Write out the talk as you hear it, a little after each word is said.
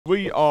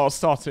We are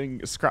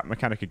starting Scrap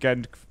Mechanic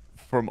again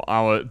from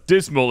our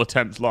dismal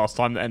attempt last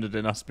time that ended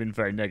in us being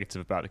very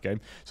negative about the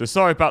game. So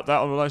sorry about that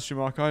on the live stream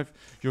archive.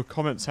 Your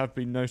comments have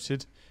been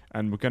noted,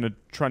 and we're going to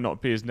try not to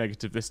be as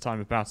negative this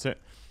time about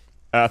it.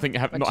 I think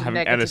not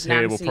having Ellis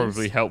here will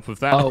probably help with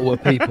that. Oh, were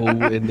people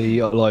in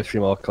the live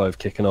stream archive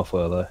kicking off,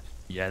 were they?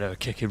 Yeah, they were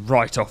kicking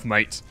right off,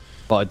 mate.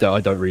 But I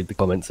don't read the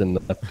comments in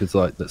there because,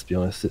 like, let's be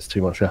honest, it's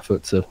too much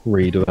effort to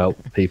read about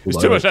people.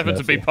 It's too much effort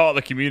to be part of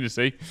the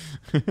community.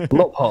 I'm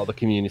not part of the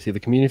community. The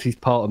community's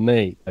part of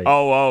me.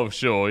 Oh,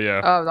 sure, yeah.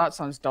 Oh, that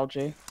sounds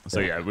dodgy. So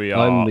yeah, we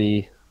are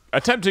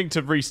attempting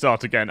to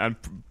restart again, and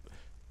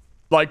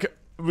like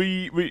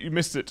we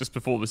missed it just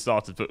before this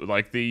started, but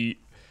like the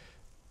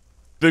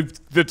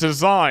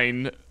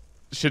design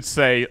should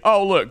say,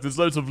 oh look, there's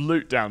loads of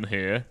loot down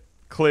here.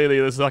 Clearly,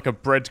 there's like a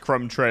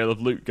breadcrumb trail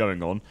of loot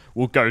going on.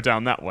 We'll go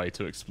down that way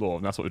to explore,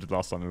 and that's what we did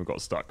last time when we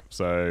got stuck.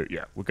 So,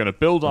 yeah, we're going to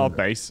build our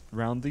base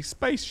around the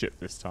spaceship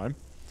this time.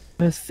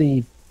 Where's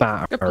the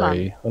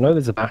battery? I know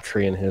there's a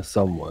battery in here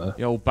somewhere.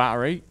 The old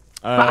battery.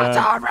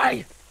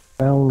 Battery!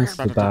 Where's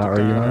the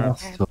battery?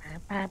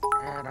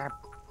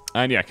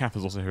 And yeah,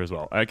 Kappa's also here as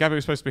well. Gabby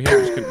was supposed to be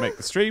here, but she couldn't make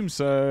the stream,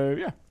 so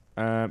yeah.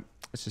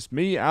 It's just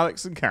me,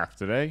 Alex, and Kath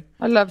today.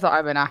 I love that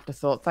I'm an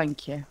afterthought.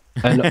 Thank you.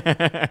 And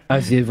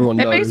as everyone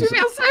knows, it makes me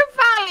feel so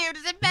valued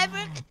as a member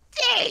of the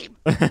team.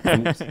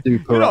 I'm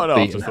super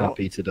upbeat and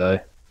happy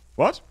today.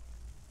 What?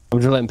 I'm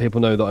just letting people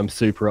know that I'm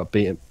super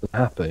upbeat and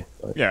happy.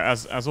 Like, yeah,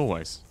 as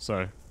always.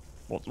 So,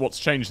 what's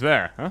changed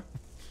there, huh?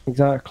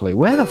 Exactly.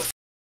 Where the f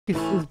is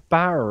this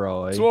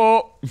barrel?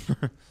 Swap.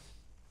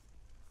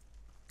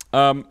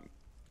 Yeah,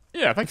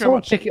 thank you very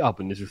much. Pick it up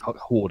and just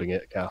hoarding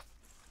it, Kath.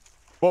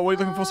 What were you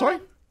looking for? Sorry.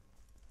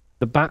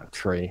 The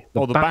battery.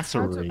 The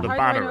battery. The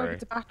battery.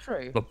 The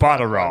battery. The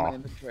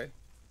battery.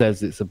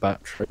 Says it's a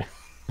battery.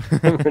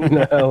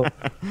 No.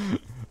 I've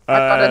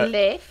got a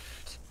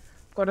lift.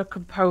 Got a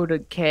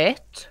component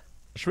kit.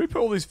 Should we put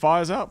all these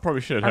fires out?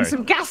 Probably should. And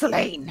some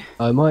gasoline.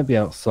 I might be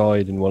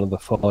outside in one of the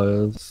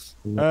fires.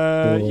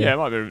 Yeah, it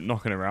might be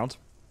knocking around.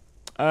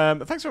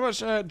 Thanks very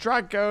much,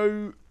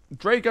 Drago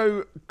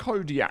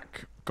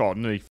Kodiak. God,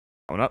 nearly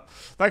one up.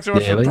 Thanks very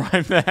much for the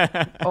prime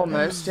there.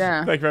 Almost,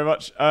 yeah. Thank you very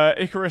much.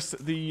 Icarus,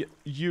 the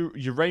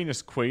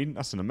Uranus Queen.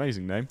 That's an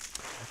amazing name.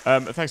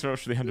 Thanks very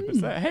much for the 100 bits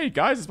there. Hey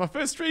guys, it's my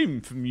first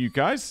stream from you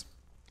guys.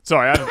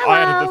 Sorry, I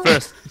added the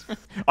first.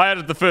 I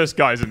added the first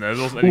guys in there.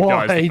 There wasn't any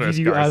guys. Why did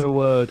you add a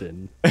word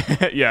in?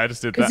 Yeah, I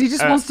just did that. Because he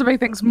just wants to make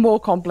things more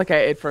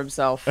complicated for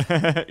himself.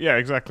 Yeah,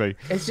 exactly.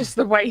 It's just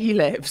the way he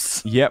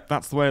lives. Yep,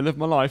 that's the way I live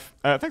my life.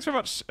 Thanks very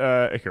much,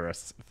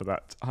 Icarus, for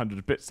that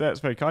 100 bits there. It's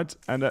very kind.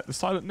 And the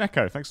Silent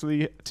Neko, thanks for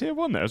the tier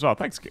 1 there as well.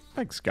 Thanks,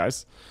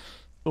 guys.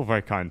 All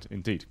very kind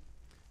indeed.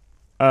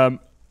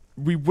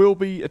 We will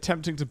be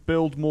attempting to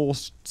build more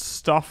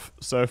stuff.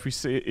 So if you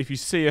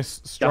see us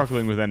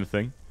struggling with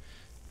anything,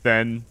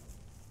 then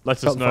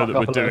let us know that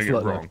we're doing it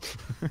wrong.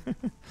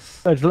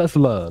 No, let's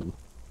learn.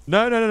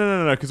 No,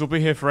 because we'll be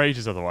here for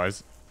ages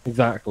otherwise.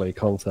 Exactly,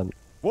 content.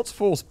 What's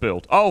force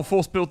build? Oh,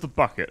 force build the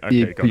bucket.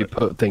 Okay, you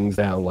put things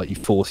down, like you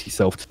force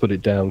yourself to put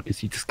it down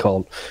because you just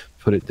can't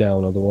put it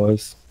down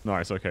otherwise.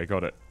 Nice, okay,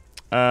 got it.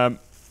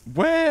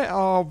 Where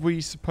are we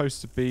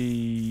supposed to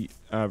be?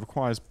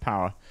 Requires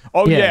power.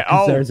 Oh, yeah.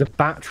 Oh, there's a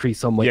battery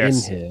somewhere in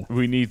here.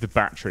 We need the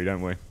battery,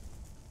 don't we?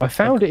 I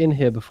found it in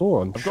here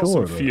before, I'm sure. I've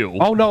got some fuel.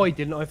 Oh, no, I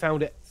didn't. I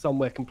found it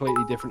somewhere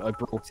completely different. I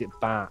brought it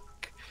back.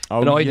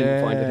 Oh, and I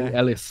didn't find it. I think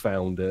Ellis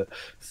found it.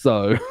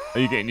 So... Are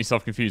you getting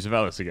yourself confused with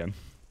Ellis again?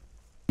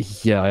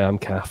 Yeah, I am,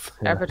 Kath.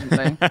 Yeah.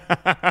 Evidently.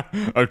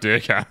 Oh,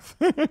 dear, Kath.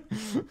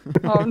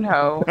 Oh,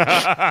 no.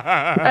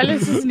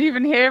 Ellis isn't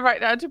even here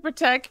right now to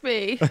protect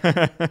me.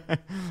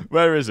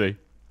 Where is he?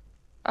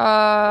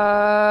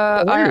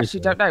 I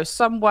actually don't know.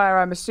 Somewhere,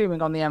 I'm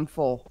assuming, on the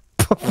M4.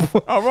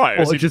 Oh, right.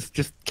 Or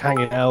just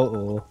hanging out,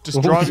 or...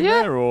 Just driving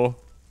there, or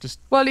just...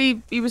 Well,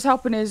 he was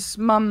helping his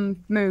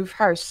mum move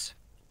house.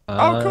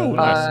 Oh, cool.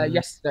 Nice.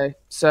 Yesterday.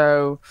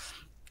 So,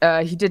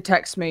 he did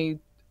text me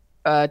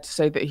to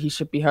say that he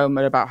should be home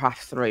at about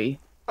 3:30.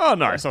 Oh,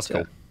 nice. That's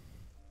cool.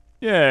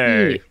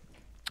 Yay. That's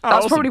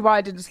awesome. Probably why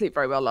I didn't sleep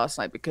very well last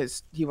night,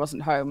 because he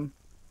wasn't home.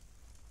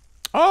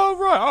 Oh,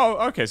 right.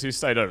 Oh, okay. So you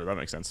stayed over. That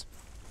makes sense.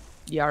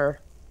 Yeah.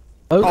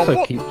 I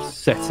also keep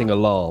setting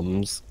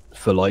alarms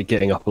for like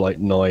getting up at like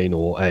 9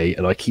 or 8,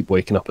 and I keep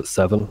waking up at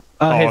 7.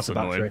 Here's the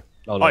battery.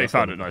 Oh, no, you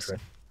found it. Nice.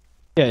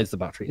 Yeah, it's the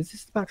battery. Is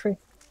this the battery?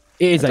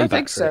 It is a battery. I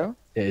think so.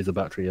 It is a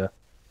battery, yeah.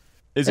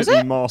 Is it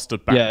the master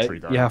battery,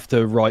 though? You have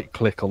to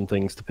right-click on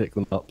things to pick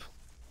them up.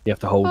 You have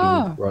to hold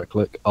and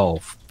right-click. Oh,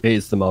 it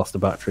is the master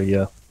battery,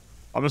 yeah.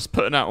 I'm just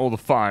putting out all the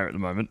fire at the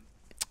moment.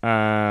 So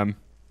I've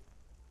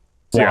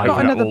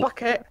got another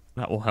bucket.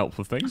 That will help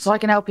with things. So I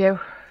can help you.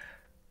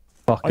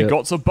 I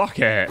got a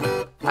bucket.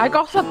 I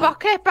got a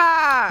bucket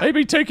back. They've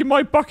been taking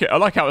my bucket. I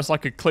like how it's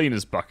like a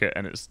cleaner's bucket,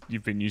 and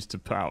you've been used to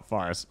put out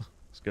fires.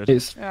 It's good.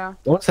 I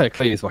won't say a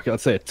cleaner's bucket.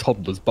 I'd say a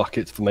toddler's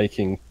bucket for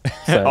making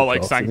sandcastles. Oh,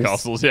 like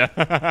sandcastles,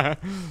 yeah.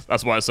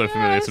 That's why it's so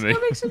familiar to me.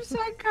 Let's make some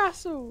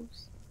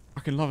sandcastles.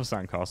 I can love a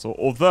sandcastle,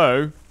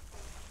 although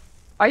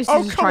I used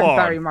to just try and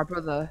bury my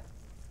brother.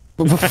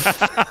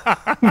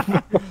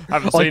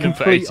 Haven't seen him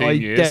for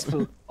 18 years.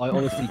 I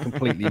honestly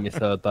completely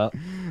misheard that.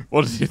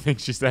 What did you think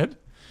she said?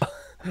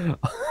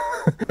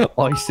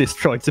 ISIS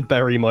tried to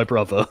bury my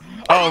brother.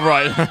 Oh,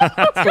 right.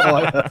 That's what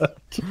I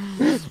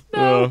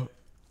heard.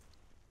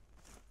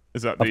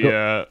 Is that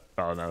the...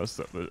 Oh, no, let's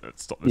stop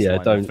this Yeah,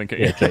 line. don't... Think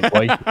Yeah, Jake, why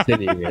are you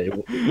continuing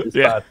it? It's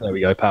bad. There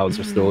we go, power's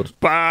restored.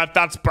 Bad,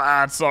 that's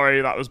bad.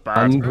 Sorry, that was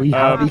bad. And we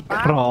have the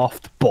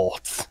craft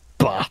bots.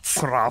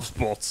 Craft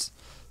bots.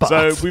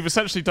 So we've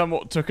essentially done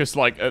what took us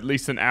like at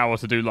least an hour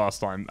to do last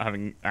time,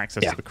 having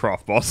access to the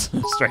craft boss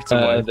straight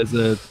away. There's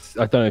a...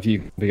 I don't know if you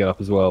can pick it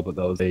up as well, but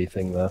there was a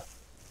thing there.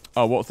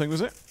 Oh, what thing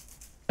was it?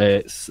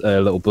 It's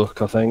a little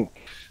book, I think.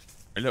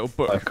 A little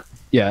book?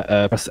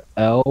 Press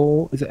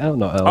L. Is it L?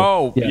 Not L.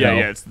 Oh, L.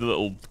 yeah, it's the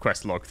little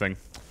quest log thing.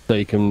 So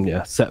you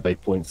can, set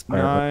waypoints.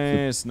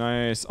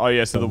 Nice. Oh,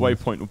 yeah, so the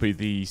waypoint will be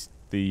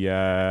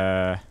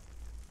the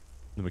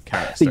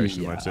mechanic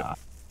station, won't it?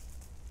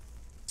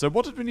 So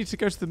what did we need to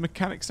go to the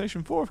mechanic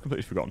station for? I've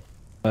completely forgotten.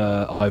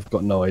 I've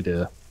got no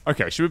idea.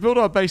 Okay, should we build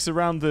our base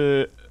around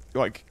the,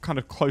 like, kind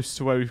of close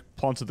to where we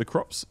planted the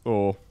crops,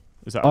 or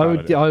is that? I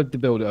would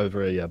build it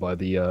over here, by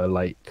the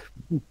lake.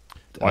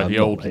 By the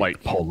old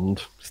lake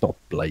pond. It's not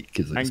lake,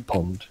 is it? It's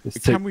pond.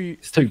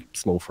 It's too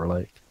small for a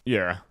lake.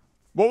 Yeah.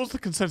 What was the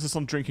consensus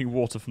on drinking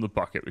water from the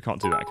bucket? We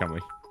can't do that, can we?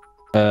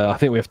 I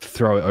think we have to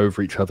throw it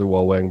over each other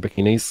while wearing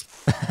bikinis.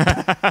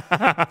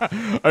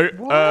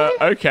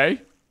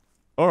 Okay.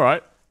 All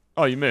right.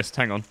 Oh, you missed.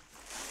 Hang on.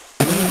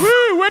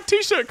 Woo! Wet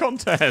t-shirt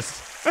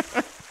contest.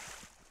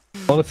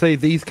 Honestly,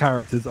 these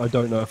characters, I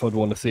don't know if I'd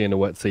want to see in a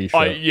wet t-shirt.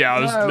 I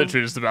was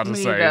literally just about to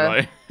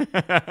say. I'm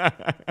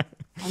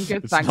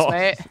good, thanks,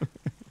 mate.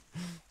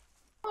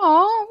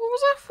 Oh, what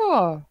was that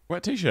for?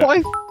 Wet t-shirt.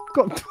 I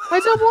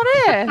don't want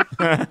it.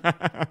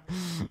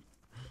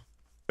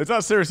 Is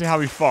that seriously how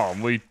we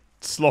farm? We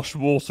slosh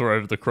water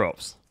over the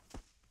crops.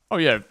 Oh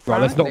yeah.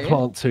 Right, let's not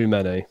plant too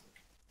many.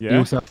 Yeah. You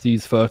also have to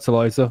use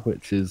fertilizer,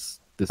 which is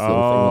this little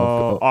thing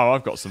I've got. Oh,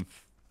 I've got some.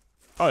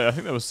 Oh yeah, I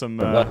think there was some.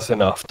 That's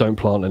enough. Don't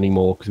plant any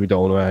more because we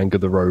don't want to anger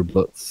the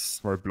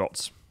roblots.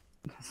 Roblots.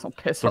 That's not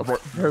piss off.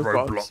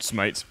 Roblots,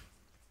 mate.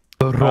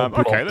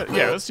 Okay,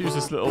 let's use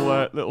this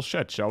little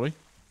shed, shall we?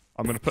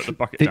 I'm going to put the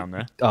bucket down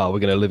there. Oh, we're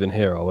going to live in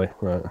here, are we?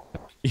 Right.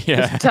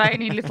 Yeah. This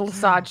tiny little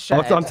sad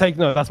shed. I'm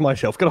taking... No, that's my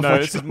shelf. Get off my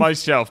this is my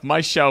shelf.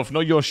 My shelf,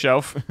 not your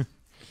shelf.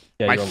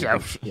 Yeah, my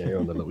shelf. You're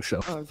on the little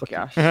shelf. Oh,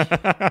 gosh.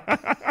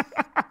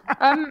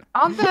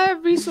 Aren't there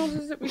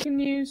resources that we can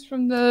use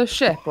from the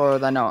ship, or are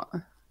there not?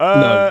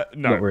 No,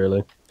 not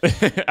really.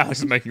 Alex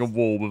is making a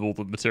wall with all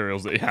the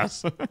materials that he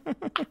has. I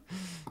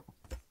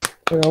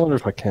wonder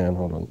if I can.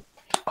 Hold on.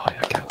 Oh,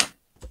 yeah, I can.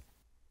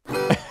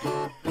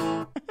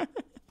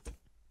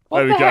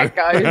 What the heck,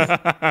 guys?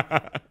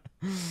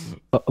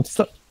 I'm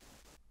stuck.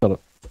 Hold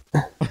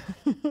on.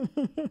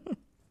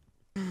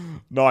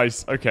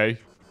 Nice. Okay.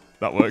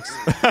 That works.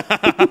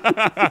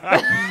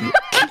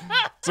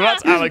 So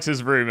that's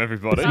Alex's room,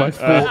 everybody. That's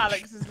where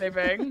Alex is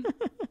living.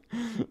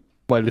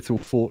 My little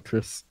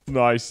fortress.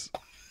 Nice.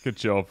 Good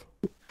job.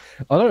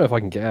 I don't know if I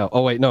can get out.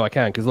 Oh, wait. No, I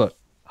can, because look.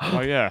 Oh,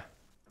 yeah.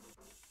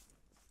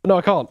 No,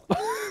 I can't.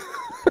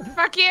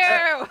 Fuck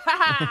you!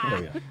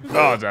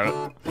 Oh, damn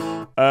it.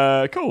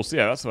 Cool. So,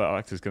 yeah, that's where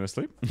Alex is going to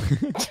sleep.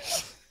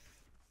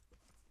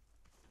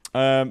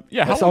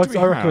 Yeah, how long do we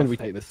I recommend have? we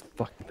take this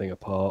fucking thing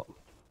apart.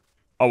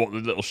 Oh, what, the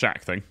little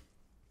shack thing?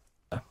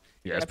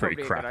 Yeah, it's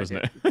pretty crap, isn't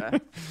it?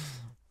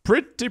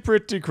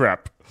 Pretty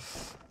crap.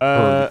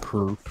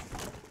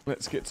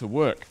 Let's get to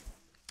work.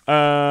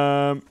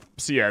 So,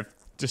 yeah,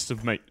 just to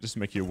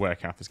make you aware,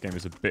 Kath, this game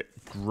is a bit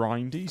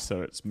grindy,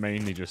 so it's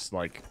mainly just,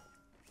 like,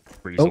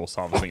 resource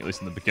harvesting, at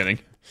least in the beginning.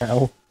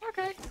 Ow.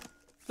 Okay.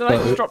 Did I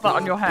just drop that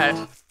on your head?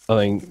 I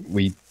think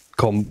we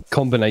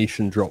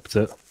combination dropped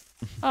it.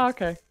 Oh,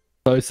 okay.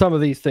 So some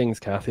of these things,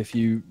 Kath, if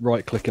you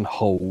right-click and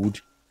hold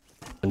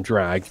and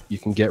drag, you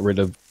can get rid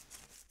of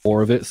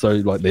more of it. So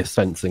like this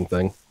fencing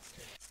thing.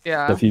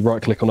 Yeah. So if you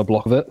right-click on a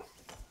block of it,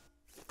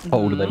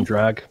 hold and then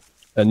drag,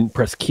 and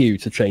press Q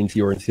to change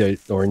the orientation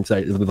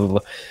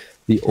of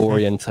the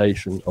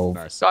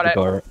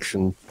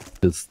direction.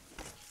 Is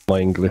my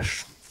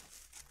English.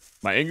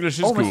 My English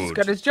is almost good. as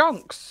good as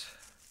Jonks.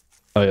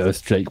 Oh yeah,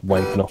 that's Jake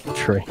wanking off the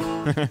tree.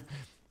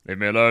 Leave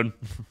me alone.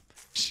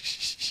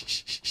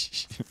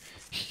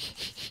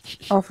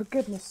 Oh, for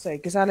goodness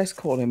sake, is Alice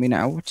calling me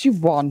now? What do you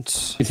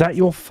want? Is that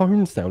your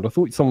phone sound? I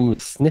thought someone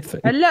was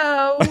sniffing.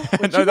 Hello?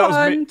 What no, that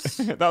was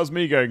me. That was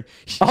me going.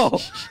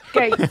 Oh,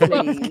 gate,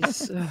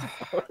 please.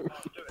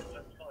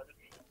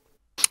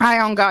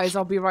 Hang on, guys.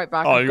 I'll be right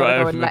back. Oh, I've you got got to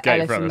go to and open the let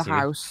gate Ellis for in the us,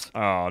 house.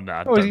 Oh,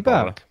 no. Oh, is he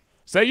back?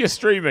 Say you're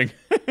streaming.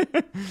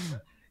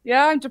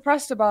 Yeah, I'm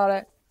depressed about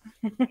it.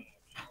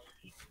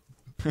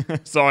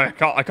 Sorry,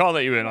 I can't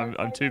let you in.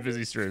 I'm too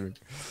busy streaming.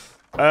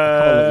 I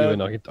can't let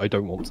you in. I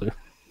don't want to.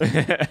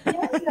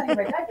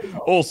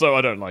 Also,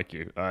 I don't like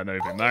you. I know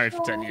you've been married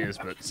for 10 years,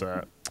 but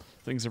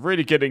things are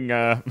really getting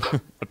a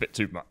bit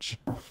too much.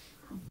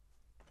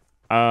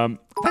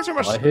 Thanks very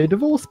much. I hear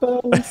divorce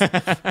bells.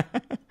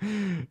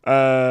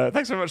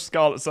 Thanks very much,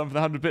 Scarlet Sun, for the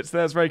 100 bits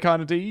there. It's very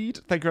kind indeed.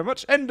 Thank you very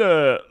much.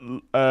 Ender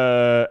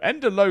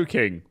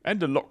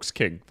Locks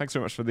King. Thanks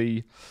very much for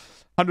the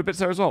 100 bits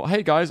there as well.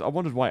 Hey guys, I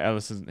wondered why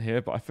Ellis isn't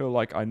here, but I feel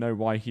like I know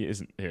why he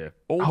isn't here.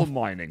 All the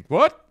mining.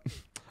 What?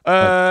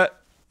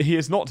 He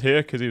is not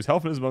here because he was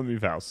helping his mum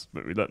move house.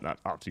 But we learned that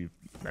after you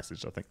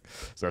messaged, I think.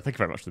 So thank you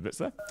very much for the bits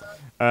there.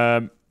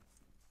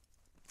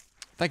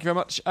 Thank you very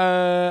much,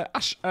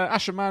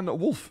 Asherman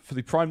Wolf for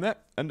the Prime there.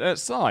 And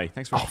Sai,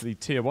 thanks very much for the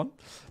Tier 1.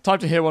 Time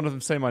to hear one of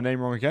them say my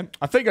name wrong again.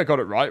 I think I got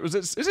it right. Is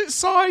it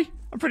Sai?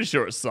 I'm pretty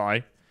sure it's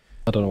Sai.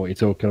 I don't know what you're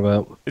talking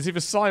about. It's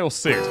either Sai or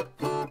Sid.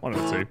 One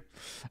of the two.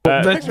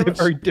 They're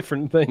very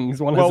different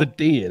things. One has a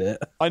D in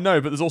it. I know,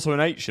 but there's also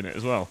an H in it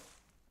as well.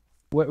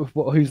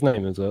 Whose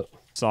name is it?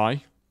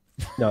 Sai.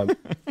 No.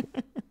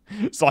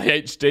 Sai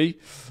HD.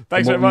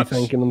 Thanks very much. What are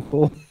you thanking them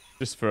for?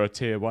 Just for a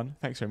Tier 1.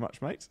 Thanks very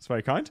much, mate. It's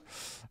very kind.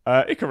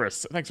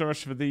 Icarus, thanks very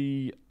much for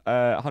the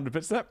 100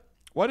 bits there.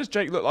 Why does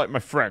Jake look like my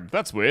friend?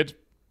 That's weird.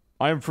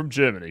 I am from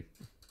Germany.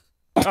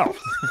 Oh.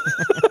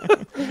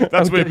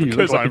 That's weird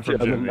because I'm from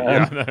Germany.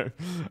 Yeah, I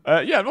know.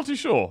 Yeah, I'm not too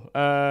sure.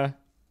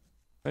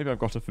 Maybe I've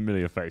got a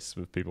familiar face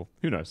with people.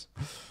 Who knows?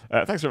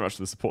 Thanks very much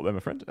for the support there, my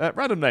friend.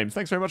 Random names,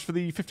 thanks very much for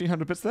the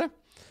 1,500 bits there.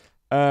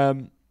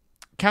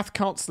 Kath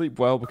can't sleep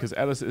well because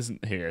Ellis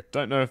isn't here.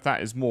 Don't know if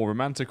that is more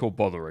romantic or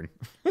bothering.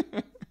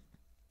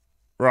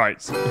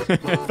 Right.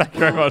 Thank you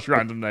very much,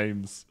 random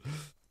names,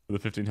 for the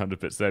 1,500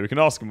 bits there. We can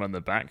ask them when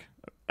they're back.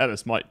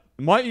 Ellis might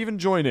even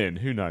join in.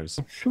 Who knows?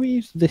 Should we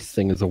use this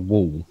thing as a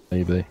wall,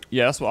 maybe?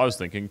 Yeah, that's what I was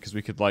thinking, because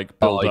we could, like,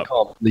 build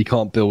up... You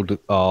can't build...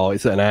 Oh,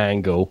 it's at an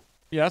angle.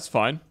 Yeah, that's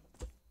fine.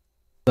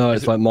 No,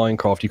 it's like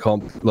Minecraft. You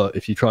can't... Look,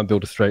 if you try and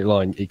build a straight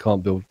line, you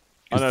can't build...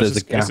 Because there's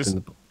a gap in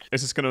the...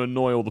 It's just going to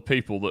annoy all the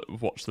people that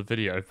watch the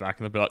video back,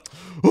 and they'll be like,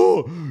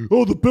 oh,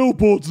 the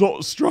billboard's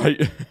not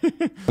straight.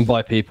 And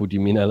by people, do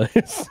you mean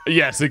Ellis?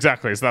 Yes,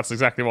 exactly. So that's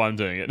exactly why I'm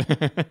doing it.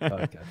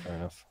 Okay, fair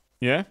enough.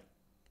 Yeah?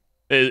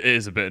 It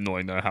is a bit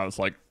annoying, though, how it's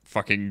like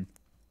fucking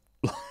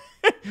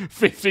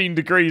 15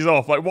 degrees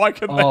off. Like, why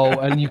couldn't they... Oh,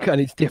 and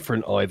it's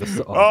different either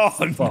side. Oh,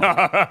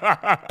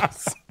 no.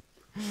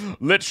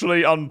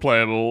 Literally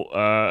unplayable.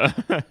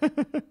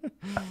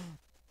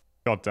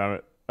 God damn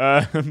it.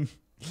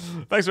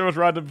 Thanks very much,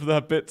 Random, for the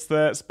bits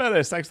there.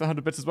 Spellis, thanks for the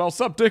 100 bits as well.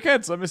 Sub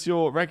dickheads, I miss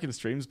your regular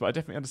streams, but I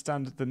definitely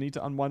understand the need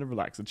to unwind and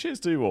relax. And cheers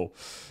to you all.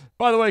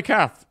 By the way,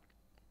 Kath.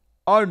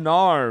 Oh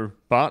no,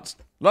 but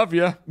love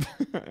you.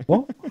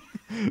 What?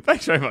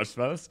 Thanks very much,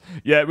 Spellis.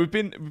 Yeah,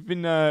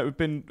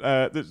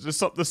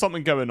 there's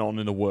something going on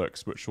in the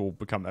works which will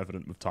become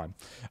evident with time.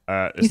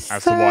 As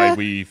to why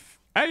we've.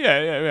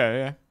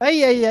 Yeah.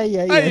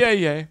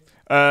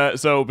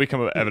 So it'll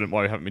become evident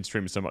why we haven't been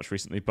streaming so much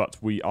recently, but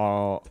we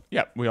are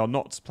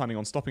not planning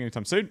on stopping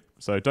anytime soon.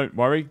 So don't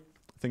worry,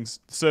 the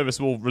service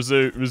will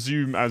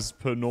resume as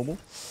per normal,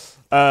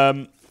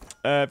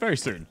 very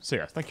soon. So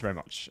yeah, thank you very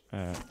much,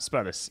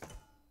 Spellis,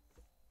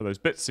 for those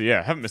bits. So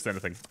yeah, haven't missed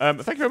anything.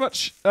 Thank you very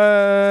much.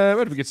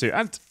 Where did we get to?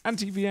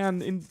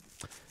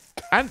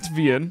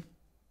 Antvian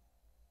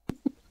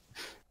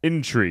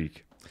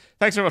Intrigue.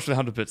 Thanks very much for the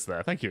 100 bits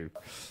there. Thank you.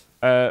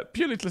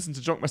 Purely to listen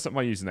to Jonk mess up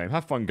my username.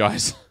 Have fun,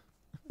 guys.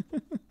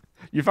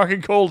 You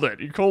fucking called it.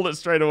 You called it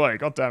straight away.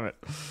 God damn it.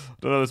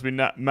 Don't know if it's been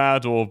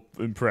mad or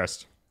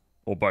impressed.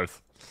 Or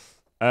both.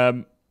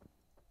 Thanks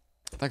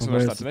so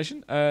much for that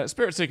donation.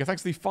 Spirit Seeker,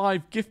 thanks for the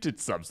 5 gifted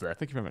subs there.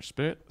 Thank you very much,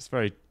 Spirit. It's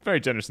very, very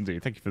generous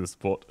indeed. Thank you for the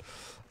support.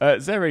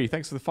 Zeri,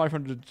 thanks for the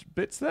 500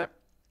 bits there.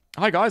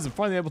 Hi, guys. I'm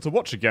finally able to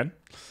watch again,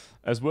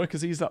 as work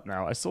has eased up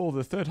now. I saw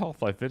the third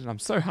Half-Life vid, and I'm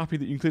so happy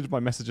that you included my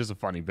message as a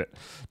funny bit.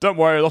 Don't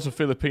worry, a lot of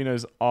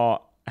Filipinos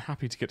are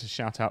happy to get to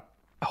shout out,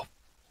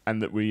 and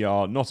that we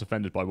are not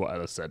offended by what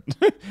Ellis said.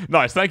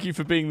 Nice, thank you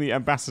for being the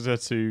ambassador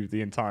to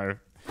the entirety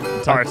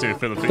of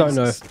Philippines. I don't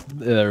know if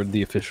they're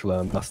the official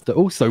ambassador.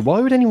 Also, why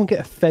would anyone get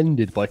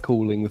offended by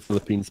calling the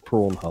Philippines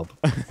prawn hub?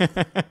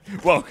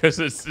 Well, because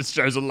it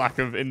shows a lack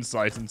of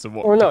insight into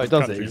what. Well, no, it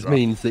doesn't. It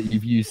means that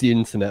you've used the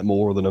internet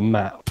more than a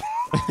map.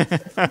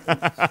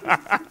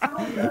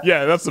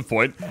 Yeah, that's the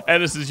point.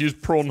 Ellis has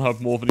used Prawn Hub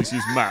more than he's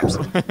used maps.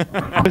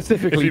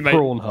 Specifically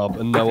Prawn Hub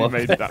and no other.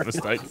 Made that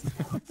mistake.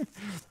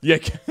 Yeah.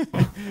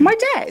 Am I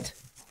dead?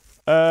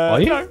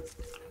 Are you? No.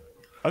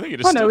 I think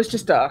it is. Oh no, it's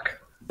just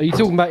dark. Are you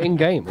talking about in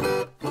game?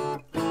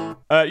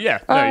 Yeah.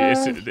 No,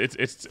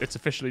 it's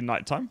officially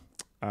nighttime.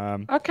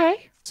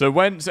 Okay. So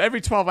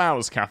every 12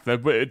 hours, Kath,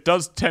 it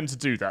does tend to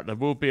do that. There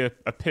will be a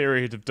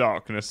period of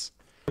darkness,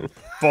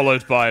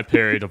 followed by a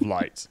period of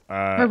light.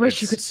 I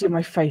wish you could see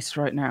my face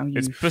right now,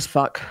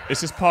 fuck.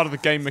 It's just part of the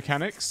game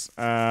mechanics.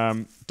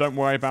 Don't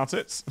worry about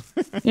it.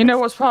 You know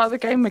what's part of the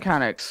game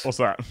mechanics? What's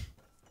that?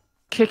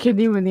 Kicking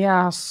you in the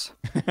ass.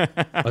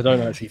 I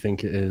don't actually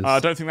think it is. I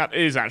don't think that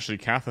is actually,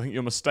 Kath. I think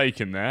you're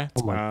mistaken there.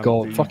 Oh my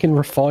god, fucking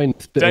refine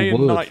this bit day of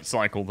and wood. night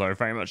cycle, though,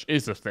 very much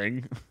is a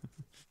thing.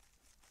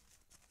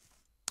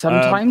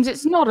 Sometimes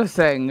it's not a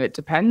thing. It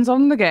depends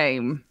on the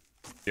game.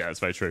 Yeah,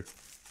 that's very true.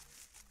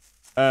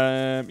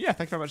 Yeah,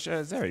 thank you very much,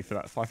 Zeri, for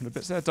that 500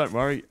 bits there. Don't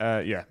worry.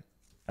 Yeah,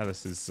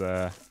 Ellis is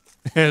it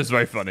was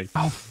very funny.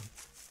 Oh.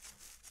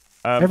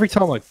 Every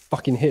time I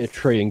fucking hit a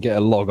tree and get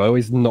a log, I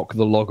always knock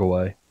the log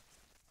away.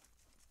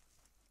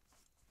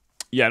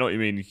 Yeah, I know what you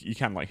mean. You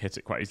can like hit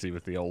it quite easily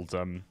with the old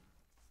I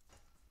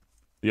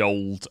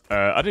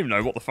don't even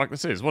know what the fuck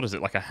this is. What is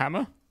it, like a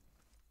hammer?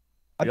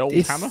 The old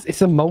hammer?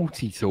 It's a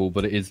multi-tool,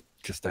 but it is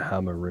just a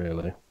hammer,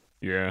 really.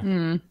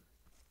 Yeah.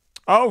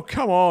 Oh,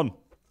 come on.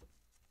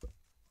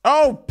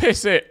 Oh,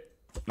 piss it.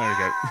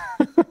 There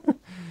we go.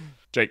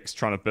 Jake's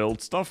trying to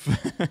build stuff.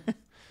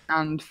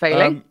 And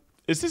failing.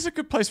 Is this a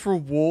good place for a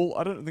wall?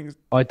 I don't think it's...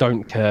 I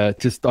don't care. I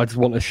just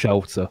want a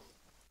shelter.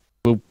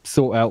 We'll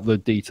sort out the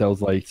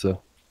details later.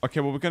 Okay,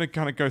 well, we're going to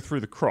kind of go through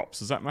the crops.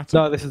 Does that matter?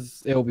 No,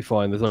 it'll be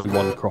fine. There's only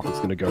one crop it's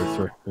going to go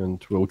through,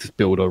 and we'll just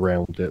build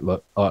around it.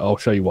 Look, I'll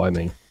show you what I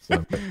mean. So.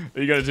 Are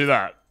you going to do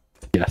that?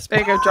 Yes. There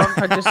you go, John.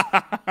 I just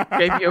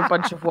gave you a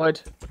bunch of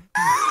wood.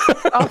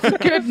 Oh, for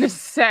goodness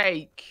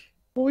sake.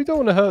 Well, we don't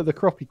want to hurt the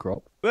croppy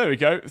crop. There we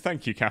go.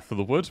 Thank you, Kath, for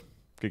the wood.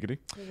 Giggity.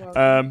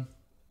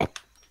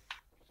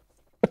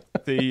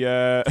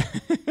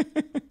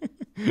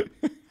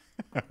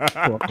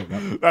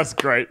 That's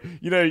great.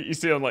 You know, you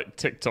see on like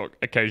TikTok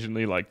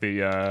occasionally like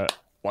the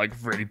like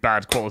really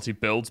bad quality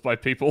builds by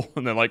people,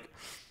 and they're like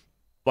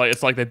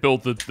it's like they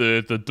build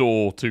the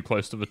door too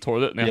close to the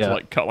toilet, and they have to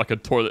like cut like a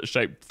toilet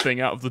shaped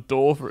thing out of the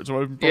door for it to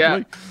open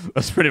properly. Yeah.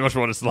 That's pretty much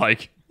what it's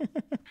like.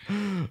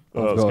 Oh,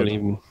 that's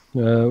good.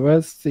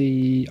 Where's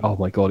the? Oh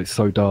my god, it's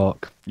so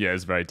dark. Yeah,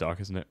 it's very dark,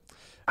 isn't it?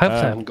 I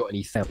haven't got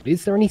any sound.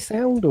 Is there any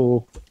sound,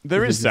 or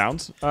there is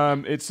sound?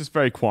 It's just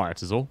very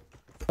quiet, is all.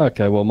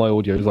 Okay, well, my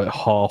audio is like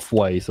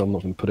halfway, so I'm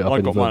not going to put it up.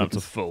 I've got mine up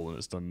to full, and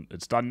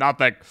it's done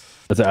nothing.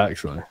 Is it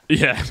actually?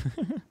 Yeah.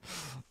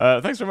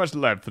 Thanks very much,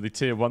 Leb, for the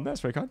tier 1.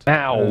 That's very kind.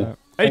 Ow!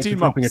 18 months.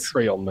 Dropping a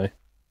tree on me.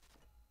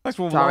 Thanks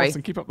for all the laughs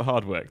and keep up the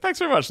hard work. Thanks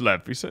very much,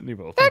 Leb. We certainly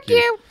will. Thank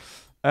you.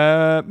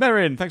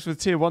 Marion, thanks for the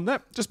tier 1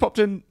 there. Just popped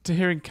in to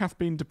hearing Kath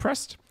being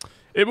depressed.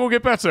 It will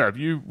get better.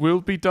 You will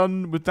be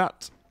done with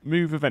that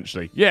move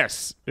eventually.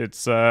 Yes,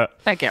 it's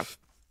Thank you.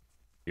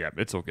 Yeah,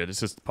 it's all good. It's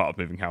just part of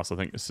moving house, I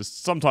think. It's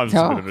just sometimes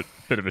it's a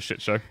bit of a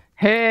shit show.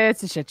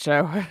 It's a shit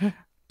show.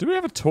 Do we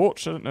have a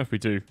torch? I don't know if we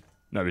do.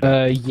 No, we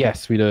don't.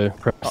 Yes, we do.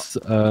 Press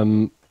ALT.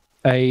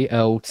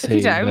 If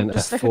you don't,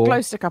 just F4. stick a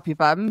glow stick up your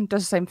bum.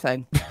 Does the same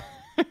thing.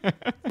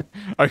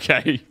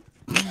 Okay.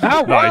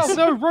 Ow! Nice. Wow,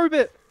 no,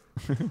 robot!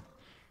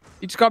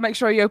 You just gotta make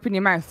sure you open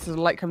your mouth so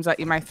the light comes out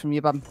your mouth from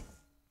your bum.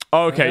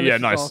 Oh, okay, yeah,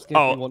 nice.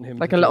 Oh,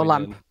 like a little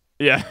lamp.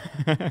 Yeah.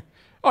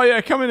 Oh, yeah,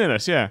 come in,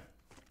 Innes, yeah.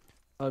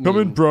 Come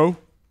in, bro.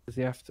 Does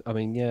he have to? I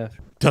mean, yeah.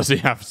 Does he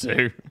have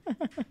to?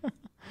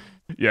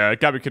 Yeah,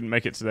 Gabby couldn't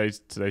make it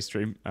today's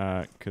stream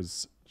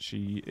because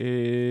she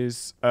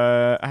is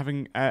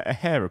having a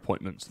hair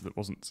appointment that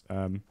wasn't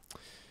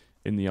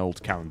in the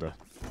old calendar.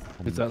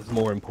 Because that's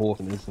more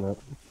important, isn't it?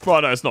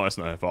 Well, no, it's not. It's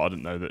not her fault. I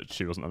didn't know that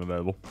she wasn't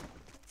unavailable.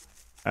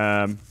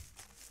 I'm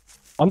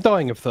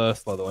dying of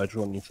thirst, by the way. I just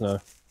want you to know.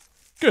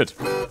 Good.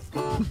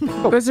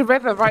 There's a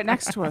river right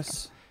next to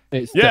us.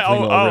 It's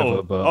definitely not a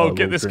river, but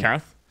get this,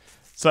 Kath.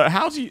 So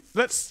how do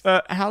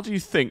you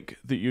think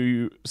that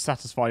you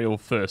satisfy your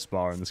thirst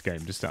bar in this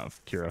game? Just out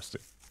of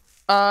curiosity.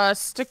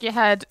 Stick your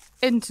head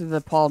into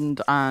the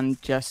pond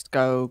and just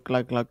go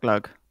glug glug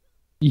glug.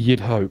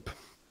 You'd hope.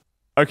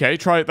 Okay,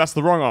 try it. That's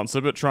the wrong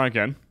answer, but try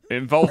again. It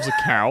involves a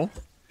cow.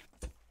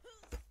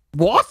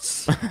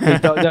 What?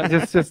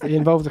 It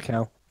involves a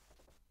cow.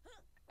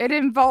 It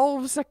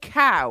involves a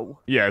cow.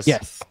 Yes.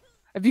 Yes.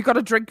 Have you got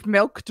to drink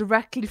milk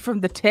directly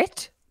from the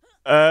tit?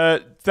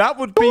 That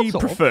would be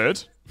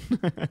preferred.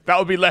 That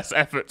would be less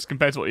effort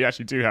compared to what you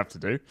actually do have to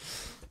do.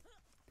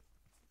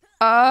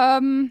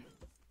 There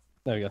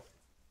we go.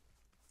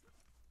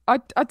 I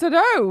don't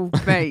know,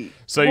 mate.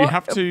 So you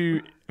have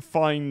to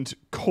find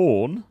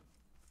corn.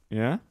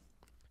 Yeah.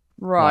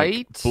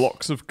 Right. Like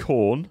blocks of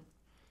corn.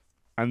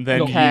 And then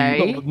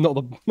not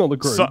the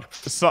group.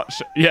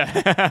 Such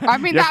yeah. I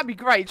mean, that'd be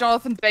great.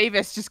 Jonathan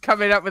Davis just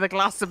coming up with a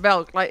glass of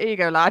milk. Like, here you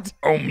go, lad.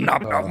 Nom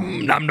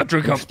nom nom,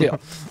 drink up.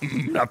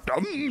 Nom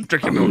nom,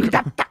 drink your milk.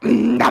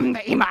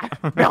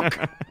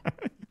 Milk.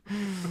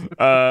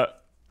 So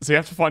you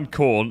have to find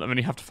corn, and then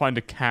you have to find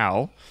a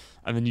cow,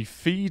 and then you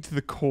feed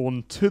the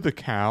corn to the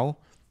cow,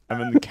 and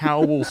then the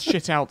cow will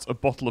shit out a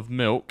bottle of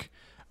milk.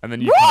 And then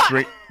you can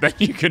drink. Then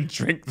you can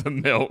drink the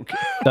milk.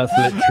 That's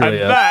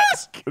literally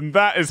and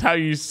that is how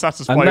you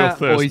satisfy and your that,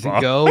 thirst boys bar.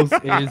 and girls,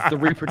 is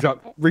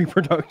the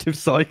reproductive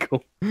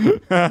cycle. So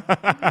fucking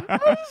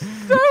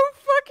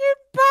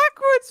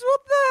backwards.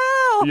 What the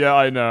hell? Yeah,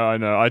 I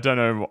know. I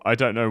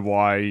don't know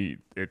why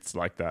it's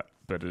like that,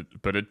 but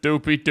it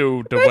doopy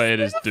doo the way it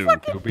is do.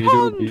 Fucking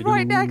pond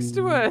right next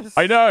to us.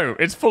 I know.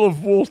 It's full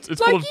of water. It's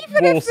full of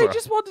even water. If they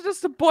just wanted us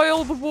to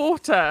boil the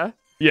water.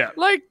 Yeah.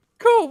 Like,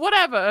 cool,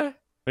 whatever.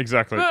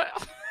 Exactly.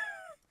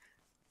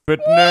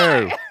 But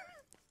no.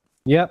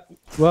 Yep.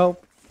 Well,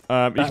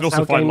 you can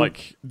also find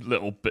like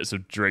little bits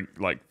of drink,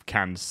 like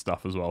canned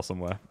stuff as well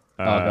somewhere.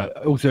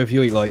 Also, if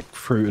you eat like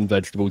fruit and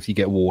vegetables, you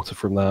get water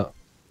from that.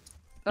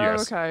 Oh,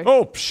 yes. okay.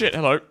 Oh shit!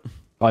 Hello.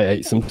 I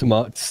ate some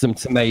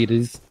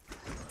tomatoes.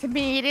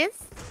 tomatoes.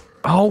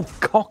 Oh,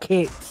 cock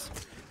it!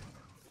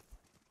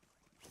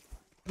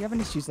 You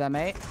having issues there,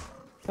 mate?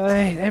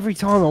 Hey, every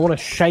time I want to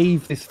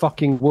shave this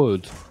fucking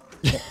wood.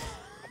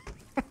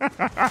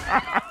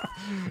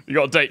 You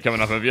got a date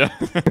coming up, have you?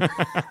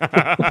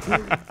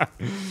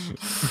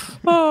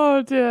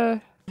 Oh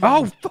dear.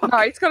 Oh, fuck! No,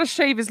 he's got to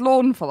shave his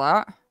lawn for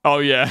that. Oh,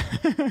 yeah.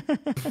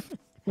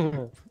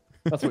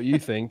 That's what you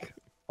think.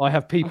 I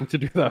have people to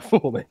do that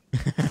for me.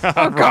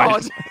 Oh,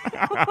 God.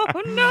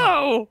 Oh,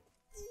 no.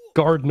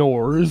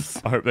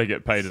 Gardeners. I hope they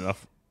get paid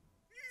enough.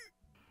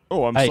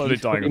 Oh, I'm Hey, slowly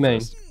what do dying you of mean?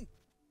 thirst.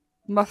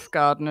 Muff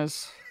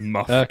gardeners.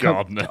 Muff Come-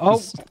 gardeners.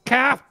 Oh,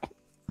 calf!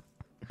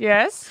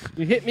 Yes?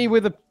 You hit me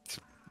with a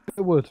bit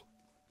of wood,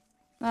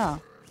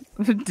 Oh.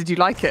 Did you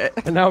like it?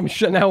 and now I'm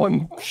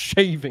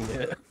shaving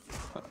it.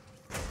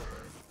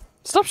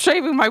 Stop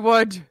shaving my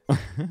wood.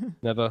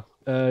 Never.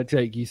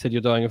 Jake, you said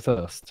you're dying of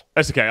thirst.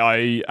 It's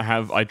okay.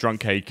 I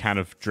drunk a can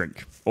of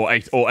drink, or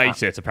ate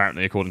it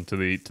apparently, according to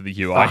the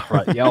UI.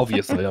 Right, yeah,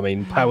 obviously. I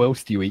mean, how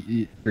else do you eat?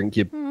 You drink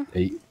your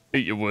eat.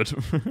 Eat your wood.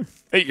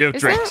 Eat your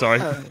Is drink. there-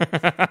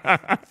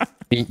 Sorry.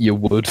 Eat your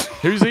wood.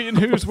 Who's eating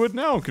whose wood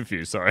now? I'm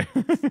confused. Sorry.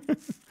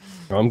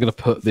 I'm gonna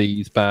put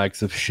these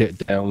bags of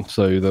shit down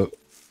so that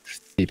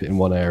just keep it in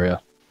one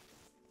area.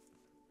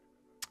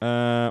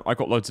 I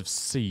got loads of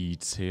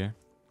seeds here.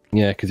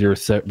 Yeah, because you're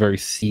a very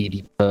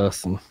seedy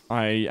person.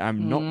 I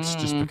am not,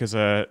 just because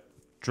I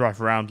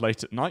drive around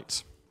late at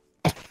night.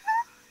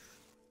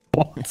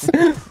 What?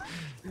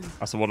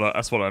 That's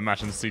what I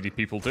imagine seedy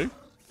people do.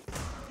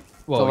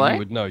 Well, Delay? you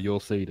would know.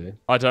 You're seedy.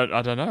 I don't know.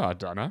 I don't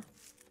know.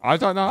 I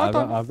don't know.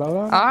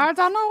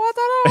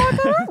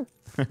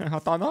 I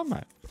don't know,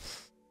 Mate.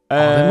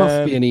 There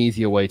must be an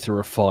easier way to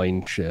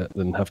refine shit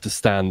than have to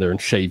stand there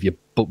and shave your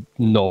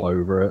knot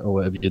over it or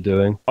whatever you're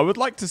doing. I would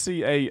like to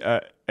see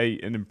an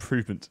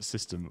improvement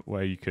system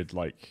where you could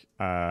like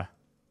at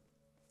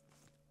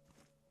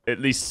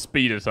least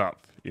speed it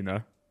up. You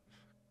know.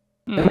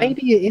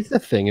 Maybe it is a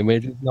thing, and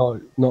we're just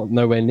not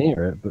nowhere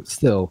near it. But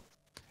still,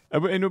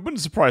 And it wouldn't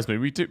surprise me.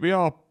 We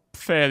are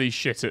fairly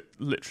shit at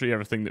literally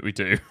everything that we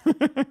do.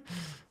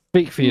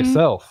 speak for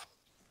yourself.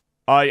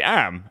 I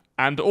am,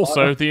 and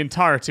also the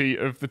entirety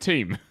of the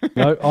team.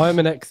 No, I'm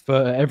an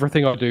expert at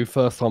everything I do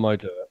first time I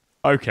do it.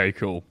 Okay,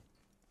 cool.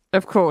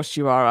 Of course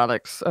you are,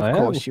 Alex. Of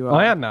course you are.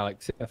 I am,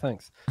 Alex. Yeah,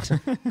 thanks.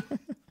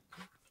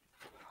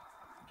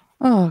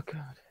 Oh,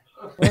 God.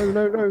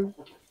 No.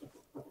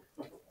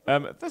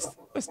 Let's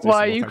do some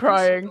Why are more you thank yous.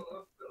 crying?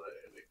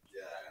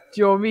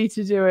 Do you want me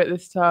to do it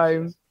this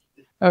time?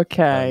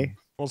 Okay.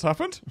 What's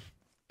happened?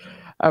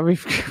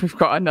 We've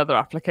got another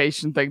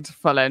application thing to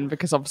fill in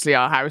because obviously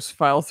our house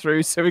fell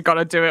through, so we've got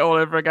to do it all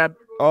over again.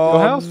 Oh,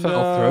 Your house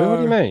fell through. What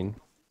do you mean?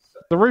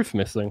 The roof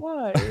missing.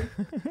 Why?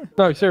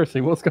 No,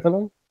 seriously, what's going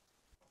on?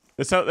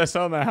 They're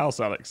selling their house,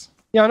 Alex.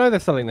 Yeah, I know they're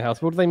selling the house.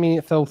 But what do they mean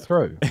it fell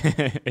through?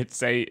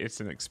 it's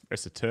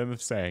a term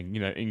of saying,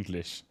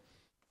 English.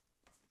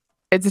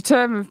 It's a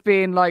term of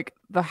being like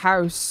the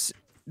house,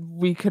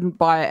 we couldn't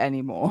buy it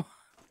anymore.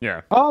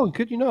 Yeah, Oh,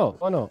 could you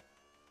not? Why not?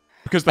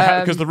 because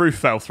the roof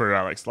fell through,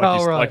 Alex, right.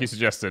 like you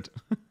suggested.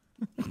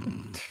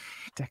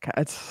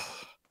 Dickhead.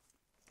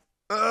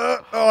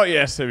 Oh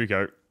yes, here we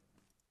go.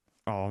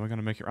 Oh, am I going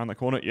to make it around that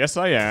corner? Yes,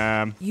 I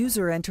am.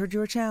 User entered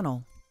your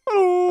channel.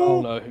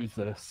 Oh no, who's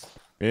this?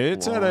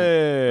 It's Wow.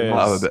 Ellis. I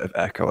have a bit of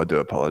echo. I do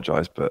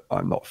apologise, but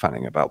I'm not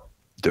fanning about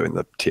doing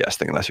the TS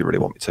thing unless you really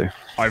want me to.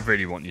 I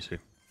really want you to.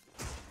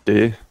 Do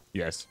you?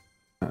 Yes.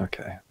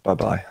 Okay.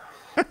 Bye-bye.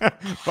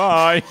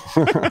 Bye.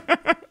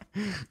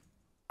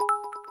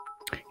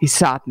 He's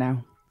sad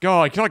now.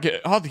 God, I can't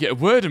hardly get a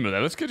word in with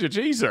that. Let's get to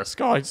Jesus.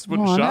 God, I just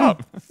wouldn't Oh, I shut know.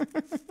 up.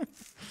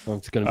 I'm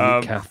just going to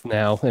mute Kath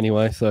now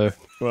anyway, so...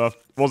 Well,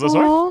 what was that,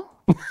 sorry?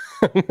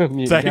 Aw.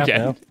 Mute Say Kath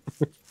again.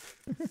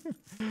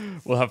 now.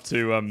 We'll have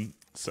to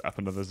set up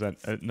another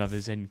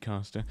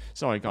Zencaster.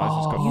 Sorry, guys.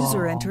 Just got... Oh,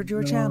 User entered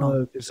your channel.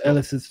 No, because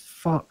Ellis has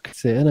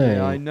fucked it, isn't he?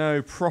 Yeah, I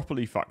know.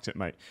 Properly fucked it,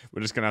 mate.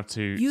 We're just going to have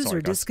to... User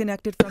sorry, guys.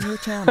 disconnected from your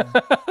channel.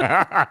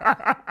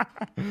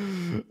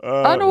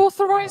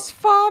 Unauthorized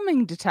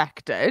farming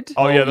detected.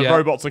 Oh, yeah, the yeah.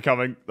 robots are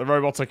coming. The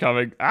robots are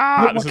coming.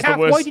 Ah, Look, this is Kath, the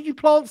worst. why did you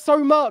plant so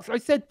much? I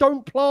said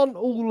don't plant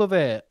all of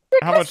it.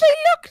 How Because much... they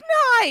look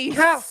nice.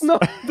 Kath, no,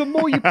 the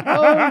more you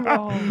plant...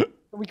 Oh,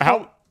 we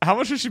can't- How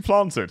much has she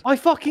planted? I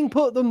fucking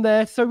put them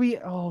there, so we...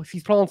 Oh,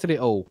 she's planted it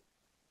all.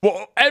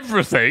 What?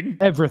 Everything?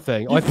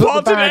 Everything. You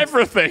planted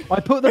everything? I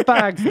put the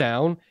bags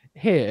down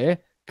here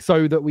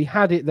so that we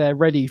had it there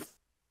ready.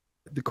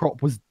 The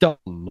crop was done.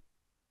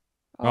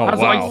 Oh, As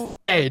wow.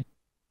 I said.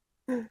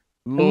 And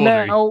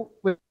Lordy. now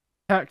we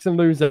tax and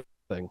lose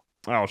everything.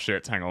 Oh,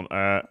 shit. Hang on.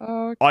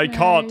 Okay. I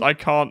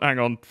can't. Hang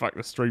on. Fuck,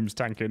 the stream's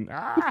tanking.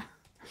 Ah.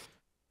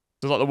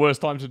 It's like the worst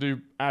time to do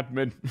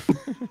admin.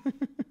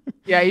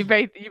 Yeah, you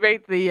made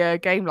the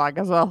game lag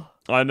as well.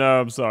 I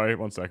know. I'm sorry.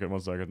 One second.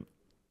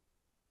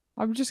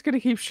 I'm just gonna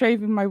keep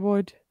shaving my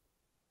wood.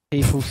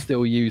 People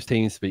still use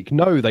TeamSpeak.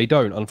 No, they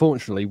don't.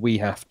 Unfortunately, we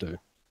have to.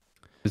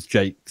 Because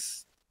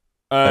Jake's...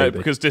 Baby.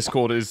 Because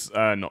Discord is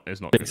not.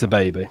 Jake's a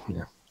baby.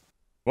 Yeah.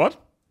 What?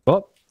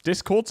 What?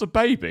 Discord's a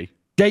baby.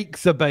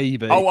 Jake's a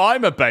baby. Oh,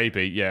 I'm a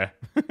baby. Yeah.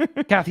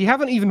 Kath, you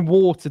haven't even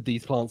watered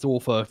these plants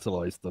or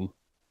fertilized them.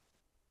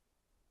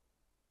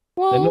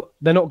 Well,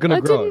 They're not going to I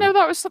grow. didn't know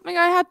that was something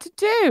I had to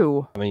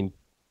do. I mean,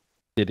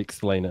 did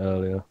explain it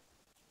earlier.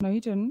 No, you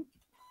didn't.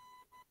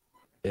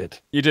 Did.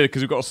 You did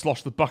because you've got to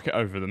slosh the bucket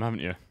over them, haven't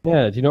you?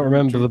 Yeah, do you not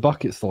remember the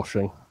bucket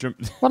sloshing?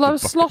 Well, I The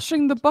was bucket.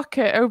 sloshing the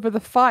bucket over the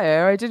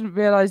fire. I didn't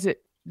realise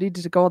it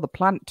needed to go on the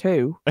plant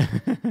too.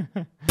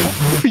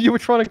 You were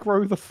trying to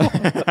grow the fire.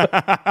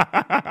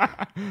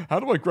 How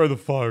do I grow the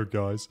fire,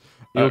 guys?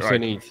 You also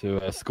Right. need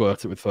to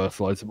squirt it with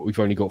fertilizer, but we've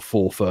only got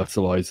 4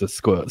 fertilizer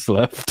squirts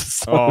left.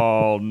 So.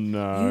 Oh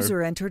no.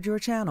 User entered your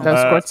channel. No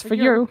squirts for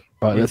you.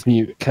 Right, let's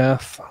mute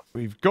Kath.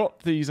 We've got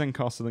the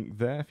Zencaster link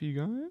there for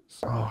you guys.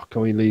 Oh,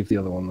 can we leave the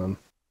other one then?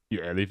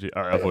 Yeah, leave it.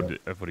 I've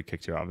already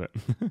kicked you out of it.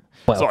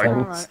 Well, Sorry.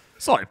 thanks. Alright.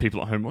 Sorry,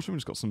 people at home watching. We've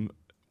just got some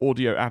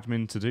audio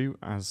admin to do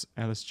as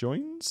Ellis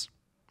joins.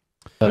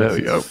 There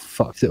we go.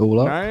 Fucked it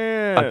all up.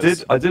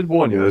 Nice. I did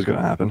warn you it was going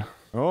to happen.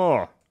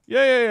 Oh,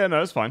 yeah.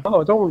 No, it's fine.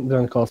 Oh, I don't want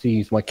Zencast to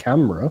use my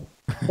camera.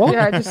 What?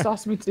 Yeah, it just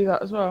asked me to do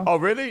that as well. Oh,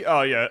 really?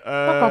 Oh, yeah.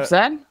 Fuck off,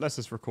 Zen. Let's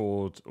just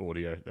record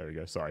audio. There we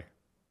go. Sorry.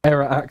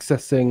 Error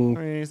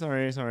accessing.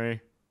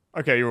 Sorry.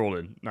 Okay, you're all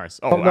in. Nice.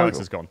 Oh, Oh, no. Alex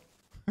is gone.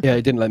 Yeah,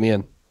 it didn't let me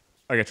in.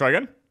 Okay, try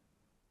again.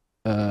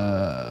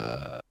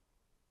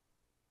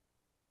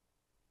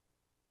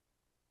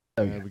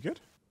 There we go. We good?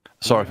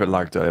 Sorry if it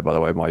lagged earlier, by the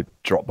way. My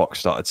Dropbox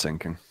started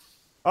syncing.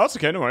 Oh, that's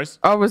okay. No worries.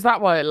 Oh, was that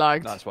why it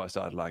lagged? That's why I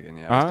started lagging.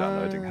 Yeah, I was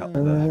downloading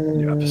the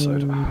new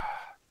episode.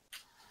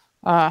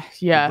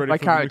 Yeah, Ready my for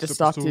the character next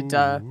started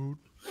episode?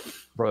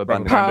 Rubber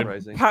band Power-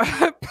 crazy.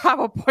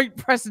 PowerPoint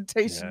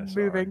presentation Yeah,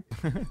 sorry. moving.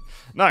 I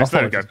Nice. thought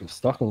There I we go. just got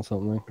stuck on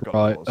something. Forgot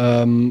Right. what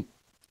it was.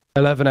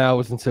 11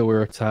 hours until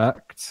we're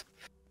attacked.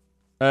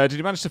 Did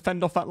you manage to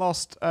fend off that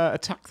last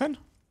attack then?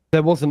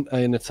 There wasn't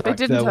an attack. They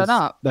didn't there turn was,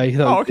 up.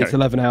 Okay. It's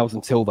 11 hours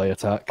until they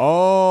attack.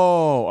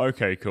 Oh,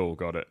 okay, cool.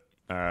 Got it.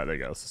 There you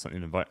go. That's sent you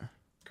an invite.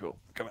 Cool.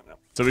 Come on now.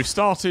 So we've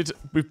started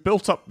to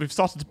build up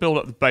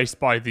the base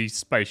by the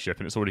spaceship,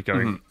 and it's already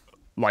going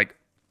like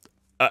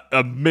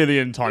a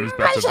million times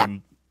better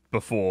than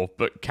before.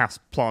 But Cass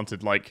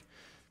planted like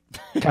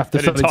Kath an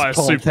decided entire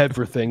to plant super.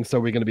 everything, so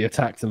we're going to be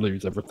attacked and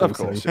lose everything. Of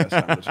course, so. yeah,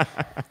 standard.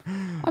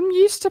 I'm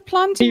used to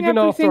planting Even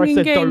after everything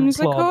I in said don't games.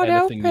 I plant can't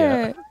help anything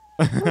yet.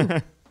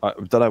 it. I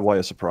don't know why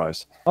you're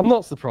surprised. I'm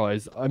not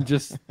surprised. I'm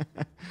just,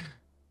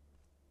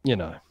 you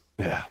know.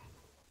 Yeah.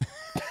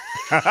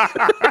 Yeah,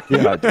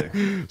 I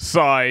do.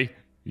 Sigh.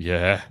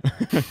 Yeah.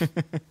 I'm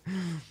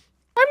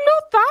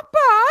not that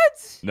bad.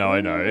 No, I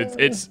know.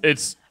 It's.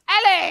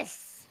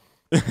 Ellis.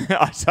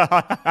 I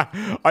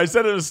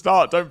said at the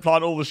start, don't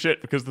plant all the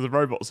shit because the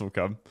robots will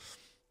come.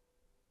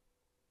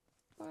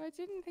 But I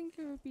didn't think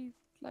it would be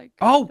like.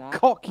 Oh, that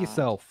cock bad.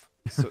 yourself.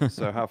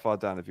 So how far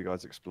down have you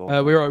guys explored?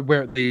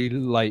 We're at the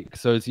lake,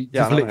 so it's Yeah,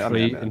 just I know,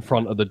 literally yeah. in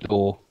front of the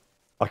door.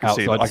 I can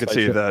see. outside I the can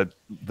see spaceship.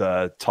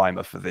 the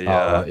timer for the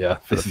Yeah,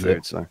 for the this is food.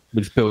 it. So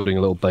We're just building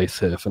a little base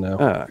here for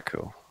now.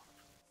 cool.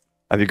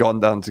 Have you gone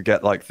down to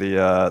get like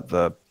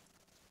the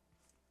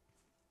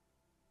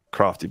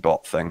crafty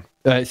bot thing?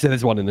 So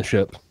there's one in the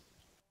ship.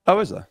 Oh,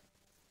 is there?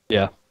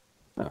 Yeah.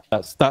 Oh.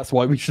 That's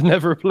why we should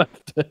never have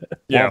left it.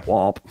 Yeah.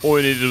 Womp, womp. All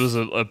we needed was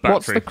a What's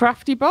battery. the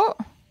crafty bot?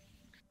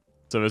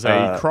 So there's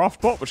a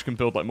craft bot which can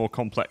build like more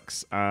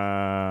complex.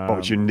 What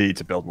would you need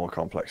to build more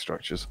complex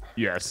structures?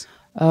 Yes.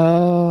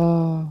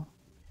 Oh.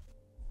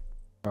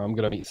 I'm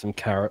gonna eat some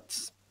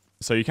carrots.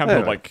 So you can Yeah.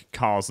 build like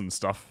cars and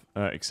stuff,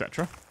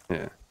 etc.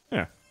 Yeah.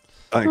 Yeah.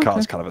 I think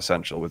car's kind of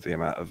essential with the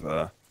amount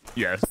of.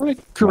 Yes. I'm gonna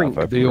drink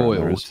Well, the there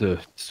oil is. to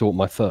sort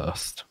my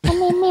thirst.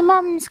 I'm in my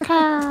mum's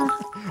car.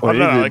 I don't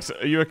know, Alex.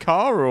 Are you a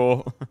car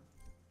or?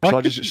 Shall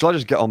I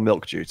just get on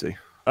milk duty?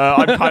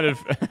 I'm kind of.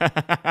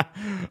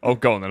 Oh,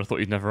 go on then. I thought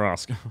you'd never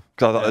ask.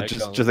 Because Yeah, just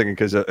go on. thinking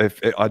because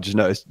I just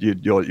noticed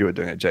you were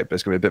doing it, Jake, but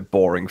it's gonna be a bit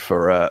boring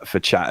for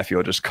chat if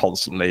you're just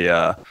constantly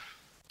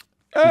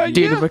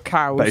Dealing with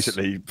cows.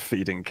 basically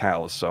feeding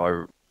cows.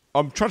 So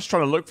I'm just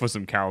trying to look for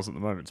some cows at the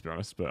moment, to be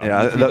honest. But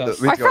yeah,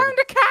 that's- I found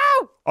a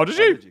cow. Oh, did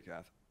Oh, you? did you,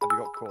 Kath? Have you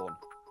got corn?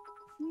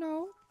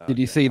 No. Did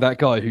you see that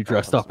guy who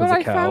dressed up But as a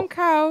I cow? found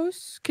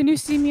cows. Can you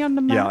see me on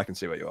the map? Yeah, I can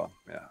see where you are.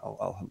 Yeah,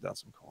 I'll hunt down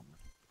some corn.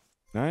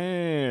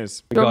 Nice.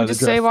 The Do you guy want me that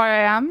to say dressed- where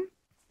I am?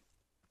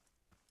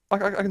 I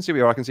can see where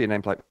you are. I can see your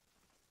nameplate.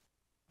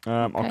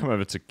 I'll Okay. come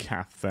over to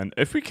Kath then.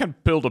 If we can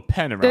build a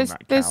pen around There's that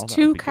cow, there's that would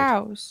two be good.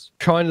 cows.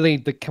 Try and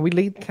lead the. Can we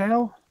lead the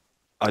cow?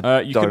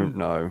 I You don't can-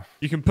 know.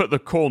 You can put the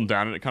corn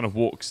down and it kind of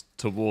walks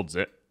towards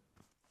it.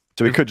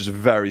 So we could just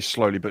very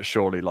slowly but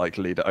surely like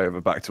lead it over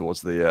back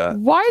towards the.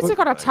 Why has it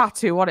got a okay.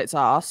 tattoo on its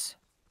ass?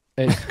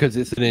 It's because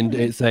it's a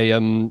has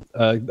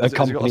it got a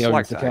company slag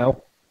owns the tag?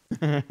 cow.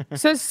 It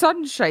says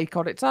Sunshake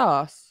on its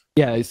ass.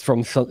 Yeah, it's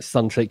from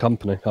Sunshake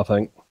Company, I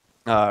think.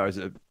 Oh, is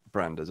it a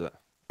brand? Is it?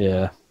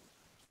 Yeah,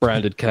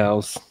 branded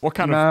cows. What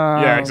kind No.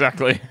 of? Yeah,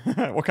 exactly.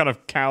 What kind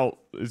of cow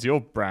is your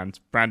brand?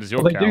 Brand is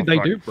your Well, cow. they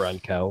right? do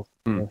brand cows.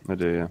 I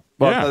do. Yeah.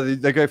 Well, Yeah. no,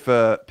 they go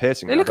for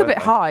piercing. They now, look a don't bit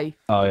they? high.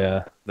 Oh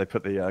yeah. They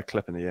put the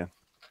clip in the ear.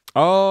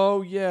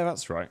 Oh yeah,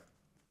 that's right.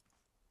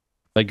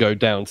 They go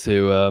down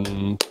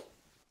to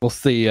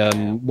what's the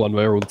one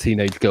where all the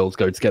teenage girls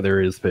go to get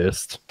their ears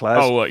pierced?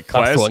 Claire's. Oh, like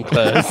That's Claire's. the one,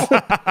 Claire's.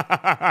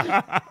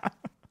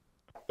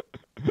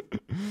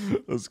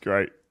 That's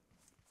great.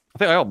 I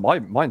think I got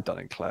mine done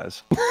in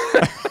Claire's.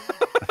 I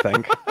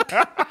think.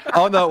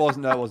 Oh no, it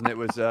wasn't. No, it wasn't. It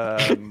was.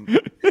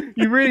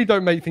 You really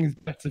don't make things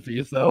better for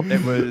yourself.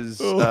 It was.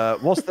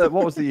 What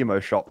was the emo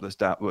shop that's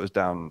down? What was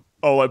down?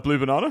 Oh, like Blue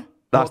Banana?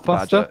 That's the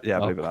Badger. Blockbuster? Yeah,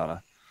 Oh. Blue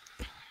Banana.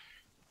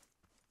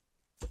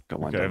 Got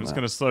mine Okay, done I'm just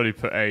there. going to slowly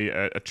put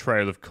a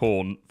trail of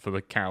corn for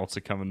the cow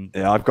to come and...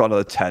 Yeah, I've got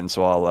another 10,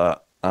 so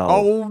I'll.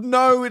 Oh,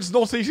 no, it's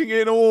not eating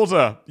it in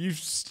order. You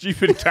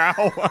stupid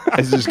cow.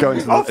 Is it just going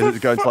to Oh, is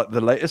it going to like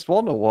the latest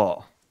one or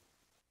what?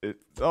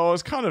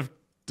 It's kind of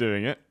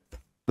doing it.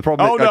 The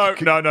problem. Oh, is,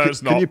 no, it's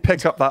Can not. you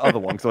pick up that other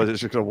one? Because it's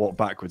just going to walk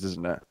backwards,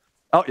 isn't it?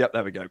 Oh, yep,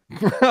 there we go.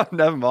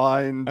 Never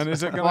mind. And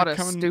is it going What to a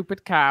come and...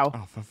 stupid cow.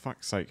 Oh, for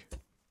fuck's sake.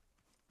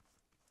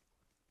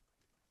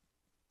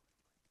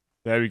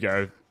 There we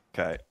go.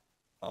 Okay,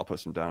 I'll put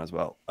some down as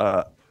well.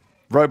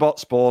 Robot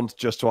spawned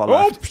just to our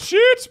Oh, left.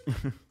 shit!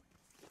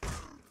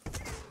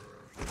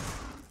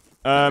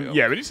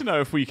 Yeah, we need to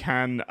know if we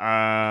can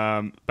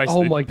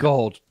basically Oh my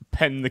god.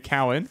 pen the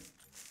cow in.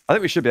 I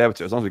think we should be able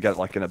to, as long as we get it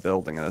like in a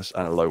building and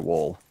a low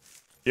wall.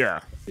 Yeah.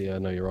 Yeah,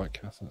 no, you're right,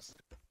 Cass. That's...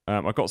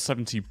 I've got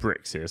 70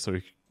 bricks here, so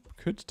we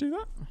could do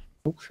that.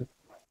 Oh, shit.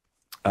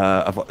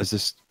 Is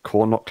this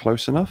corn not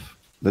close enough?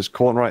 There's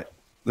corn right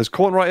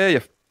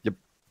here. You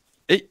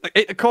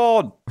eat the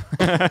corn.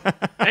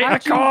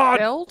 How'd you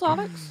build,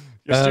 Alex?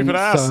 You stupid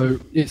ass. So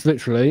it's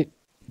literally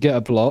get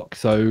a block,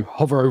 so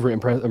hover over it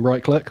and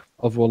right click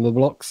of one of the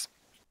blocks.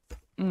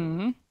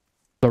 Mm-hmm.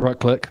 So right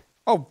click.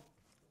 Oh.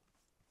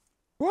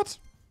 What?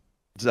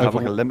 Does it have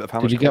like a limit of how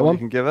Did much you get corn one? you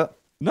can give it?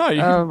 No,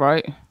 you Oh,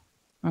 right.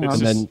 Hang It's on. And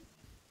just- then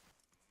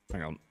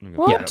Hang on. I'm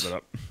What? gonna pick that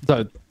up.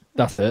 so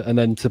that's it. And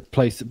then to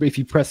place if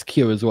you press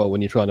Q as well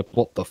when you're trying to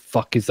what the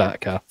fuck is that,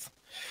 Kath?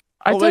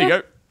 I Oh, there you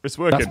don't- go. It's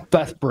working.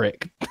 That's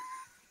brick.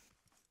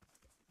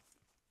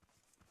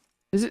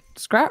 Is it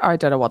scrap? I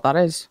don't know what that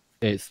is.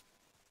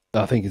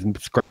 I think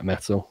it's scrap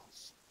metal.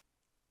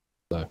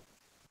 So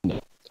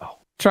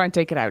Try and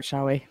take it out,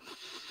 shall we?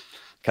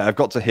 Okay, I've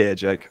got to here,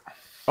 Jake.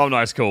 Oh,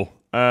 nice, cool.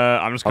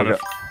 I'm just kind Okay.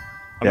 of...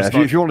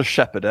 Yeah, if you want to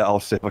shepherd it, I'll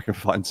see if I can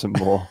find some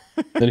more.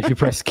 then if you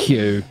press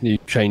Q, you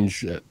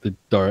change the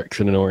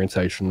direction and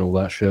orientation and all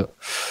that shit.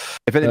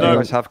 If any of you No.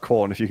 guys have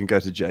corn, if you can go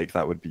to Jake,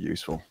 that would be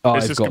useful. Oh,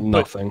 It's I've just got complete-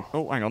 nothing.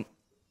 Oh, hang on.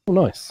 Oh,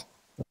 nice.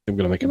 I'm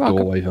gonna make a You're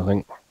welcome. doorway. I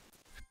think.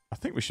 I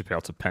think we should be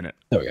able to pen it.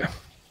 There we go.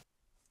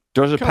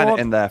 Do you want to Come pen on.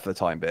 it in there for the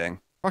time being?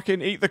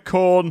 Fucking eat the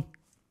corn.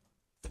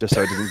 Just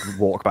so it doesn't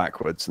walk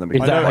backwards. And then we Is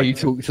can that know, how like, you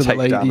talk to the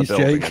take down ladies,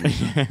 building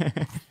Jake?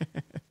 and-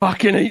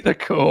 Fucking eat the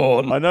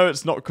corn. I know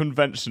it's not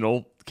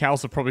conventional.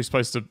 Cows are probably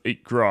supposed to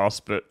eat grass,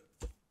 but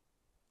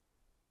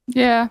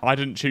Yeah. I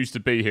didn't choose to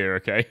be here,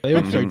 okay? They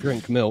also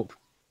drink milk.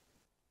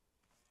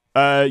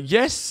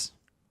 Yes.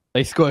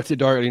 They squirt it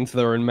directly into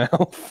their own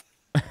mouth.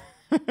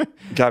 Gabby's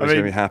I mean- going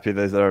to be happy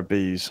there are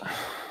bees.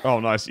 Oh,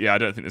 nice. Yeah, I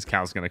don't think this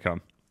cow's going to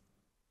come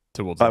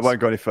towards I us. won't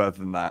go any further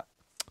than that.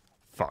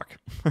 Fuck.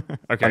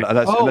 Okay.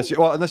 Unless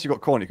you've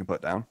got corn you can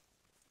put down.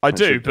 I it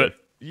do, should but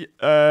it's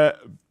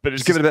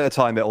Just give it a bit of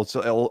time.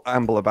 It'll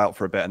amble about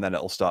for a bit and then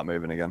it'll start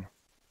moving again.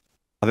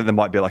 I think there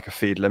might be like a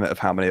feed limit of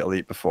how many it'll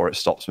eat before it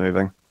stops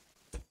moving.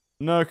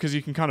 No, because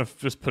you can kind of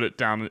just put it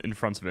down in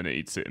front of it and it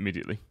eats it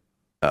immediately.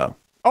 Oh.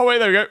 Oh, wait,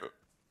 there we go.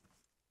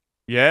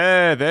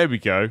 Yeah, there we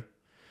go.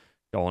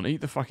 Go on,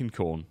 eat the fucking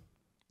corn.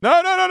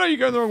 No, you're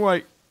going the wrong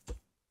way.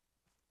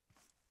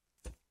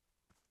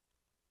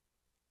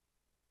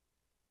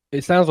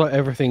 It sounds like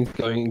everything's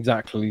going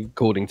exactly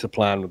according to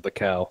plan with the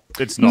cow.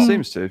 It's not.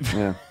 Seems to,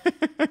 yeah.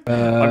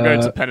 I'm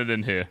going to pen it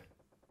in here.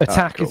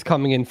 Attack cool. is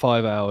coming in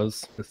 5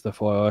 hours. Just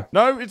FYI.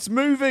 No, it's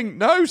moving.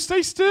 No,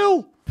 stay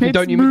still.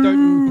 Don't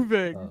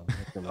moving.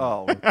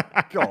 Oh, Oh,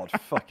 God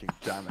fucking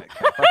damn it.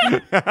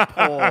 That's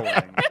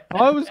appalling.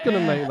 I was gonna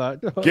make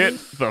that. Get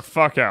the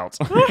fuck out.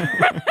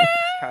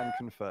 Can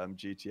confirm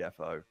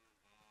GTFO.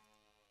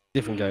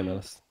 different game,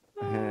 Ellis.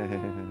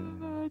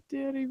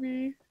 Dearie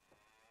me.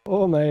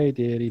 Oh my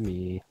dearie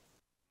me.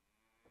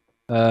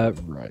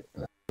 Right.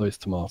 Those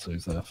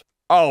tomatoes there.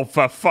 Oh,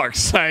 for fuck's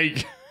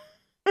sake.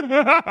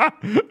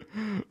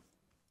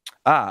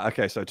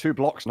 Okay, so 2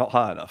 blocks, not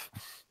high enough.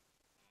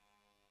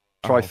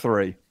 Try Oh.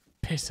 3.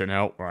 Pissing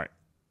out. Right.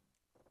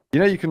 You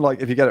know, you can,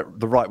 like, if you get it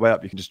the right way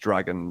up, you can just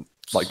drag and,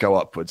 like, go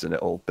upwards and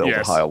it'll build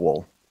Yes. a higher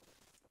wall.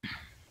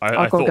 I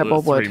I'll go thought get that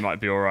more 3 wood.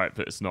 might be alright,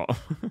 but it's not.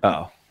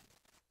 Oh.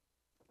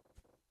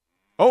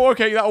 Oh,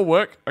 okay, that'll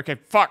work. Okay,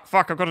 fuck,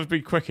 I've got to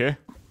be quick here.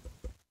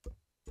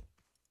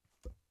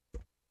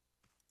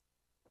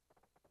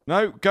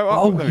 No, go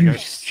up. Oh, there we you go.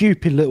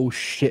 stupid little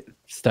shit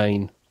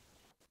stain.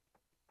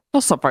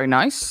 That's not very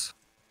nice.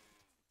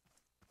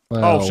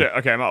 Oh, Well, shit.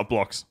 Okay, I'm out of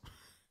blocks.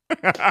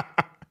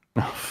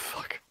 Oh,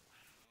 fuck.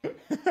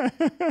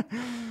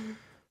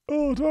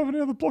 Oh, do I have any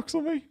other blocks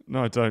on me?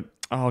 No, I don't.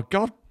 Oh,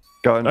 God.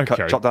 Go and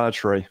Okay. chop down a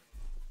tree.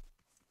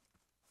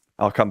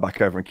 I'll come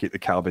back over and keep the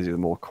cow busy with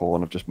more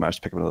corn. I've just managed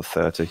to pick up another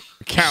 30.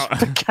 Cow,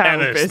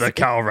 Ellis, the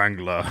cow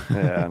wrangler.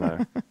 Yeah, I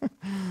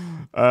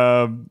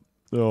know.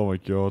 Oh my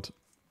god.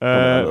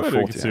 Another What do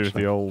we 40 get to with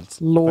actually. the old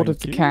Lord of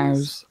the thank cows.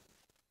 yous?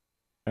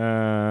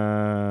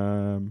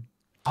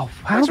 Oh,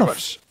 Thanks very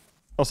much.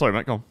 Oh, sorry,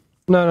 Matt, go on.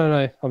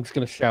 No. I'm just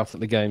going to shout at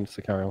the game,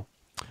 so carry on.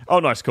 Oh,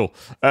 nice, cool.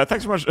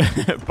 Thanks very much,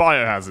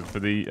 Biohazard, for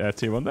the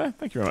tier 1 there.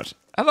 Thank you very much.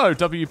 Hello,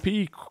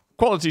 WP.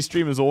 Quality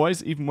stream as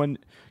always. Even when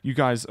you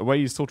guys are away,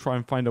 you still try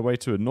and find a way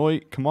to annoy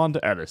Commander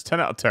Ellis. 10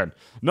 out of 10.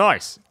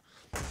 Nice.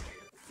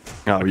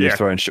 Oh, were Yeah.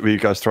 you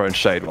guys throwing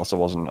shade whilst I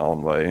wasn't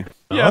on, were you?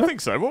 Yeah, I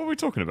think so. What were we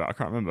talking about? I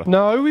can't remember.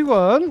 No, we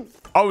weren't.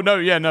 Oh, no,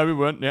 yeah, no, we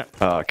weren't. Yeah,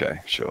 Oh, okay,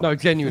 sure. No,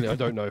 genuinely, I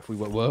don't know if we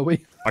were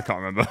we? I can't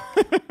remember.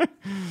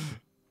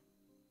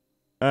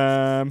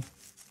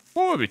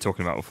 What were we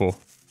talking about before?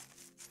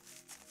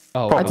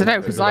 Oh, I don't know,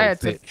 because I had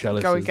to bit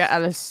jealous go and of- get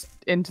Ellis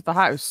into the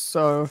house,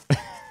 so...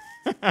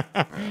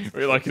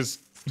 We like his,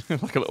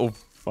 like a little,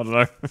 I don't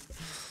know.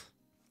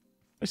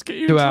 Let's get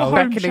you 2 into the hours.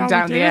 home, beckoning shall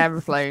down we, the dear?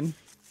 aeroplane.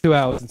 2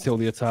 hours until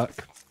the attack.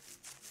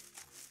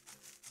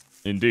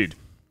 Indeed.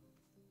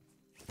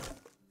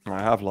 I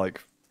have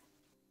like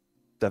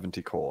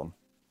 70 corn.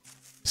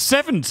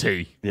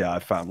 70. Yeah, I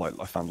found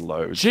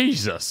loads.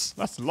 Jesus,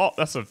 that's a lot.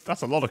 That's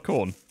a lot of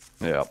corn.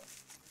 Yeah.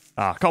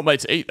 Ah, can't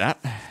wait to eat that.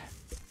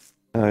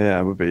 Oh yeah,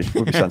 it would be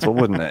sensible,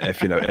 wouldn't it?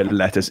 If it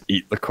let us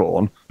eat the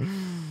corn.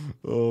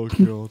 Oh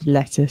god.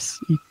 Lettuce,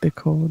 eat the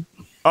corn.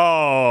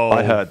 Oh,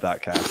 I heard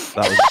that, Cat.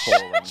 That was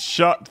appalling.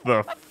 Shut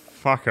the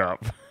fuck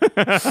up.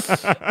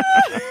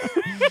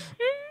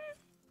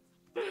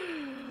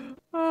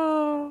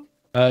 Oh.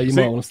 You See,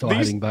 might want to start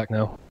these- heading back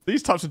now.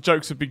 These types of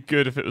jokes would be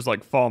good if it was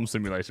like Farm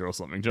Simulator or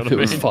something. Do you If know it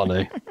what was I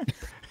funny.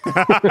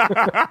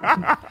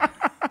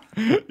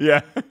 mean?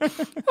 Yeah.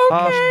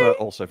 Harsh, but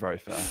also very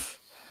fair.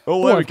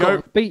 Oh, there we I've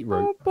got go. beetroot.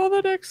 I'll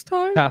bother next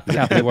time. Kath,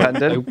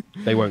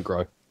 they won't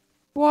grow.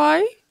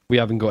 Why? We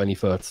haven't got any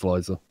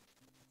fertilizer.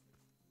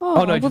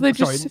 Oh, no, well, they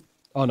sorry. just...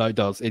 Oh no, it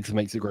does. It just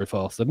makes it grow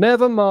faster.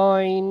 Never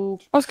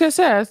mind. I was going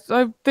to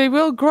say, they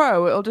will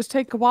grow. It'll just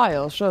take a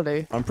while,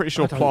 surely. I'm pretty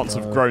sure I don't plants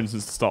have know. grown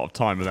since the start of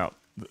time without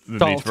the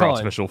Start need of for time.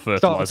 artificial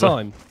Start fertilizer. of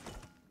time.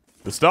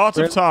 The start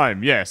of Really?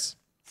 time, yes.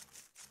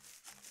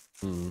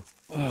 Hmm.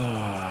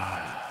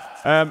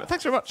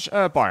 Thanks very much,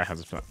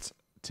 Biohazard, for that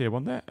tier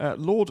 1 there.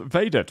 Lord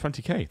Vader,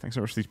 20k. Thanks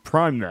very much for the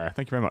prime there.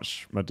 Thank you very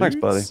much, my dudes.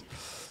 Thanks,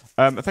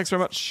 buddy. Thanks very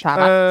much,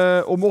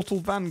 Shut Immortal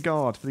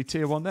Vanguard, for the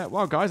tier 1 there.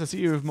 Wow, guys, I see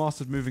you have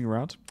mastered moving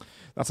around.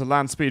 That's a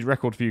land speed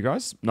record for you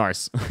guys.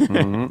 Nice.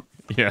 Mhm.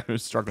 Yeah, I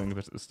was struggling a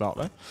bit at the start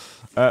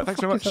there. Thanks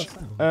very much,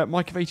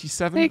 Mike of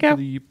 87, There you for go.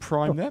 the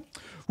prime there.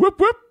 Whoop,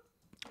 whoop.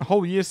 A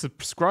whole year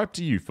subscribed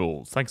to you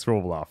fools. Thanks for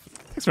all the laugh.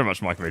 Thanks very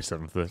much, Mike of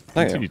 87, for the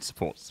Thank you. continued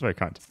support. It's very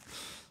kind.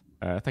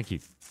 Thank you.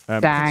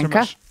 Thanks very Danke.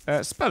 much.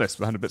 Spellis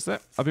for the 100 bits there.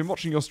 I've been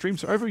watching your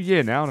streams for over a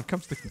year now, and I've come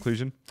to the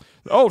conclusion.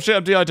 Oh shit,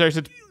 I'm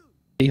dehydrated.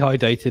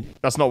 Dehydrated.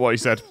 That's not what he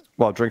said.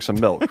 Well, drink some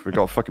milk. We've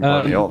got fucking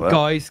plenty of it.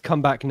 Guys,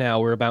 come back now.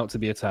 We're about to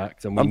be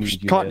attacked, and we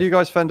need you Can't here. you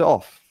guys fend it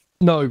off?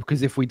 No,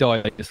 because if we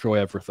die, they destroy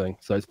everything.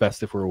 So it's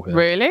best if we're all here.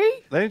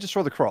 Really? They need to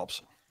destroy the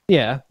crops.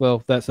 Yeah,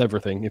 well, that's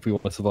everything if we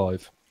want to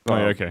survive. Oh,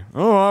 yeah, okay.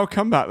 Oh, I'll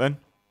come back then.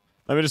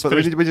 Let me just But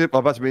finish.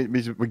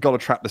 we got to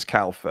trap this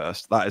cow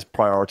first. That is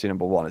priority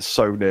number 1. It's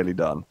so nearly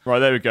done. Right,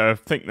 there we go. I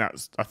think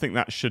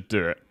that should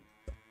do it.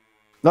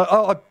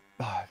 No,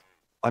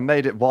 I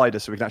made it wider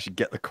so we can actually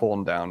get the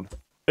corn down.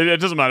 It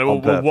doesn't matter.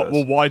 On purpose.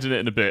 We'll widen it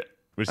in a bit.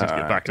 We just need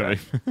to get back okay.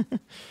 to me.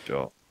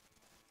 Sure.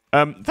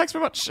 Thanks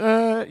very much.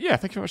 Yeah,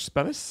 thank you very much,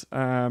 Spellis.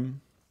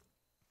 And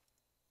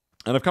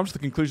I've come to the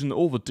conclusion that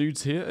all the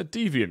dudes here are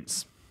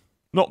deviants,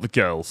 not the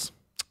girls.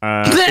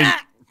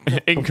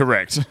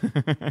 Incorrect.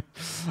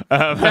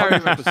 Very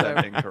much so.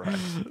 100% incorrect.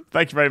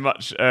 Thank you very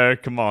much,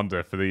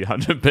 Commander, for the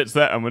 100 bits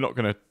there, and we're not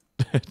going to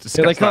they discuss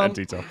that in come.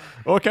 detail.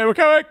 Okay, we're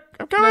coming.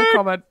 I'm coming. No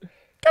comment.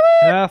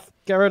 Kath,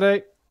 get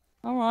ready.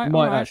 All right. Might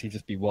all right. actually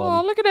just be Oh,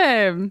 one. look at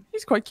him.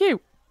 He's quite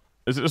cute.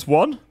 Is it just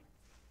one?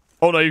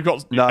 Oh no, you've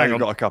got. No, hang you've on.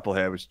 got a couple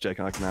here, which Jake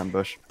and I can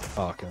ambush.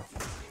 Oh, okay.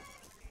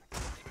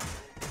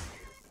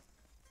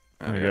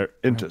 There you go.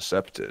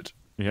 Intercepted.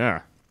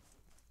 Yeah,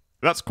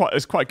 it's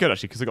quite good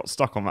actually because they got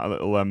stuck on that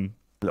little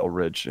Little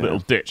ridge. Yeah. little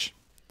ditch.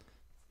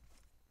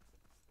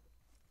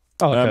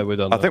 Oh, okay, we're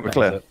done. I think we're That's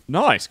clear. it.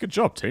 Nice, good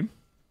job, team.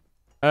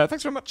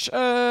 Thanks very much.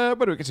 Where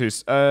do we get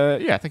to?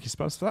 Yeah, thank you,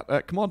 Spurs, for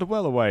that. Commander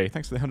Wellaway,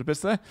 thanks for the 100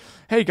 bits there.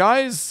 Hey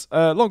guys,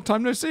 long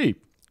time no see.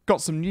 Got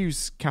some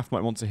news Kath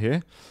might want to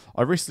hear.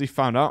 I recently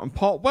found out I'm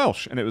part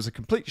Welsh, and it was a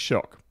complete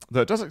shock.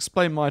 Though it does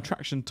explain my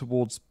attraction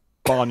towards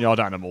barnyard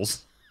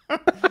animals.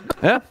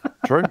 Yeah,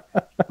 true.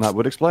 That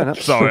would explain it.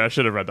 Sorry, I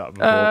should have read that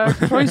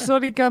before. Croeso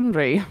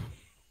Gymru.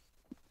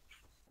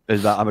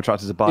 Is that I'm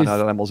attracted to barnyard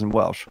Is- animals in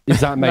Welsh? Is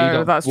that made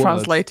No, up that's words?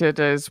 translated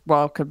as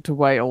 "Welcome to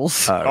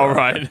Wales." All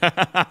right.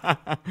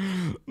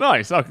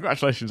 Nice. Oh,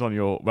 congratulations on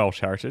your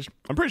Welsh heritage.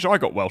 I'm pretty sure I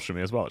got Welsh in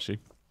me as well, actually.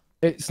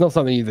 It's not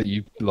something that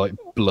you like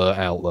blurt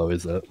out, though,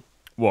 is it?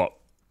 What?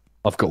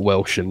 I've got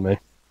Welsh in me.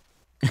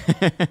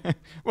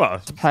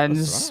 Well,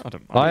 Depends. I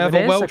don't mind. I have It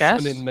a is, I Welshman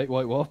guess. in Make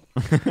White War.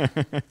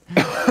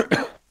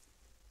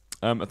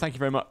 Thank you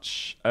very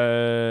much,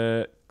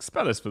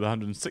 Spellis, for the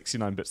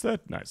 169 bits there.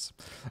 Nice.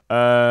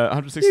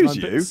 169 Excuse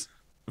you? bits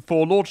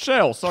for Lord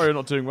Shell. Sorry you're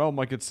not doing well,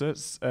 my good sir.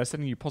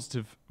 Sending you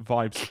positive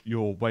vibes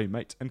your way,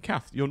 mate. And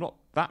Kath, you're not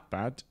that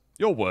bad.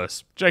 You're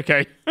worse.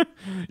 JK,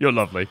 you're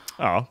lovely.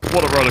 Oh,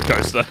 what a roller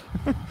coaster.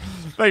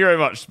 Thank you very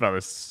much,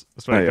 Spellis.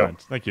 That's very There you kind.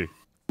 Thank you.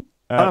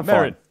 I'm Merrin.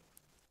 fine.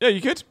 Yeah, you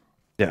good?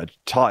 Yeah,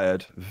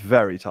 tired,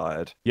 very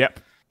tired, Yep.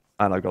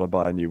 and I've got to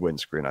buy a new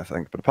windscreen, I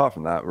think. But apart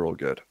from that, we're all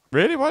good.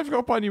 Really? What have you got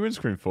to buy a new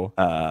windscreen for?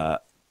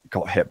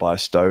 Got hit by a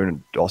stone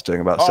and I was doing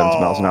about 70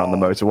 miles an hour on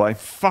the motorway.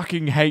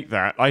 Fucking hate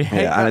that. I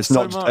hate Yeah, that and it's so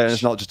not much. and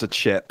it's not just a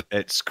chip;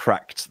 it's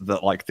cracked the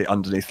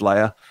underneath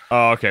layer,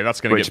 Oh, okay.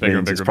 That's going to which get bigger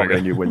and means bigger it's and probably a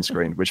bigger. new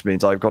windscreen. Which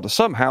means I've got to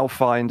somehow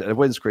find a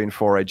windscreen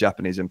for a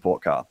Japanese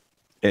import car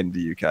in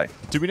the UK.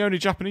 Do we know any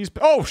Japanese?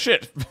 Oh,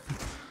 shit.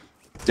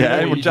 Yeah, know,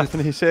 anyone you just-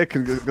 Japanese here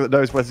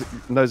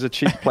knows a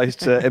cheap place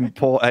to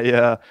import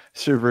a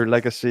Subaru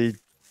Legacy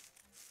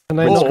And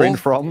then windscreen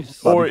from. That'd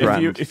Or be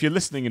grand. if you're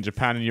listening in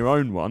Japan and you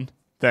own one,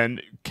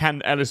 then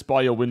can Ellis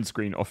buy your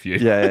windscreen off you?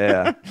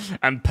 Yeah.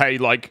 And pay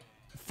like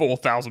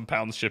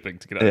 £4,000 shipping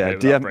to get it Yeah, over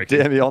without breaking?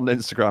 DM me on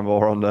Instagram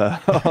or on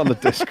on the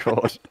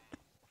Discord.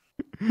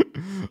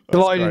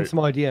 slide great. into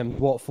my DM.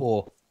 What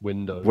for?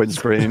 Windows.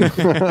 Windscreen.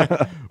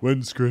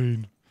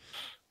 Windscreen.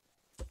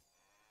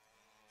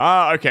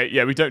 Ah, okay.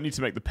 Yeah, we don't need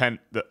to make the pen.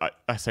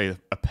 I say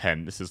a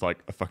pen. This is like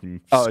a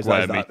fucking Oh, is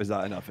square that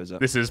meter. enough? Is it?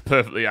 This is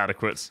perfectly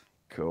adequate.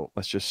 Cool.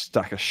 Let's just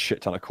stack a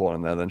shit ton of corn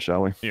in there, then,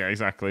 shall we? Yeah,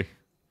 exactly.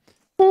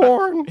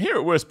 Corn. Here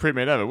at Worst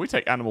Premade Ever, we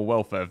take animal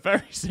welfare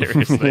very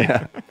seriously.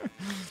 Yeah.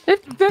 They're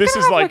This gonna is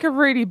have like- like a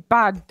really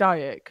bad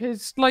diet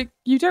because like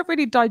you don't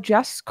really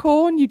digest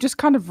corn. You just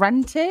kind of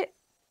rent it.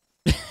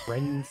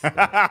 Friends. Is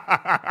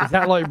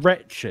that like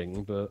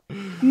retching? But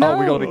No. Oh,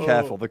 we got to be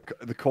careful.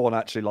 The corn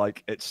actually,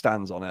 like, it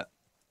stands on it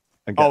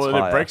and gets Oh, and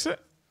higher. it breaks it?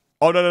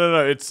 Oh,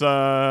 no. It's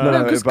No, No,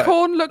 no, because but-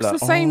 corn looks no. the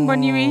same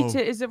when you eat Oh.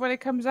 it as it when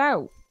it comes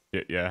out.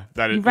 Yeah.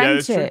 That is. You Yeah, rent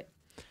that's true. it.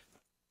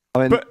 I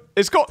mean, But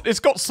it's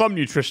got some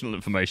nutritional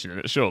information in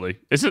it, surely.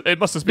 It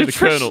must just be the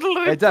kernel.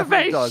 Nutritional it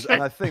definitely does,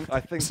 information. and I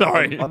think.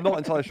 Sorry. I'm not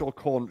entirely sure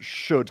corn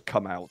should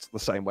come out the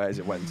same way as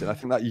it went in. I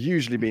think that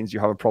usually means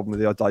you have a problem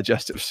with your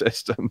digestive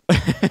system.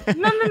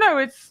 No.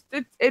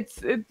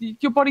 It's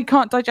your body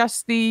can't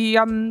digest the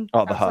Oh, the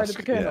outside husk.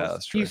 of the kernels. Yeah,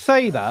 that's true. you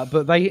say that,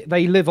 but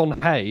they live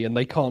on hay and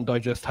they can't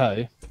digest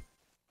hay.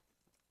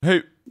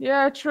 Who?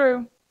 Yeah,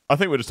 true. I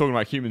think we're just talking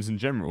about humans in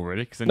general,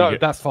 really. Cause then No, you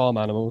get... that's farm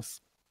animals.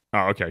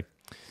 Oh, okay.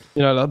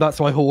 You know, that's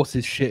why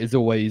horses' shit is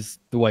always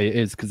the way it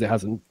is because it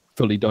hasn't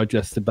fully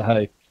digested the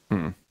hay.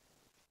 You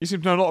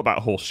seem to know a lot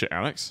about horse shit,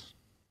 Alex.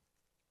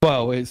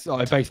 Well, I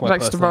base my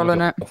Likes to roll in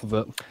personality it. off of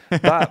it.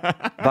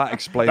 That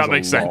explains That a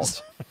makes lot.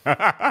 sense.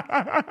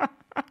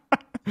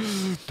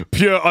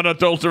 Pure,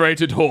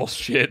 unadulterated horse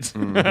shit.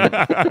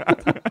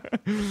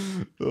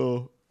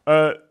 Oh.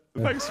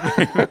 Thanks.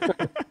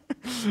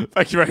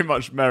 Thank you very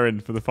much,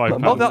 Merrin, for the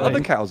 £5. Oh, the Hey.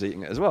 other cow's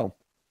eating it as well.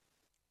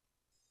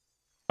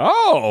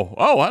 Oh,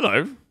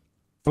 hello.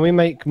 Can we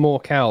make more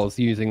cows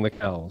using the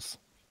cows?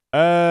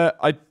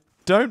 I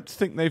don't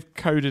think they've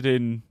coded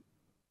in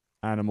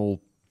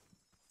animal.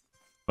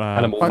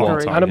 Animal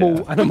buggery.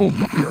 what? Animal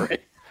buggery.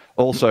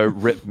 Also,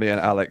 rip me and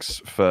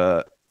Alex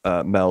for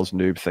Mel's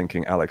noob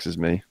thinking Alex is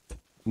me.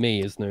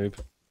 Me is noob.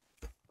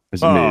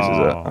 Is it me? Is it?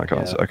 Oh, I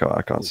can't. yeah.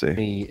 I can't see.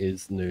 Me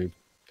is noob.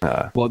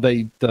 Ah. What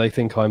do they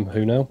think I'm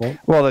who now? What?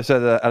 Well, they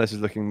said Ellis is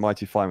looking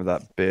mighty fine with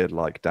that beard.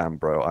 Like, damn,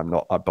 bro, I'm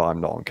not. But I'm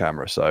not on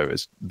camera, so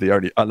it's the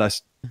only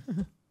unless.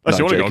 Unless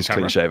you want to Jake go on is clean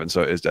camera. shaven,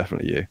 so it is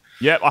definitely you.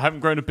 Yep, I haven't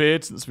grown a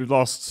beard since we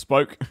last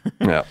spoke.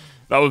 Yeah.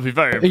 That would be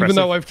very impressive. Even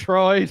though I've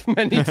tried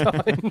many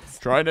times.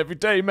 Trying every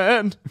day,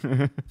 man.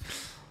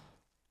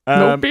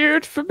 No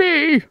beard for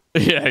me.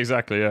 Yeah,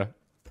 exactly. Yeah.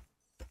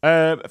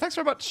 Thanks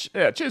very much.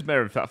 Yeah, cheers,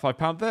 Mary, for that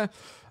 £5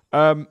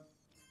 there.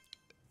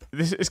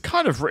 This is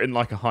kind of written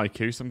like a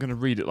haiku, so I'm going to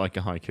read it like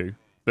a haiku,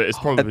 but it's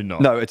probably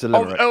not. No, it's a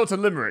limerick. Oh, it's a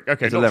limerick.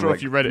 Okay, It's a not sure limerick.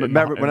 if you read it.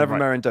 Whenever right.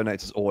 Marion donates,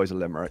 it's always a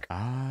limerick.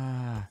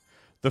 Ah,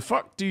 the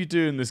fuck do you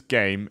do in this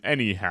game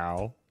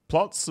anyhow?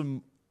 Plant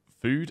some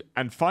food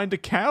and find a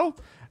cow,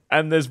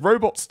 and there's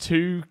robots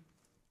too.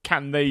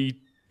 Can they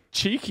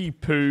cheeky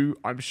poo?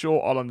 I'm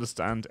sure I'll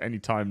understand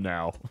anytime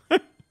now.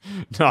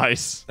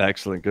 Nice.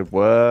 Excellent, good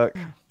work.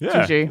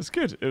 Yeah, GG. it's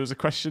good. It was a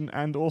question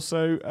and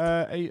also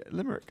a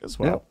limerick as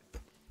well.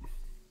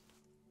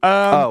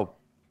 Oh,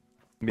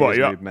 me what, as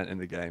you noob up? meant in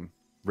the game.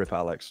 Rip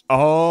Alex.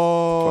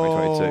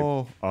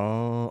 Oh, 2022.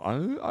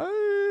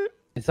 Oh,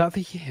 Is that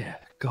the year?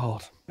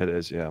 God. It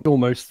is, yeah.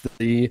 Almost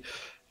the.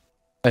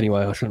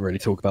 Anyway, I shouldn't really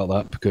talk about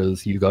that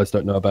because you guys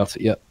don't know about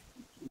it yet.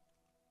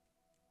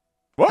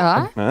 what?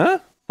 Huh?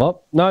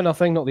 What? No,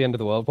 nothing. Not the end of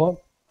the world.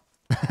 What?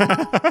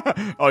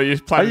 Oh, you're Oh,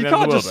 planning you the end of can't the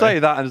world, just say eh?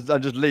 that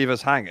and just leave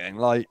us hanging.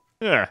 Like,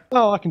 Yeah.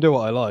 Oh, I can do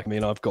what I like. I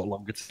mean, I've got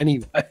longer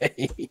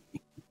anyway.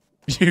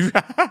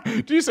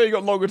 Do you say you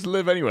got longer to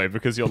live anyway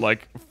because you're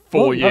like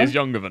 4 Well, no. years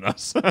younger than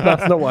us?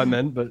 That's not what I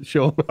meant, but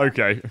sure.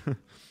 Okay.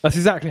 That's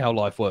exactly how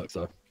life works,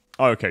 though.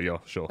 Okay, yeah,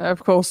 sure.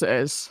 Of course it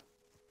is.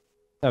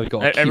 Now we've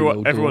got a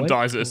Everyone cute little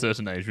dies at a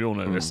certain age. We all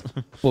know this.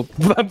 Well,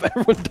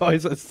 everyone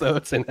dies at a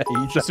certain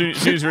age. As soon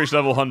as you reach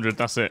level 100,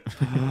 that's it.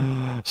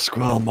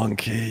 Squirrel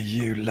monkey,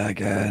 you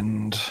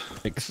legend.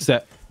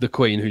 Except the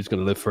queen, who's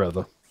going to live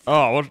forever.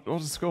 Oh, what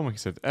does the score monkey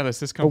said? Ellis,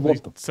 this company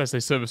what says they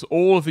service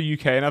all of the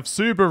UK and have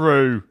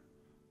Subaru.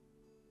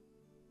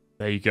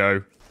 There you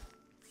go.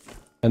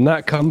 And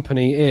that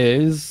company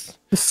is...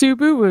 The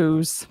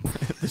Subarus.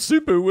 The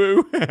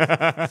Subaru.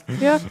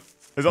 Yeah.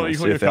 Is that what you Let's call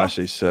see your if they car?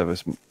 actually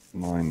service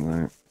mine,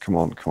 though. Come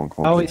on.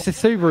 Oh, it's a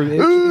Subaru.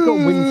 You've got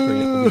a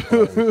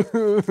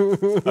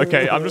windscreen.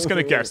 Okay, I'm just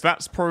going to guess.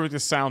 That's probably the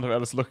sound of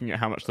Ellis looking at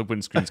how much the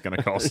windscreen's going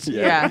to cost.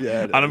 Yeah.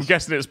 And I'm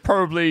guessing it's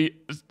probably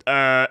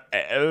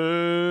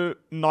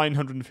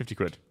 950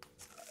 quid.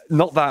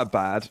 Not that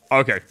bad.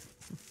 Okay.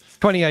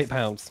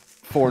 £28.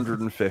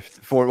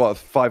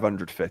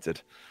 500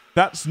 fitted.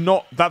 That's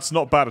not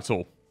bad at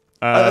all.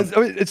 I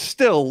mean, it's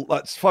still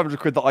that's 500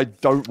 quid that I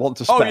don't want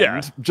to spend. Oh,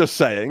 yeah. Just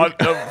saying.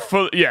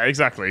 Yeah,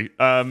 exactly.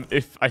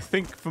 If I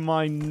think for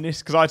my NIS,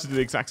 because I had to do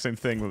the exact same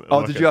thing. With,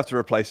 Did you have to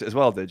replace it as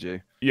well? Did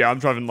you? Yeah, I'm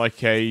driving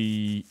like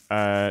a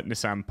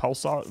Nissan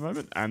Pulsar at the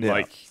moment, and Yeah.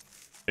 like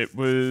it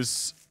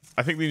was.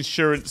 I think the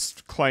insurance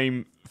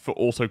claim for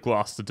auto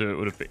glass to do it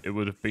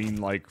would have been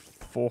like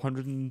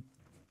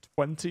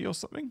 420 or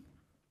something.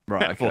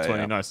 Right. Okay,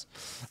 420, yeah. nice.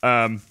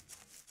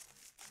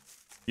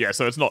 Yeah,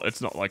 so it's not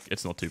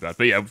too bad.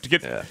 But yeah,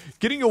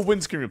 getting your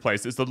windscreen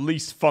replaced is the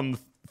least fun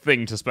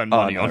thing to spend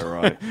money on.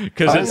 Right.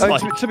 Because it's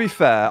like to be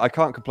fair, I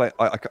can't complain.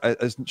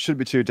 It shouldn't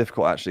be too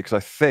difficult actually, because I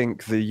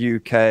think the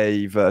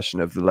UK version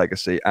of the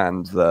Legacy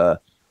and the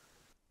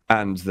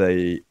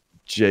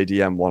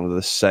JDM one are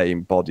the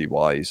same body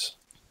wise.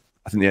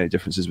 I think the only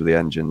difference is with the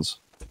engines.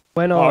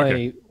 When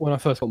okay. I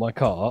first got my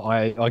car,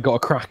 I got a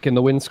crack in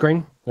the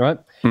windscreen, right?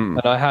 And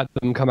I had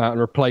them come out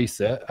and replace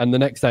it. And the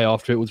next day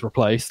after it was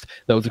replaced,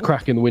 there was a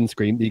crack in the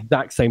windscreen, the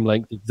exact same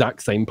length, the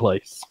exact same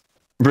place.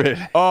 Really?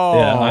 oh,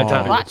 Yeah, I had to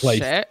have it That's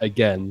replaced shit.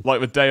 again. like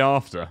the day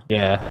after.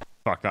 Yeah.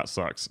 Fuck, that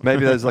sucks.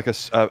 Maybe there's like a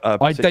They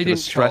particular didn't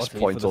stress charge me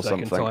point for or the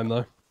second something. time,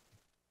 though.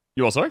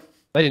 You are sorry?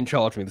 They didn't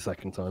charge me the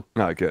second time.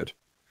 No, good.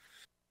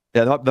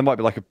 Yeah, there might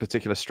be like a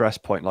particular stress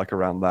point, like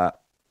around that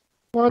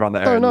Well, around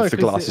that I area. don't know, If the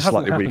 'cause glass it is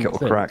hasn't slightly weak, happened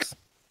it'll crack. since.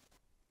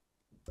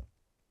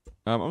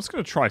 I'm just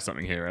going to try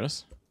something here,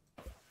 Ellis.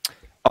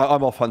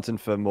 I'm off hunting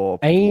for more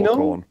Anal?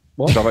 corn.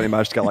 What? So I've only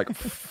managed to get like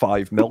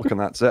 5 milk, and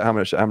that's it. How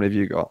many have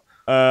you got?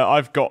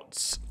 I've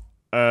got.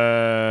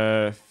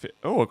 I've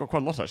got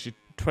quite a lot actually.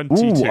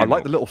 22. Ooh, I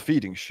like the little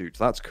feeding chute.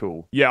 That's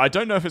cool. Yeah, I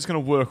don't know if it's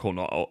going to work or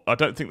not. I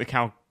don't think the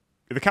cow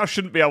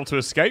shouldn't be able to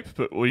escape,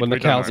 but we When the we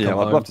don't cows know. Yeah, Come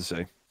I'd on. love to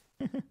see.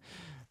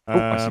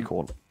 I see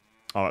corn.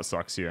 Oh, that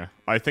sucks. Yeah,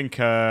 I think.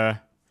 So yeah,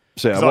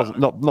 So-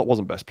 I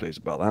wasn't best pleased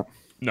about that.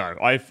 No,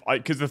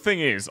 because the thing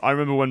is, I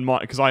remember when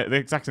the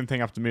exact same thing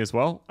happened to me as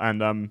well,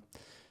 and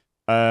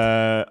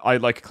I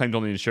like claimed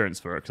on the insurance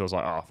for it because I was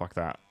like, oh fuck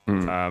that.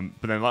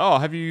 But then like, oh,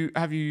 have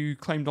you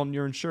claimed on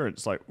your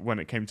insurance like when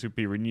it came to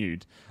be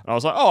renewed? And I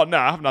was like, oh no,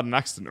 I haven't had an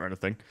accident or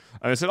anything.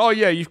 And they said, oh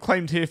yeah, you've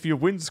claimed here for your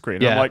windscreen.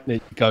 And Yeah, I'm like,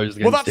 it goes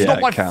well, against that's Yeah,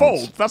 not my it counts.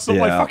 fault. That's not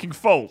my Yeah. fucking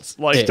fault.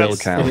 Like It that's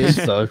is, counts. it is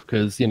though,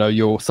 because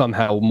you're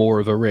somehow more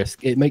of a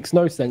risk. It makes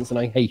no sense, and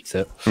I hate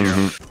it.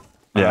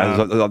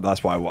 Yeah,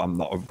 that's why I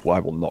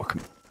will not.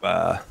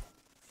 I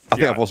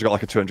think I've also got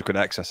like a 200 quid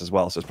excess as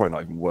well, so it's probably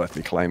not even worth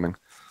me claiming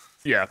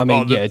yeah. I mean,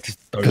 oh, the- yeah,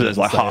 just don't because it's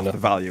like say half the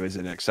enough. value is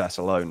in excess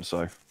alone. So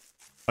I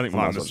think I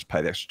might mine as well was. just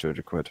pay the extra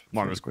 200 quid.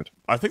 Mine 300 was quid.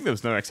 I think there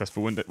was no excess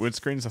for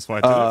windscreens. That's why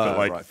I did it. But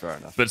like, Right, fair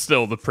enough. but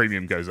still, the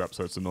premium goes up,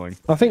 so it's annoying.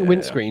 I think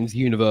windscreens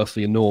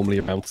universally are normally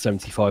around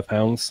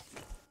 £75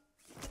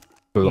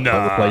 for the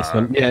Nah.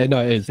 replacement. Yeah,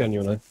 no, it is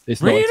genuinely.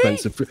 It's Really? not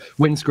expensive.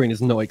 Windscreen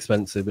is not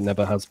expensive. It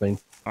never has been.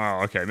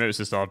 Oh, okay. Maybe it's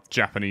just our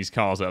Japanese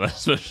cars,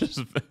 Ellis. It's just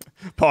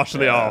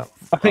partially our.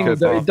 I think Good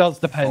that part. it does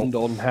depend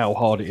on how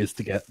hard it is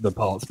to get the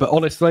parts, but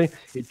honestly,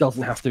 it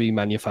doesn't have to be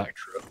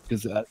manufacturer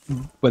because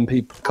when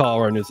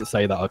car owners that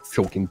say that are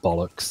talking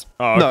bollocks.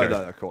 Oh, No, okay.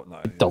 no, of course, no.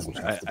 It doesn't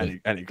have to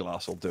be. Any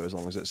glass will do as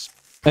long as it's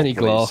Any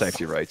properly glass.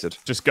 safety rated.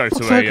 Just go to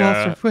What's a. a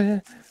glass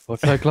repair?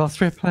 What's a glass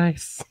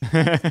replace?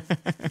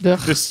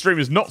 This stream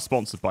is not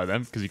sponsored by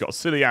them because you got a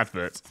silly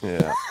advert.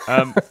 Yeah.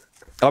 Um,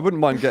 I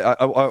wouldn't mind get.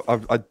 I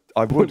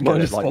would Wouldn't get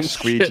mind it like a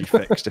squeegee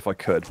sponsorship. fixed if I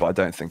could, but I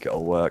don't think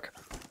it'll work.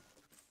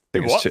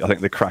 What? I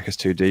think the crack is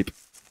too deep.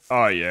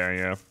 oh yeah,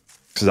 yeah.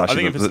 Because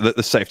actually, think if it's-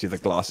 the safety of the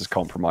glass is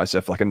compromised.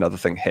 If like another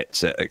thing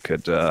hits it, it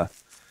could I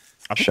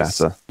think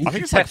shatter. I think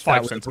should it's like test that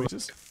 5 with a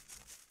centimeters.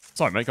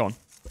 Sorry, mate. Go on.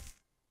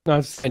 No,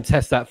 and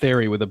test that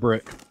theory with a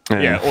brick.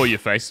 Yeah, or your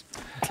face.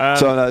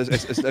 So no,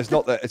 it's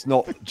not that. It's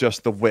not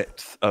just the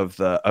width of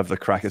the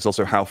crack. It's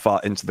also how far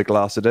into the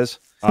glass it is.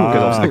 Because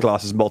obviously the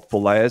glass is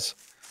multiple layers,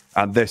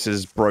 and this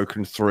is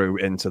broken through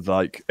into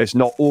like it's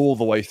not all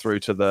the way through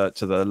to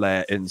the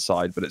layer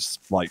inside, but it's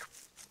like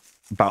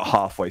about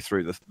halfway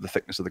through the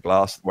thickness of the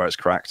glass where it's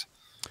cracked.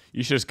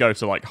 You should just go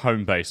to like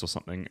home base or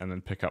something, and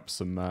then pick up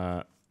some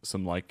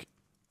like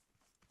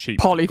cheap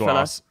Polyfiller.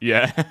 glass.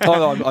 Yeah.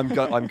 Oh, no,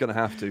 I'm gonna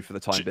have to for the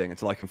time being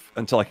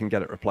until I can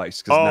get it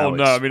replaced. Oh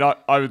no, I mean, I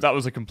that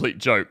was a complete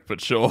joke, but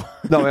sure.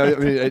 No, I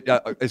mean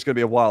it's gonna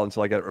be a while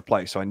until I get it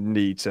replaced, so I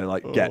need to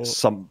like get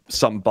some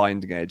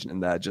binding agent in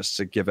there just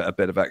to give it a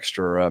bit of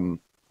extra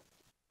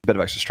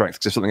strength.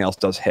 Because if something else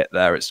does hit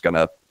there, it's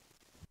gonna.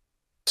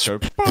 Go,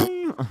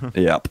 bong.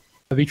 Yep.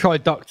 Have you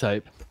tried duct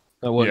tape?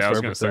 That works Yeah, I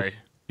for was gonna everything. say.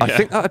 I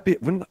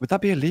think would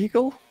that be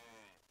illegal?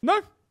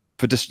 No.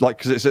 For just like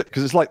because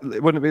it's like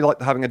wouldn't it be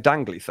like having a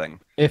dangly thing?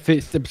 If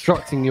it's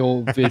obstructing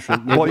your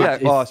vision. Well, yeah,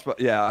 it's-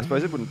 I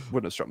suppose it wouldn't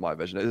obstruct my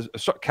vision. It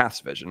obstruct Kath's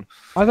vision.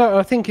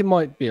 I think it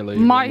might be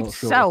illegal. I'm not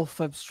sure. Myself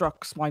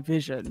obstructs my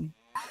vision.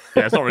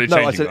 Yeah, it's not really No,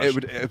 changing I said much. it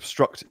would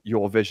obstruct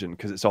your vision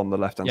because it's on the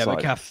left hand Yeah, side.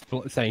 but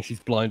Kath's saying she's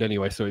blind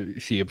anyway, so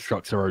she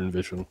obstructs her own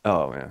vision.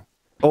 Oh yeah.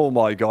 Oh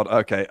my god.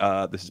 Okay.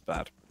 This is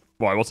bad.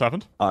 Why? What's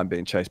happened? I'm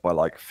being chased by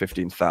like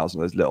 15,000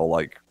 of those little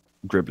like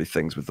gribbly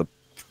things with the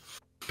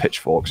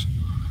pitchforks.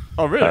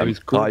 Oh, really? Those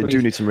I do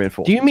gribbly- need some Do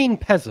reinforcements. you mean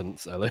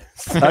peasants,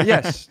 Ellis?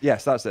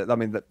 Yes, that's it. I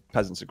mean, the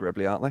peasants are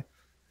gribbly, aren't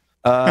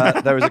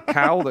they? There is a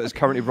cow that is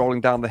currently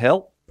rolling down the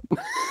hill.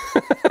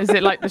 Is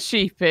it like the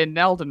sheep in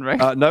Elden Ring?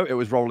 No, it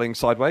was rolling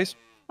sideways.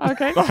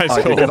 Okay. Nice,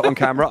 I cool. did get it on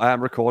camera. I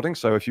am recording,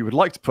 so if you would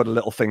like to put a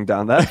little thing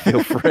down there,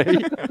 feel free.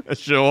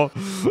 Sure.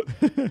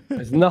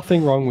 There's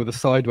nothing wrong with a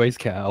sideways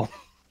cow.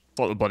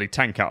 Like the bloody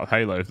tank out of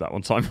Halo that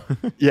one time.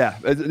 Yeah,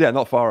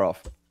 not far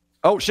off.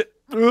 Oh shit!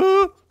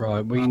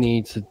 Right, we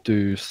need to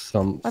do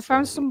something. I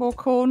found some more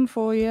corn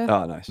for you.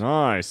 Oh, nice.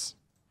 Nice.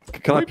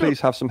 Can I please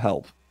have some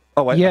help?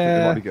 Oh wait, I think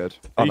Yeah. it might be good.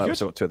 Oh Are you no, good? I've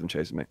still got two of them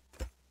chasing me.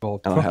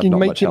 God, And I have fucking not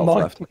make much your health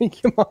mind, left.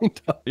 make your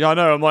mind up. Yeah, I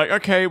know. I'm like,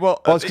 okay, well,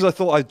 Oh, it's because I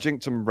thought I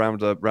jinked them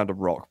round a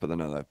rock, but then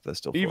no, they're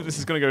still. either falling. this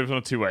is going to go one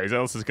of two ways.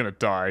 Else is going to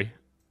die,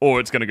 or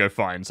it's going to go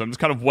fine. So I'm just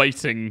kind of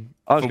waiting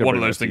I was for gonna one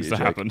of bring those this things to to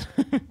you,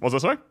 happen. What's that,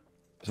 sorry?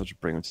 So I'll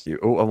just bring them to you.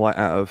 Oh, am I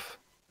out of?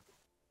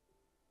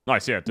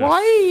 Nice, yeah. Do it. Why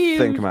are you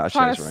Think I'm out of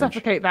trying to chase range.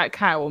 suffocate that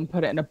cow and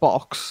put it in a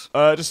box?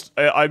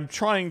 I'm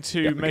trying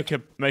to make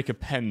a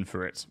pen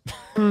for it.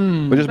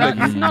 We're just That's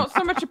making not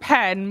so much a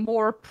pen,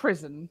 more a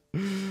prison.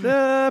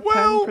 pen,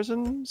 Well-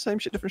 prison, same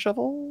shit, different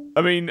shovel.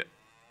 I mean,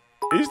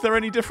 is there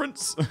any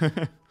difference?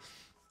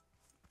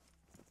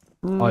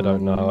 I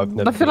don't know. I've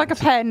never. I feel like a been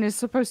to- pen is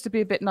supposed to be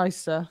a bit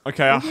nicer.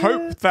 Okay, I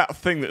hope that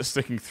thing that's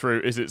sticking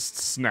through is its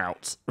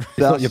snout.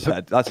 That's your his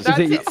head. That's his That's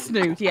head. it- its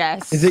snoot,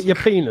 yes. Is it your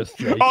penis,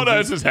 Jake? Oh no,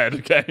 it's his head.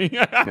 Okay.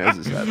 it's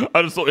his head.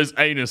 I just thought his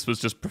anus was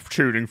just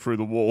protruding through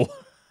the wall.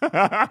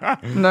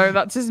 No,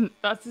 that's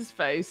his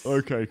face.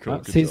 Okay, cool.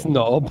 That's good his job.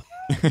 knob.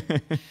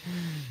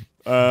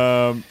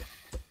 Right.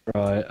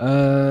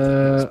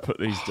 Right. Put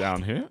these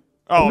down here.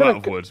 Oh, No, out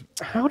of wood.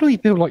 How do we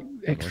build like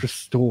extra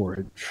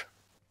storage?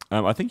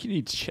 I think you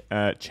need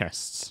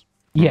chests.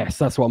 Yes,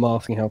 that's what I'm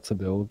asking how to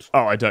build.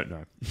 Oh, I don't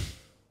know.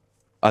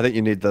 I think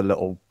you need the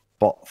little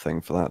bot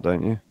thing for that,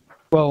 don't you?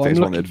 Well, I think I'm it's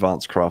one of the looking.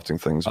 advanced crafting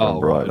things, if I Oh,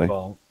 remember right, rightly.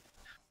 well,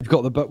 we've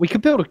got the. But we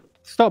could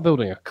start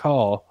building a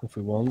car if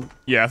we want.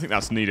 Yeah, I think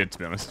that's needed, to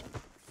be honest.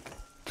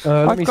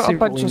 Let I've me got see a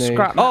what bunch we of need.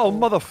 scrap. Oh,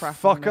 metal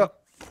crap on me. motherfucker!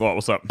 What?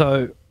 What's up?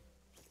 So,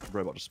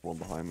 Robot just spawned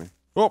behind me.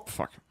 Oh,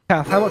 fuck.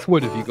 Kath, how much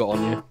wood have you got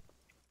on you?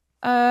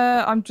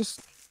 I'm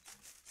just.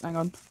 Hang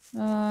on.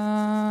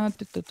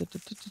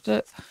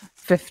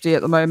 50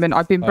 at the moment.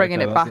 I've been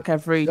bringing Okay, it that's back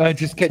every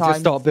Just time.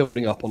 start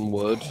building up on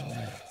wood.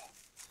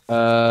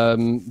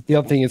 The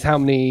other thing is, how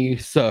many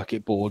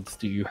circuit boards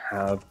do you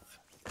have?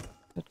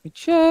 Let me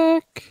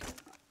check.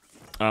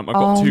 I've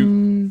got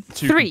two.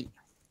 3.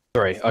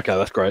 3. Okay,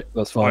 that's great.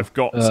 That's fine. I've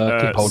got,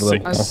 keep hold of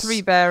them. 6.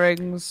 3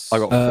 bearings. I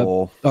got 4.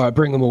 All right,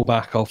 bring them all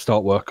back. I'll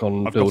start work on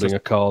I've got building a- a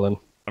car then.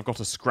 I've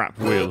got a scrap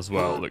wheel as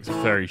well. It looks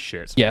very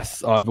shit.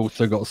 Yes, I've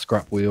also got a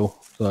scrap wheel.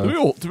 Do we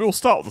So all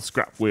start with a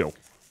scrap wheel?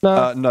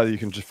 No, you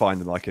can just find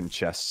them like in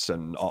chests,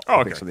 and I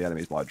okay. think some of the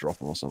enemies might drop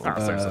them or something. Ah,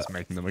 so that's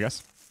making them, I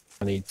guess.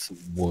 I need some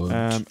wood.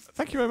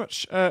 Thank you very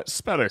much,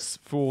 Spellis,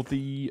 for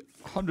the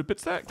 100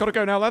 bits there. Gotta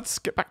go now, lads.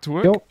 Get back to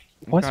work. Yo,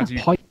 why glad is you-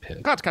 there a pipe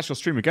here? Glad to catch your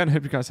stream again.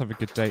 Hope you guys have a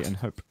good day, and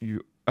hope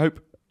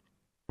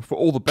for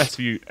all the best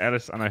for you,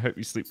 Ellis, and I hope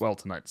you sleep well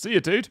tonight. See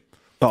you, dude.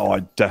 Oh, I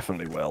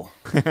definitely will.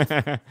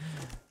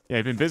 Yeah,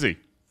 you've been busy.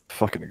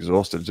 Fucking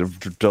exhausted.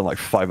 I've done like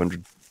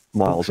 500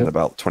 miles in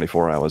about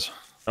 24 hours.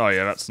 Oh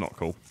yeah, that's not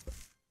cool.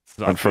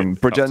 And from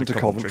Bridgend to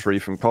Coventry,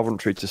 from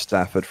Coventry to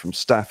Stafford, from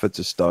Stafford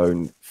to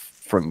Stone,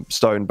 from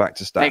Stone back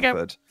to There you go.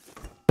 Stafford.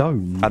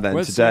 Stone. And then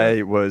Where's,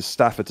 today was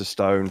Stafford to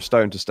Stone,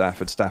 Stone to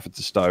Stafford, Stafford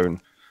to Stone,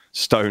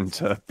 Stone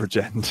to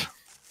Bridgend.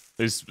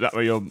 Is that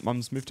where your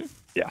mum's moved to?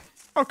 Yeah.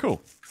 Oh,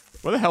 cool.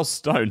 Where the hell's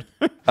Stone?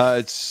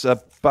 It's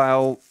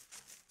about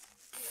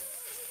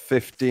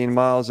 15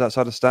 miles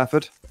outside of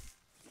Stafford.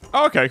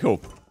 Oh, okay,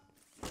 cool.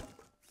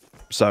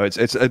 So it's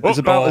Up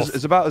about north.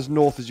 it's about as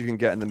north as you can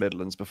get in the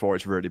Midlands before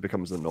it really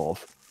becomes the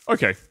north.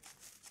 Okay.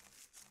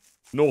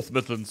 North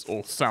Midlands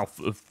or south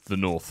of the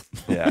north.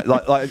 Yeah,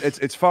 like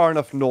it's far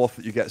enough north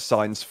that you get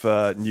signs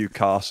for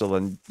Newcastle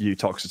and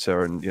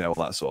Uttoxeter and all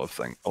that sort of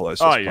thing, all those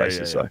sorts of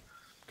places. So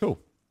Cool.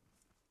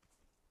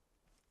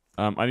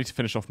 I need to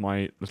finish off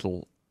my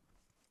little.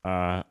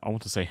 I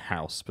want to say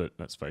house, but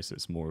let's face it,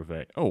 it's more of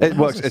a. Oh, It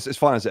works. It's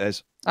fine as it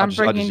is. I'm I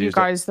bringing just you used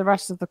guys the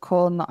rest of the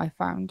corn that I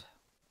found.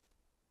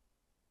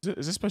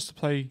 Is this supposed to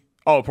play?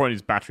 Oh, it probably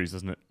needs batteries,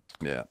 doesn't it?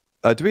 it.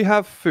 Yeah. Do we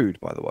have food,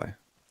 by the way?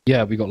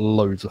 Yeah, we got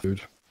loads of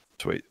food.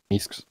 Sweet.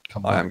 He's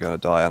come I back. am going to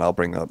die, and I'll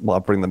bring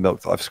the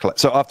milk that I've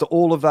collected. So after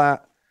all of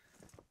that,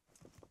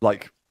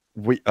 like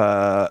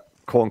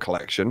corn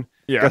collection,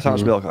 Yeah. guess how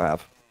much milk I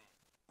have?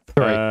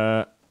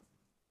 3.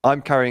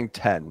 I'm carrying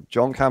 10.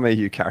 John, how many are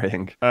you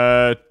carrying?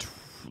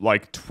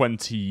 Like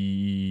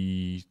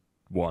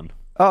 21.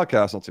 Oh, okay,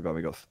 that's not too bad.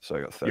 We got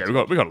 30.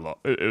 Yeah, we got a lot.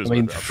 It was I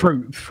mean, a bit up.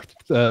 fruit,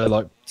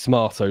 like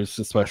tomatoes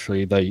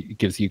especially, it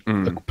gives you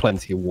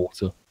plenty of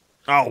water.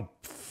 Oh,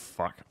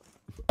 fuck.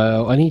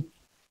 I need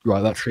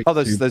that tree. Oh,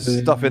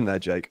 there's stuff in there,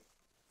 Jake.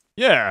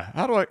 Yeah.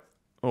 How do I?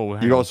 Oh,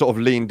 hang You got on. to sort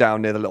of lean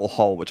down near the little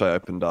hole which I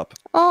opened up,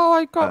 Oh,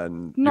 I got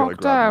and you got to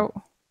knocked grab out.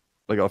 them.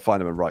 You got to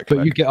find them and right click.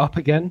 But you get up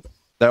again.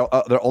 They're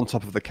on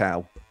top of the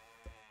cow.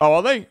 Oh,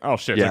 are they? Oh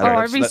shit. Yeah, okay. Oh,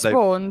 I they-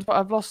 respawned, but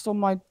I've lost all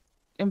my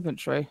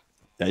inventory.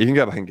 Yeah, you can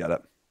go back and get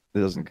it. It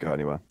doesn't go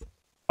anywhere.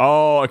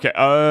 Oh, okay.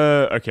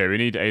 Okay. We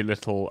need a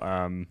little.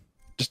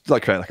 Just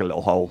like create like a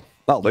little hole.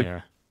 That'll do.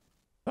 Yeah.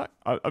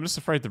 I'm just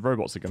afraid the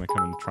robots are going to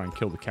come and try and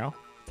kill the cow.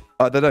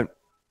 They don't.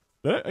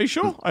 Are you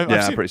sure? I'm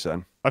pretty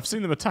certain. I've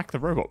seen them attack the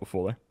robot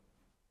before,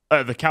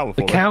 though. The cow The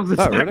before. cows Oh,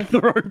 attack really?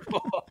 the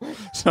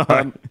robot.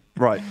 Sorry.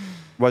 Right.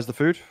 Where's the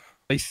food?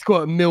 They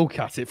squirt milk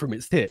at it from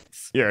its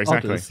tits. Yeah,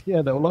 exactly. Others,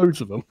 yeah, there were loads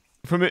of them.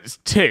 From its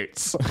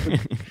tits.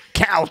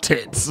 Cow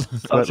tits.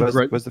 Where's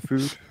the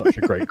food? Such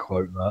a great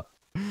quote. That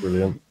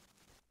brilliant.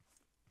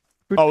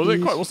 Oh, was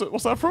it quite,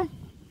 what's that from?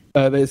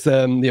 There's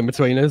the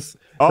In-Betweeners.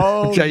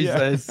 Oh, Jay yeah.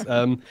 says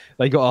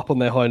they got up on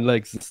their hind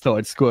legs and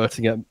started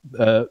squirting at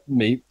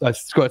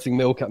squirting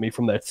milk at me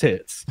from their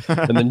tits.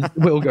 And then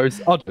Will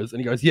goes, others,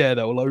 and he goes, yeah,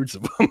 there were loads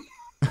of them.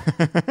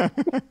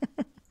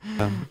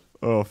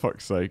 Oh,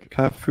 fuck's sake.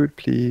 Can I have food,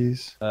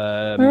 please?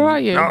 Where are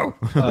you? No.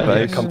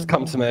 Yeah,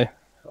 come to me.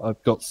 I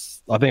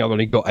think I've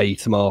only got a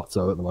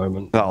tomato at the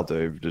moment. That'll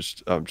do.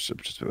 I'm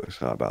just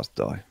about to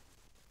die.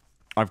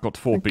 I've got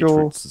 4 Thank you.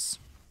 beetroots.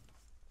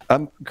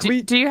 Can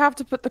we? Do you have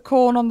to put the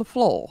corn on the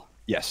floor?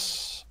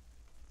 Yes.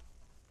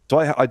 So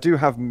I do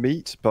have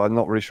meat, but I'm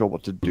not really sure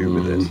what to do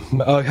with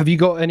it. Have you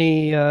got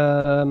any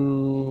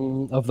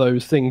of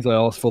those things I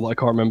asked for that I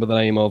can't remember the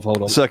name of?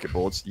 Hold on. Circuit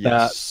boards.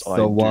 Yes, That's I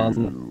the do.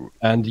 one.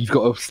 And you've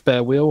got a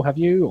spare wheel, have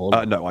you?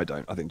 Or... No, I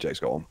don't. I think Jake's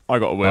got one. I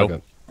got a wheel.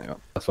 Okay, Yeah.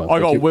 that's fine. I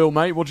got Thank a you. wheel,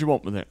 mate. What do you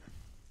want with it?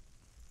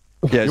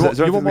 Yeah. Is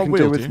there you want anything we my can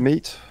wheel, do do with you?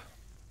 meat?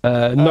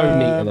 No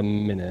meat at the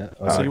minute.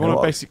 So Okay, you want to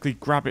well- basically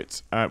grab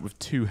it with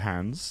 2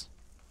 hands.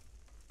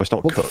 It's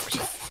not cooked.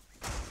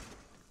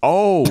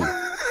 Oh,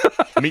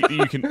 meat that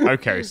you can.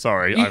 Okay,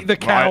 sorry. Eat the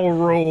cow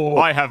raw.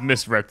 I have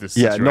misread this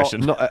Yeah,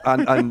 situation.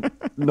 and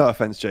no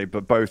offense, Jake,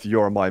 but both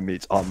your and my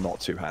meats are not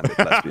two-handed.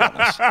 Let's be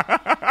honest.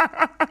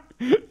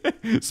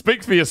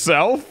 Speak for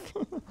yourself.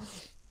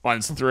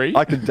 Mine's 3.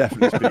 I can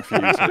definitely speak for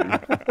you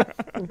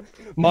too.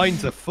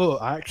 Mine's a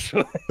foot,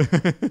 actually.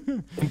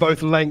 In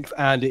both length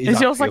and it is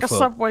Is yours actually like a foot.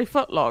 Subway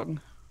foot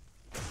long?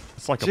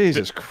 It's like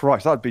Jesus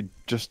Christ, that'd be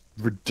just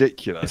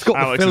ridiculous. It's got,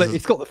 Alex is-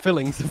 it's got the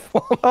fillings of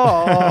one.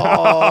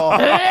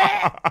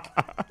 Oh,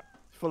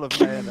 full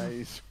of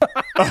mayonnaise.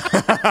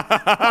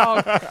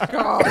 Oh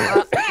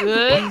god.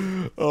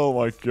 Oh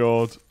my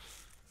god.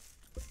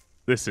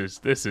 This is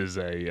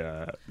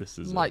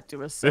Might do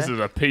a this sip. is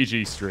a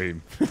PG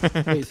stream.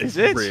 It's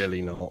it?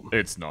 really not.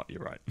 It's not.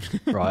 You're right.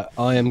 Right,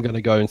 I am going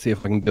to go and see if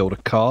I can build a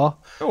car.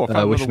 Oh, I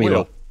found wish another me wheel.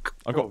 luck.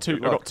 I've got two.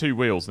 I've got 2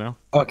 wheels now.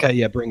 Okay,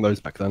 yeah, bring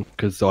those back then,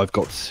 because I've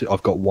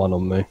got one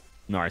on me,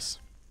 Nice.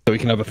 so we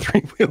can have a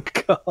 3-wheel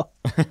car.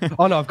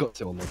 Oh no, I've got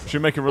 2 on me. Should we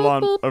make a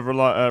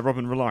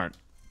Robin Reliant?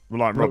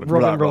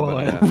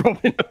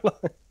 Robin.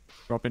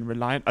 Robin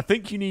Reliant. I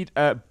think you need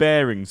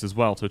bearings as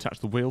well to attach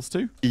the wheels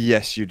to.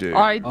 Yes, you do.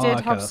 I did okay,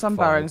 have that's some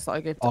fine. bearings that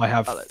I gave to I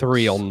have Alex.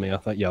 3 on me. I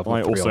think. Yeah, I've got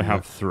I 3 also on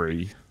have me.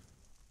 3.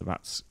 So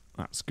that's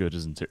good,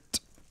 isn't it?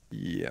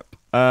 Yep.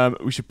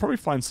 We should probably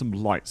find some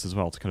lights as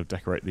well to kind of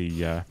decorate the.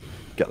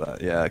 Get that.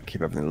 Yeah,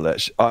 keep everything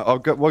lit. I'll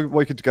go. What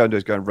we could go and do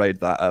is go and raid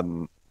that.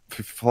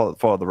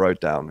 Follow the road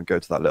down and go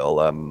to that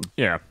little.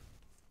 Yeah.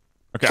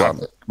 Okay.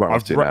 Where I'm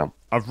off to now.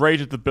 I've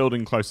raided the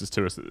building closest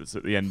to us. It's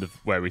at the end of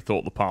where we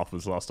thought the path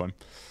was last time.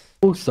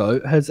 Also,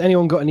 has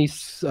anyone got any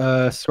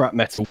scrap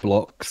metal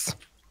blocks?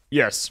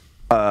 Yes,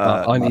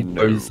 I need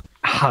no. those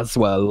as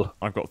well.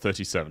 I've got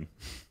 37.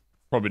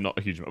 Probably not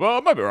a huge amount. Well,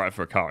 it might be alright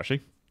for a car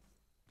actually.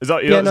 Is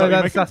that Yeah, is no, that what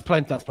you're that's making?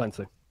 plenty. That's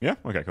plenty. Yeah.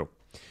 Okay. Cool.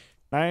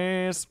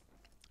 Nice.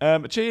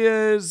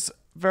 Cheers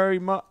very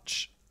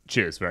much.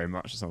 Cheers very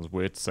much. It sounds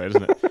weird to say,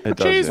 doesn't it? It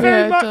does, Cheers yeah. very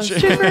Yeah, it much.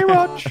 does. Cheers very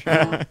much.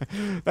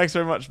 Thanks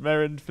very much,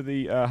 Merrin, for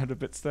the 100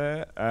 bits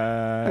there.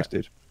 Thanks,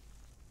 dude.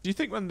 Do you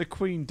think when the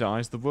Queen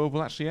dies, the world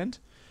will actually end?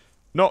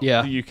 Not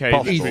Yeah. the UK,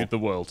 Possible. but the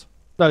world.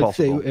 No,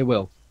 Possible. it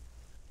will.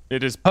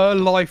 It is. Her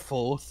life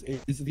force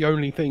is the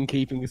only thing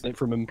keeping this thing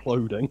from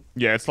imploding.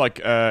 Yeah, it's like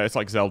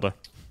Zelda.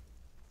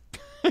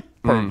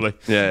 Probably.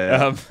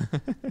 Yeah.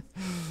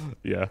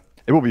 Yeah.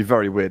 It will be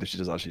very weird if she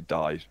does actually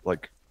die.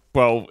 Like,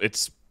 Well,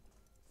 it's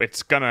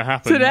gonna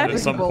happen at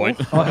some inevitable. point.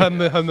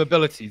 Her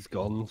mobility's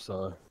gone,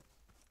 so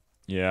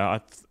Yeah,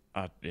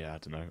 I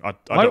don't know. I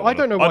don't know why I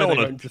don't they wanna-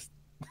 don't just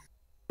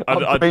I-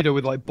 upgrade her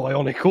with like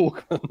bionic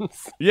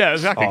organs. Yeah,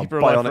 exactly. oh, Keep her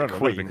alive Bionic forever. That'd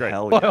be Queen, great.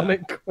 hell yeah.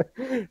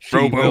 Bionic. She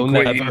Robo will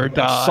Queen. never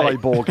die.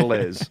 Cyborg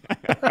Liz.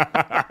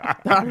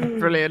 That'd be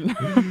brilliant.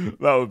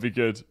 That would be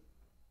good.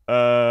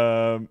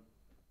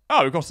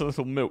 We've got a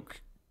little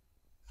milk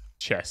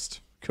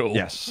chest. Cool.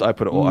 Yes, I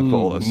put all those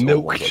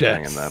milk ones in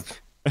there.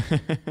 chest.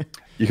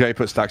 You can only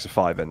put stacks of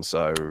 5 in,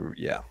 so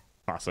yeah.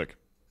 Classic.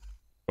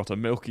 Got a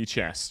milky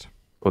chest.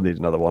 We'll need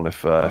another one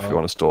if we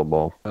want to store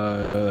more.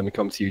 Let me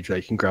come to you,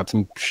 Jake, and grab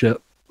some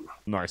shit.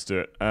 Nice, do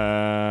it.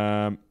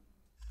 Can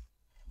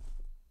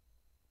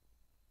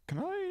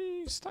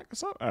I stack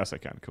this up? Yes, I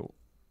can. Cool.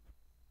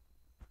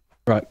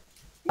 Right.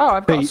 Oh,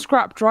 I've got a Pete.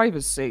 scrap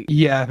driver's seat.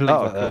 Yeah, leave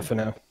Oh, that there cool. for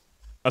now.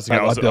 That's okay.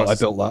 I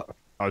built that.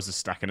 I was just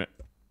stacking it.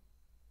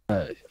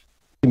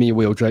 Give me your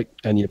wheel, Jake,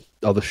 and your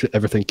other shit.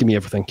 Everything. Give me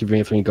everything. Give me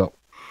everything you got.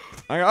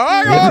 Hang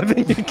on!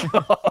 Everything you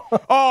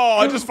got. Oh,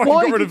 I just fucking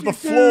Why got rid did of you the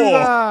do floor.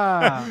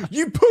 that?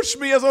 You pushed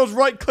me as I was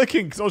right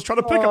clicking because I was trying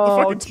to pick up the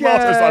fucking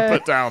tomatoes I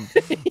put down.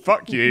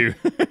 Fuck you.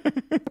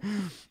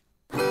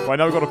 Right,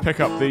 now we've got to pick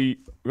up the.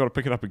 We've got to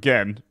pick it up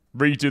again.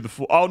 Redo the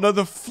floor. Oh no,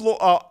 the floor.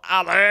 Oh,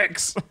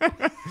 Alex,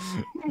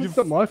 It's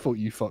not my fault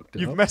you fucked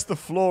it you've up. messed the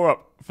floor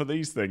up for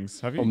these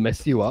things, have I'll you?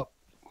 mess you up.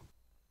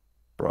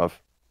 Bruv.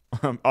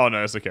 Oh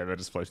no, it's okay. They're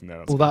just floating there.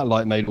 That's Well, that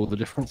light made all the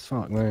difference.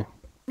 Fuck me.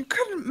 You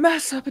couldn't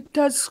mess up a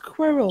dead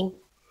squirrel.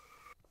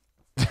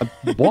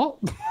 What?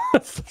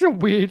 That's such a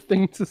weird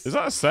thing to say. Is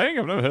that a saying?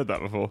 I've never heard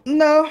that before.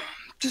 No,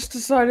 just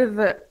decided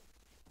that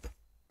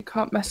you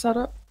can't mess that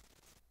up.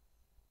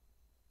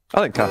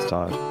 I think Cass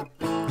tired.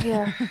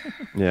 Yeah.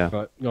 Yeah.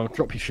 Right, no,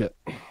 drop your shit.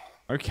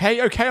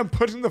 Okay, I'm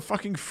putting the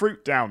fucking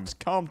fruit down. Just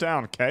calm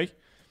down, okay?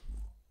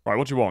 Right,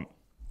 what do you want?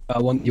 I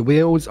want your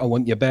wheels. I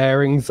want your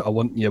bearings. I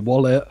want your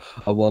wallet.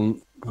 I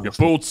want. Your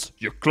boots,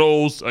 your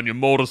clothes, and your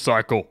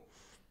motorcycle.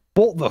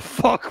 What the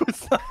fuck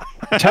was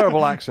that?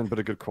 Terrible accent, but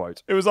a good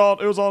quote. It was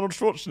Arnold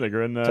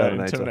Schwarzenegger in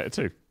Terminator. Terminator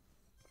 2.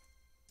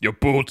 Your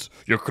boots,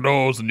 your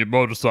clothes, and your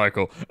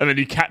motorcycle. And then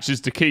he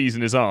catches the keys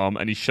in his arm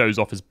and he shows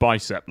off his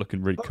bicep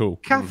looking really cool.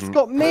 Calf's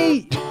got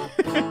meat.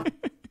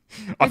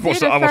 I watched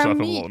that film a lot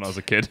meat. when I was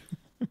a kid.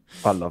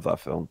 I love that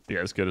film. Yeah,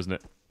 it's good, isn't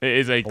it? It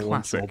is a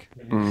classic.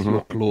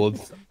 Your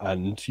clothes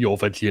and your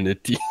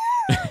virginity.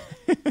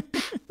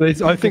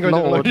 I think I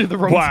Lord. downloaded the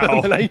wrong Wow.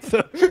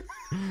 Terminator.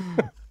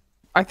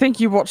 I think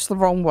you watched the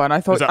wrong one.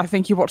 I that-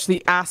 think you watched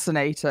the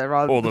Assinator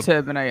rather Or than the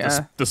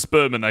Terminator. The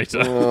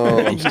Sperminator.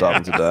 Oh, I'm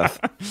starving to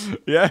death.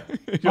 Yeah?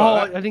 You Oh,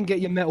 like I that? didn't get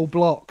your metal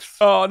blocks.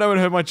 Oh, no one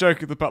heard my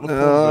joke about the porn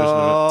version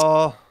of it.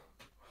 Oh,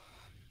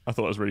 I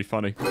thought it was really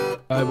funny.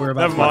 We're about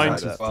Never to mind.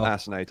 find out as well.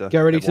 Assinator. Get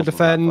ready It to wasn't that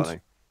defend. funny.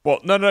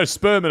 What? No,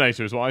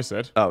 Sperminator is what I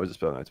said. Oh, it was a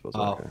Sperminator. Was it?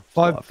 Oh, Okay.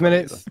 5 Not funny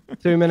minutes,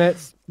 2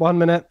 minutes, 1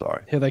 minute.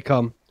 Sorry. Here they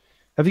come.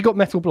 Have you got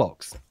metal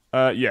blocks?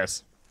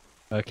 Yes.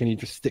 Can you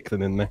just stick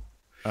them in me?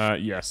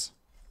 Yes.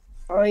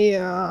 Oh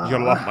yeah. You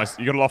gotta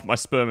laugh at my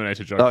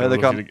Sperminator joke. Oh, here they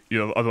otherwise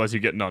otherwise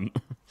you get none.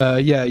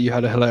 Yeah, you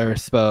had a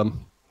hilarious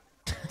sperm.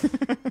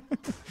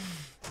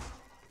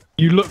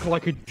 You look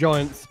like a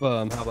giant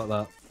sperm. How about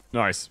that?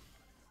 Nice.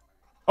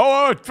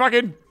 Oh,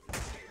 fucking!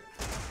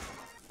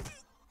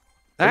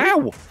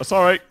 Ow! Oh,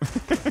 sorry.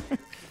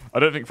 I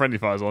don't think friendly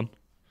fire's on.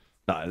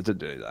 No, it didn't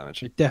do any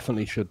damage. It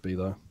definitely should be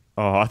though.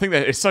 Oh, I think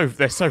they're so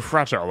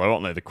fragile though,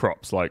 aren't they? The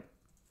crops, like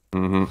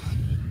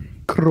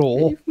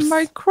Crop. Leave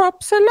my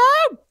crops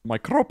alone. my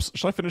crops.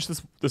 Should I finish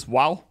this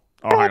wow?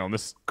 Oh, hang on,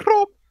 this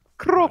Crop. I'm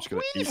Crop. just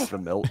going to eat the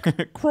milk.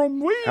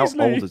 Crom How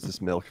Weasley. old is this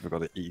milk if I've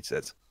got to eat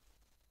it?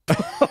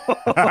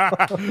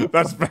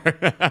 That's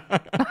very.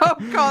 Oh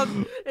God,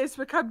 it's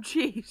become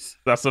cheese.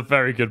 That's a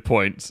very good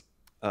point.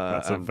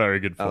 That's a And very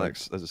good point.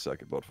 Alex, there's a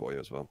circuit board for you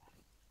as well.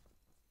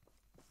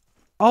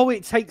 Oh,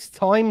 it takes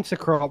time to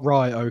craft.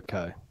 Right.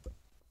 Okay.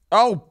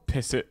 Oh,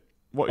 piss it!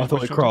 What? I thought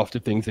what it should I do?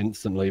 crafted things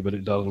instantly, but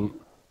it doesn't.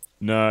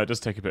 No, it does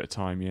take a bit of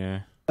time.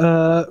 Yeah.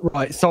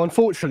 Right. So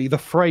unfortunately, the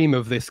frame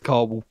of this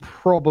car will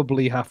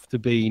probably have to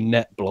be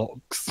net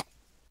blocks.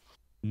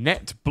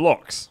 Net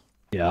blocks.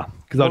 Yeah,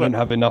 because I don't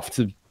have enough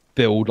to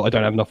build. I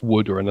don't have enough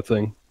wood or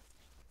anything.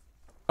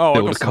 Oh, I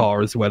Build got a some-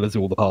 car as well as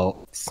all the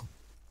parts.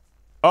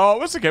 Oh,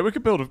 that's okay. We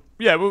could build a.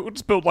 Yeah, we'll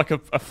just build like a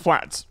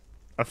flat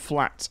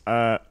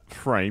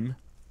frame.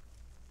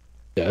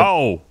 Yeah.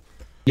 Oh,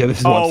 Yeah, this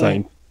is what Oh. I'm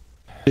saying.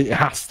 It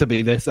has to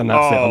be this, and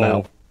that's it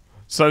now.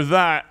 so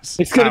that's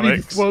It's gonna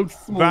Alex, be the world's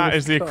that smallest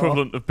is the car.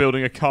 equivalent of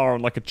building a car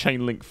on like a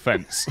chain link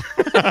fence.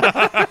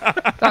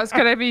 That's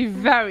going to be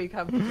very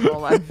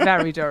comfortable and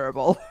very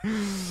durable.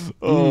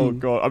 Oh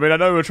god! I mean, I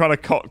know we're trying to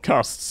cut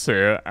custs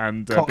here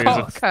and be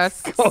as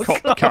Curse.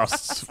 cut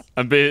custs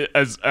and be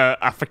as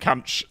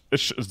Afrikaans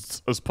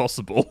as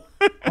possible.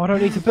 I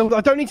don't need to build.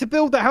 I don't need to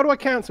build that. How do I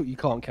cancel? You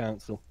can't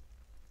cancel.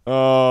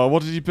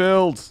 What did you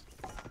build?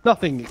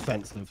 Nothing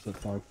expensive this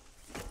time.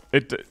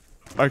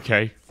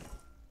 Okay.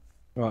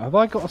 Right, have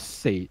I got a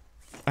seat?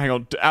 Hang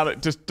on,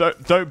 Alex. Just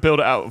don't build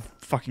it out of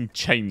fucking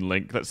chain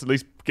link. Let's at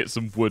least get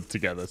some wood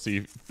together so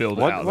you build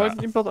it Why out why of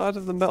didn't that. you build it out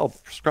of the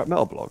scrap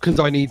metal block? Because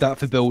I need that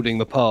for building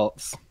the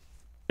parts.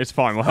 It's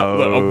fine. We'll have,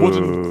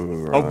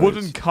 look, a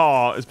wooden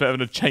car is better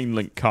than a chain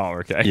link car,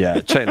 okay? Yeah,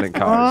 chain link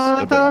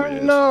cars. I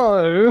don't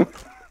know.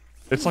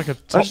 It's like a I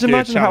top just gear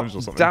imagine how challenge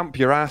or something. damp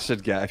your ass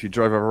would get if you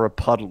drove over a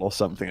puddle or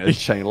something in a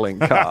chain link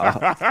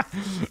car.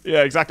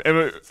 Yeah, exactly.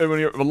 And when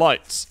you're at the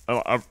lights,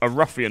 a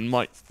ruffian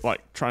might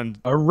like try and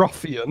A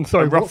ruffian.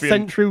 Sorry, what ruffian.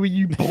 century were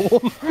you born?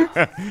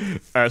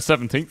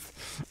 17th.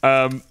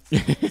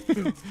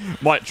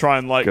 Might try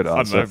and like Good I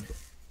answer. don't know.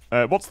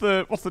 What's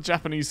the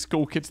Japanese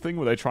school kids thing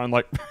where they try and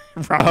like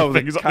ram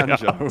things up the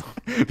kanjo. arse?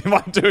 You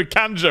might do a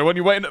kanjo when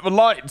you're waiting at the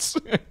lights.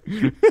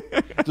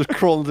 Just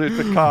crawl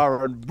into the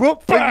car and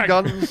whoop, finger Bang!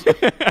 guns.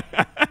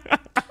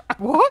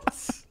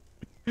 What?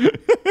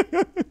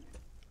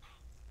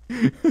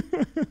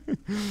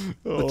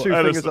 The two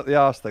fingers up the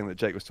arse thing that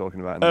Jake was talking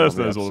about. In the Ellis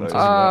one of the knows what I'm episodes.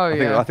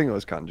 talking about. Oh, I think it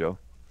was kanjo.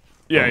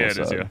 Yeah, Almost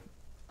it is. certain. Yeah,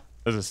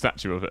 there's a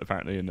statue of it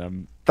apparently in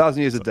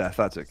 1,000 Years of Death.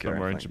 That's it. Kieran,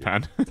 somewhere in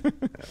thank you.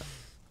 Japan.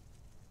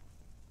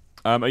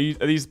 Are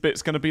these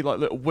bits going to be like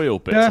little wheel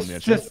bits on the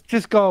edge?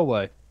 just go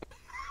away.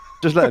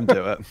 Just let him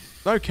do it.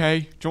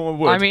 Okay. Do you want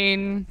my wood? I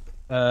mean,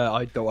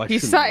 I don't. I he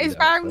shouldn't set need his it,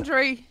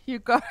 boundary. You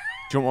got.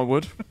 do you want my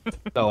wood?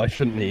 actually. No, I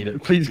shouldn't need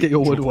it. Please get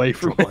your wood away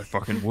from Do you me. want my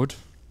fucking wood?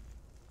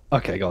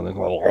 Okay, go on then.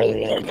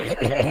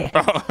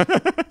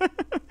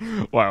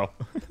 Wow.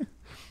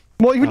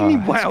 What do you mean?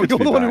 it's Wow, good to you're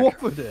be the one who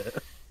back. offered it.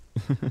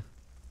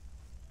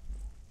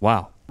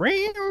 Wow.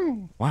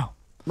 Meow, Wow.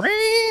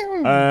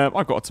 meow,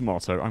 I've got a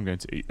tomato. I'm going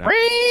to eat that.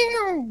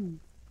 meow.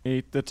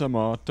 Eat the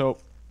tomato.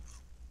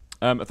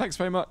 Thanks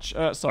very much.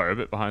 Sorry, a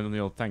bit behind on the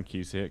old thank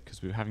yous here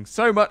because we were having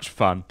so much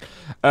fun.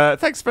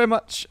 Thanks very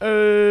much,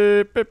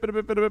 Red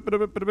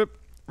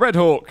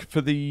Hawk,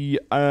 for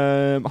the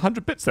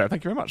 100 bits there.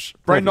 Thank you very much.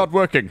 Brain not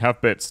working.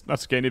 Have bits.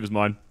 That's again, it was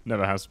mine.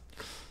 Never has.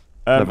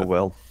 Never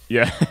will.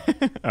 Yeah.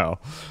 Oh.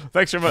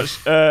 Thanks very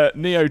much,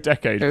 Neo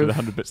Decade, for the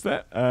 100 bits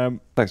there.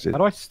 Thanks, dude. How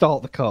do I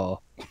start the car?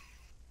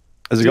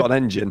 Has it got an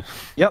engine?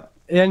 Yep,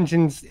 the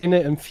engine's in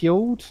it and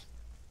fueled.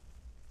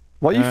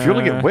 What are you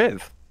fueling it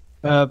with?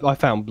 I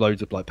found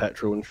loads of like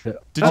petrol and shit.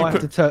 Did I you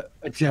have to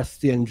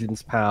adjust the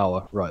engine's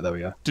power. Right, there we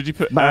go. Did you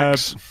put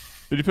Max.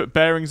 Did you put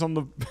bearings on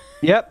the?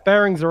 Yep,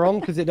 bearings are on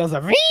because it does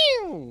a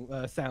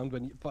sound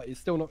when you. But it's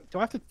still not. Do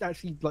I have to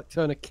actually like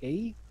turn a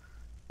key?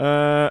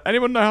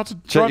 Anyone know how to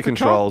Check drive your the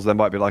controls. There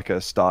might be like a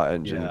start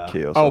engine Yeah.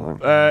 key or car?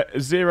 something. Oh,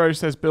 Zero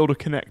says build a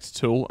connect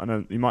tool, and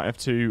then you might have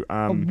to.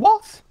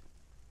 What?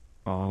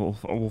 Oh,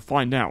 we'll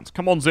find out.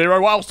 Come on,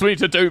 Zero. What else do we need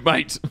to do,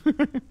 mate?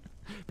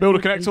 Build a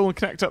connect tool and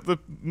connect up the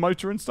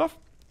motor and stuff.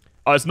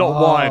 Oh, it's not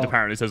wired,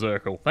 apparently, says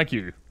Urkel. Thank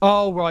you.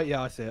 Oh right,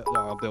 yeah, I see it.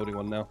 No, I'm building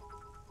one now.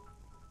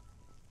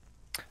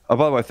 Oh,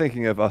 by the way,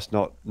 thinking of us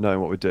not knowing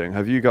what we're doing,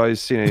 have you guys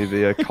seen any of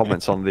the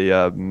comments on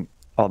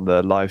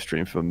the live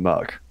stream from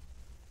Muck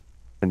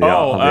in the,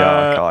 on the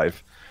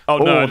archive? Oh,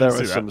 no, I didn't there see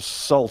are that. some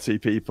salty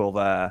people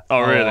there.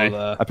 Oh, really?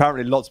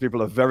 Apparently, lots of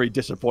people are very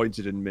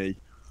disappointed in me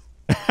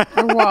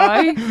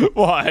Why?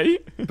 Why?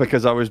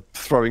 because I was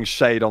throwing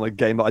shade on a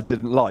game that I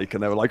didn't like,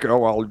 and they were like, "Oh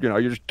well, you know,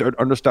 you just don't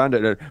understand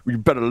it. You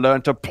better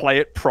learn to play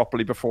it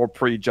properly before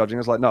prejudging." I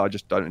was like, "No, I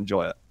just don't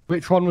enjoy it."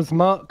 Which one was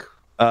Mark?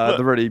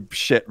 The really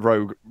shit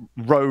rogue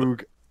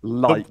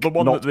like, The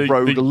one not that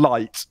rogue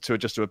light, to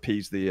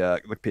appease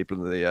the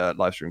people in the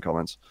live stream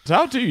comments. So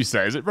how do you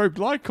say? Is it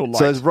roguelike or light?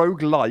 So there's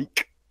rogue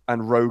like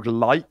and rogue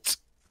light.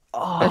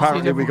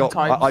 Apparently, we got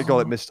I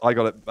got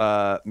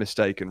it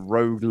mistaken.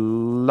 Rogue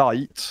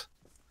light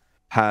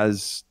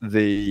has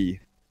the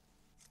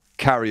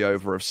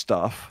carryover of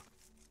stuff.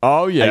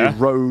 Oh, yeah. A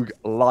rogue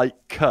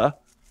like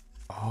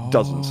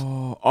doesn't.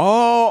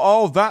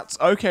 Oh, that's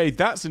okay.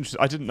 That's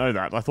interesting. I didn't know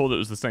that. I thought it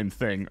was the same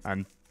thing,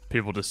 and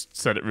people just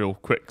said it real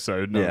quick,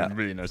 so no one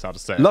really knows how to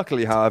say it.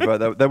 Luckily,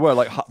 however, there were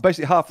like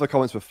basically half of the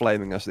comments were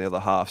flaming us, and the other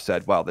half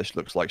said, "Wow, this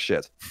looks like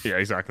shit." Yeah,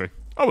 exactly.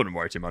 I wouldn't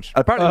worry too much.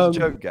 Apparently, it's a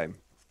joke game.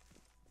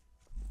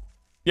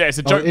 Yeah, it's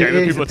a joke game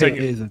that people are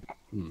taking. It is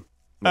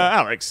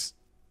Alex.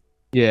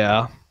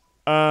 yeah.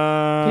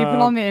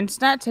 People on the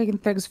internet taking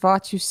things far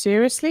too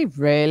seriously.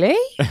 Really?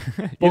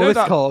 Well, know this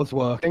that- car's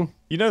working.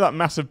 You know that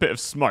massive bit of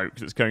smoke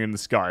that's going in the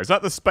sky? Is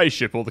that the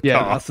spaceship or the Yeah,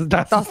 car? that's the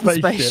the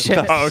spaceship.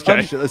 spaceship. Oh,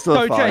 okay. There's still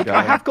So a fire Jake, going.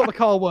 I have got the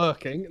car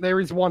working. There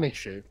is one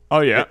issue. Oh,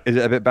 yeah. Is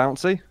it a bit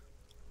bouncy,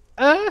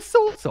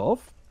 Sort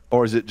of.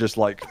 or is it just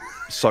like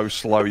so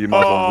slow you might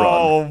as well run?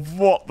 Oh,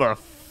 what the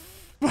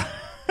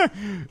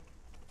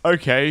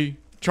Okay.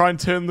 Try and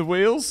turn the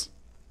wheels.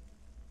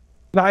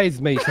 That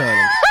is me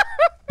turning.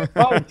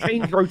 Oh,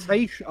 change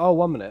rotation. Oh,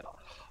 1 minute.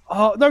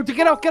 Oh no!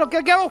 Get off! Get off!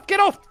 Get off! Get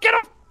off! Get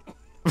off!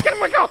 Get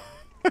my car!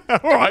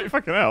 All right,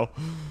 fucking hell.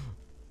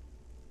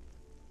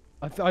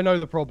 I know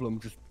the problem.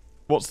 Just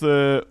What's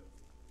the...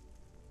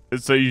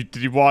 So did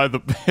you wire the...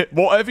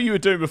 Whatever you were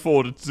doing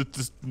before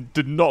just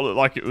did not look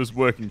like it was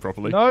working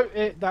properly. no,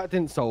 that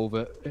didn't solve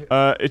it.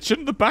 It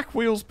shouldn't the back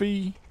wheels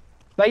be...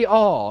 They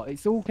are.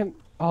 It's all.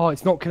 Oh,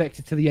 it's not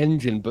connected to the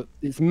engine, but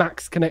it's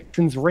max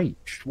connections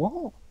reached.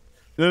 What?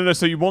 No.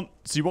 So you want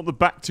the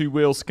back two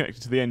wheels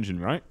connected to the engine,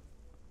 right?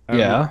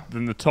 Yeah.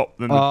 Then the top.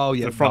 Then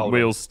the front hold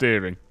wheels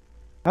steering.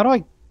 How do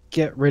I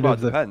get rid Well, of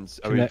it the? depends.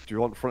 I mean, do you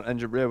want front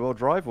engine rear wheel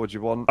drive, or do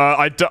you want?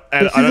 I don't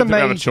This think is we have a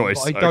amazing,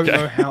 choice. but I don't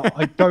know how.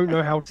 I don't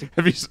know how to.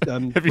 Have you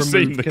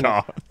seen the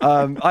car?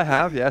 I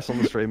have, yes, on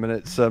the stream, and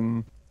it's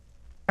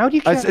How do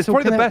you? it's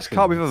probably the best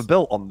car we've ever connections?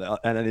 built on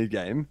in any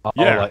game. Oh,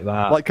 Yeah. like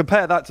that. Like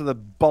compare that to the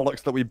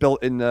bollocks that we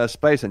built in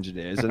Space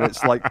Engineers, and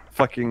it's like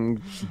fucking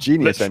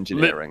genius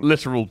engineering.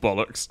 Literal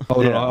bollocks.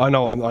 Hold yeah. on, I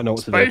know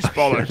what to do. Space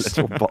bollocks.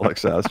 Little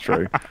bollocks, that's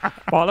true.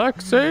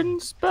 Bollocks in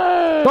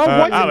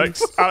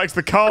space. Alex,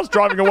 the car's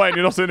driving away and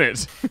you're not in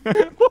it.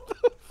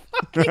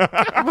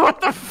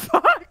 What the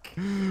fuck?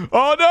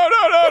 Oh no!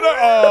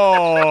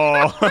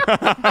 Oh. What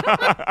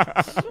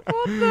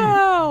the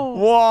hell?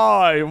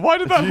 Why? Why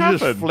did that You happen?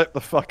 just flip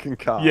the fucking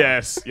car.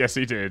 Yes,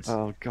 he did.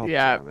 Oh god.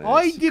 Yeah. damn it.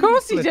 Of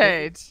course he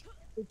did.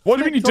 What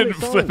do you mean you flipped on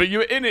didn't its flip own. it? You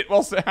were in it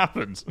whilst it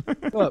happened.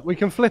 Look, we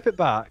can flip it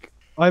back.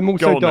 I'm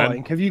also Go on, then.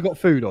 dying. Have you got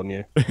food on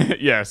you?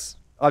 Yes.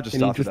 I just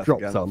Can you started just that drop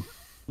again. some?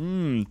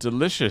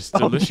 Delicious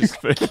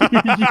food.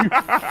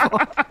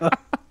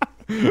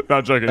 No,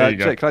 I'm joking. Here you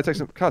go. Jake, can I take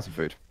some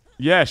food?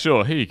 Yeah,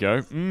 sure. Here you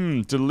go.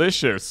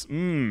 Delicious.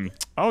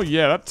 Oh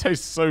yeah, that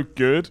tastes so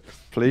good.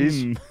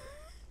 Please.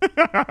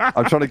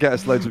 I'm trying to get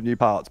us loads of new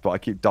parts, but I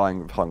keep dying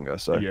of hunger.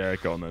 So Yeah,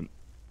 go on then.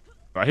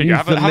 Right, here you go.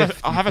 Use the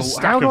lift, I'll have a people.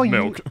 stack How do of I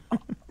milk.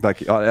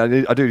 like,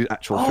 I do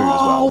actual food as well.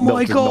 Oh Milk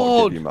my does not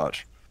God. give you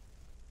much.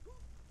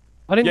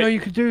 I didn't Yeah. know you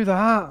could do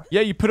that.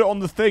 Yeah, you put it on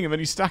the thing and then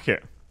you stack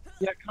it.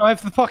 Yeah, can I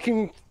have the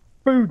fucking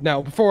food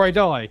now before I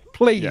die,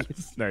 please? Yeah,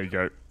 there you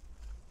go.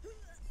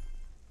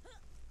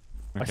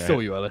 I Okay. saw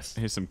you, Ellis.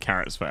 Here's some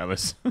carrots for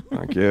Ellis.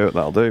 Thank you.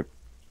 That'll do.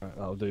 Right,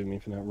 that'll do me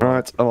for now.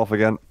 Right, I'm off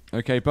again.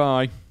 Okay,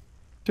 bye.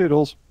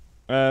 Toodles.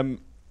 That's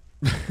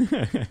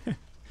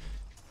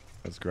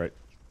great.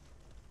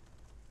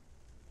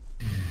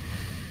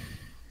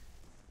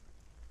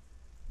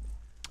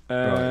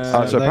 Right,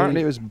 So So they-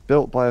 apparently it was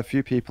built by a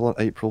few people on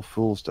April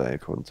Fool's Day,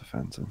 according to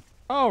Phantom.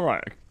 Oh,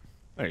 right.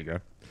 There you go.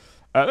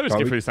 Let me just Right,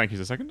 give we- through his thank yous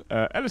a second.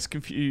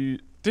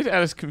 Did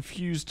Ellis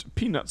confused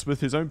peanuts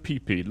with his own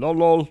pee-pee? Lol,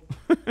 lol.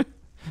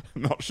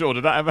 Not sure.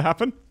 Did that ever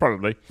happen?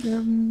 Probably.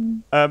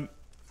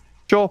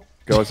 Sure.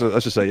 Go. Let's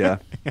just say yeah.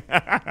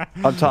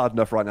 I'm tired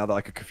enough right now that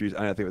I could confuse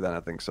anything with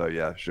anything. So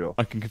yeah, sure.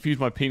 I can confuse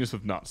my penis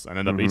with nuts and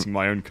end up eating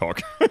my own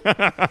cock.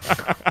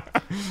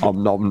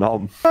 Nom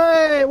nom.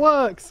 Hey, it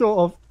works, sort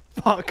of.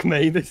 Fuck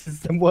me, this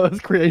is the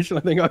worst creation I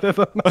think I've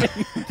ever made.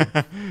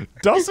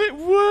 Does it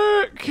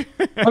work?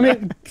 I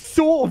mean, it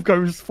sort of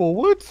goes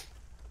forward.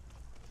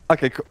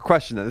 Okay,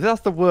 question then. If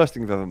that's the worst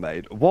thing we've ever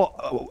made, what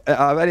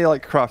out of any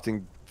like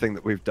crafting thing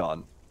that we've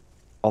done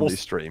on these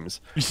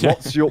streams, Yeah.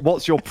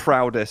 what's your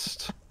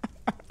proudest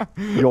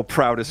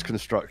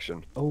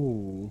construction?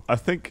 Oh. I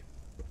think.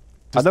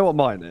 I know what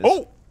mine is.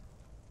 Oh.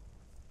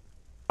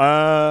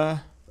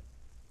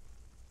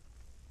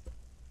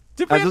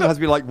 Did we And it end doesn't up... have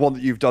to be like one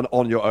that you've done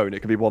on your own. It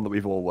can be one that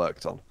we've all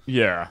worked on.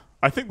 Yeah,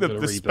 I think I'm that gonna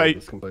the rebuild space.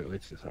 this completely.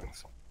 Just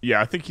thanks. Yeah,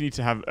 I think you need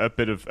to have a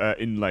bit of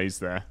inlays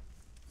there.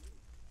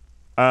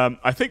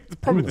 I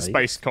think probably the Inlays?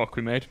 space cock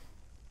we made.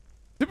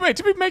 Did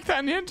we make that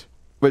in the end?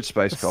 Which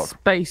space cock?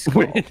 Space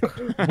cock.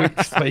 Which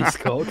space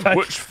cock?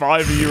 Which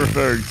 5 are you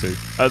referring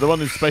to? The one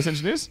in Space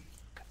Engineers?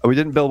 Oh, we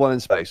didn't build one in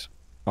space.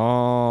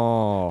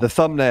 Oh. The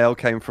thumbnail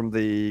came from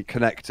the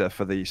connector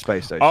for the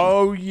space station.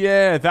 Oh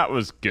yeah, that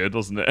was good,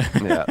 wasn't it?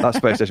 Yeah, that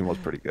space station was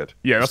pretty good.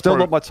 Yeah, that's Still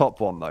probably- not my top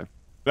one though.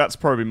 That's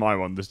probably my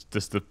one. Just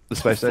the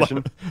space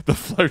station? the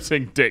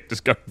floating dick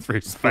just going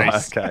through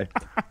space. Okay.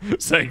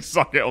 Saying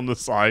 "suck it" on the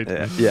side.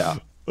 Yeah. Yeah.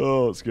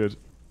 Oh, it's good.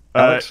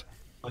 Alex?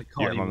 I can't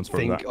Yeah, even mine's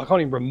probably think. that. I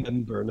can't even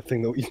remember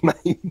anything that we've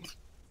made.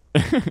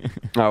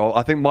 No, well,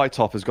 I think my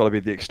top has got to be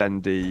the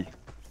extendy.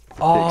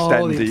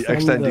 Oh, The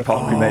extendy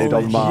cock we made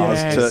on Mars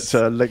yes.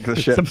 to link the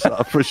ships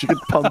up, which you could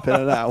pump in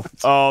and out.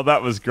 Oh,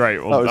 that was great.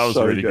 Well, that was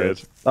so really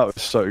good. That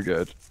was so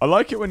good. I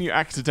like it when you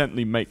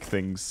accidentally make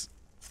things,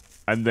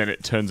 and then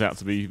it turns out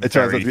to be It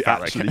turns out to be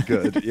phallic. actually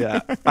good,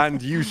 yeah,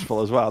 and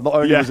useful as well. Not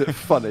only Yeah. was it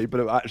funny,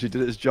 but it actually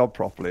did its job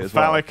properly as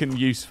well. Phallic and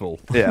useful.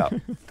 Yeah.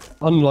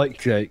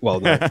 Unlike Jake. Well,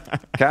 no,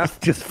 Kath?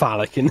 just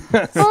phallic. In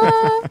I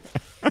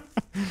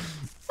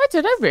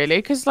don't know really,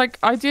 because like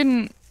I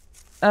didn't.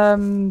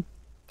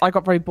 I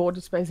got very bored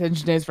of Space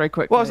Engineers very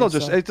quickly. Well, it's not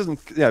just. so- It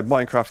doesn't. Yeah,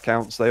 Minecraft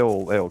counts. They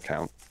all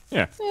count.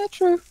 Yeah. Yeah,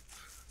 true.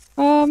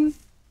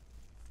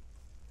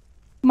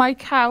 My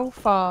cow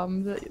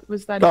farm that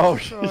was then Oh,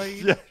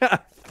 destroyed. yeah.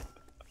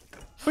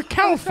 The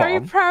cow Very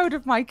farm. proud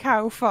of my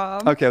cow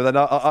farm. Okay, well then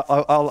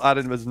I'll add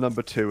in as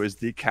number 2 is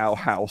the cow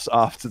house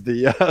after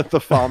the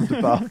farm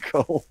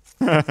debacle.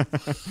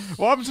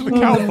 What happened to the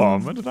cow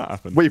farm? When did that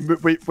happen? we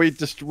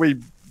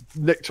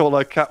nicked all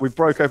our we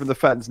broke open the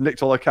fence,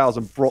 nicked all our cows,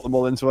 and brought them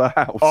all into our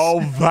house. Oh,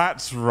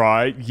 that's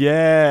right.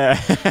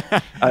 Yeah.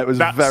 And it was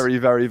That's- very,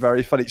 very,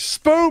 very funny.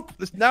 Spoop!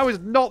 Now is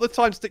not the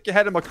time to stick your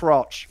head in my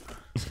crotch.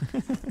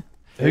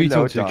 Who you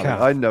Hello, talking to, darling.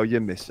 Cat? I know you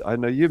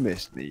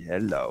missed me.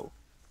 Hello.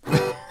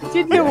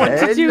 Didn't know what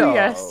to do Hello.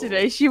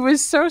 yesterday. She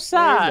was so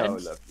sad. Hello,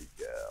 lovely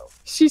girl.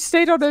 She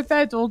stayed on her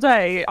bed all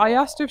day. I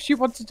asked her if she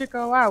wanted to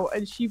go out,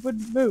 and she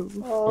wouldn't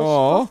move.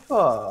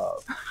 Oh.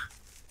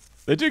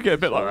 They do get a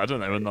bit like that,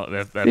 don't they, when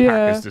their pack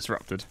is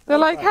disrupted. They're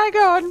like, hang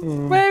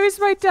on, where is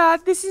my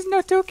dad? This is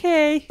not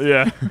okay.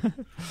 Yeah.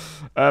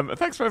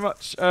 Thanks very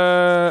much,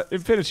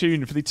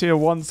 Infinitune, for the tier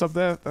 1 sub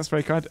there. That's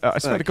very kind. I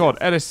swear to God,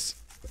 Ellis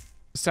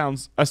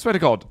sounds... I swear to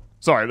God.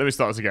 Sorry, let me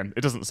start this again.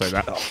 It doesn't say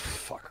that. Oh,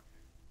 fuck.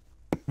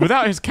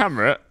 Without his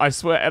camera, I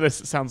swear Ellis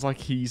sounds like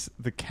he's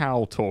the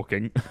cow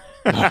talking.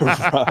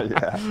 Right,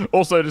 yeah.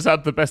 Also, just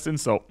had the best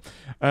insult.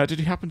 Did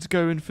you happen to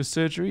go in for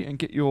surgery and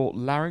get your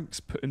larynx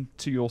put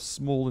into your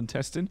small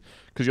intestine?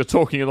 Because you're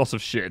talking a lot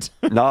of shit.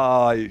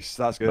 Nice.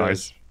 That's good.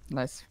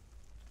 Nice.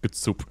 Good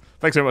soup.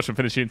 Thanks very much for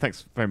finishing.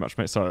 Thanks very much,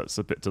 mate. Sorry, it's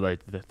a bit delayed.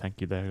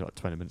 Thank you there. Like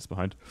 20 minutes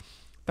behind.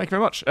 Thank you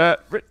very much.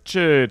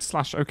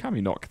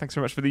 Richard/Okami Knock. Thanks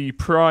very much for the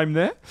prime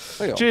there.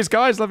 Cheers,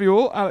 guys. Love you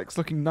all. Alex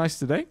looking nice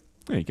today.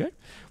 There you go.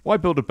 Why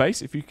build a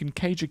base if you can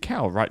cage a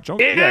cow, right, John?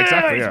 Yeah,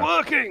 exactly. It's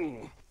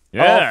working.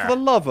 Yeah. Oh, for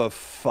the love of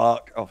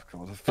fuck. Oh,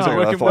 God.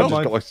 I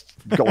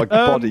just got my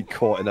body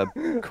caught in a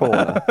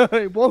corner.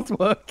 It was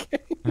working.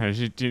 Do you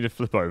need to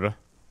flip over?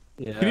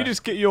 Yeah. Can you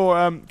just get your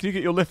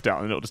lift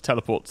out and it'll just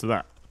teleport to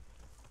that?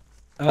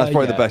 That's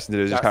probably the best thing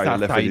to do, just carry your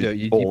lift with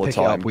you all the pick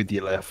time. it up with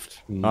your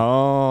lift.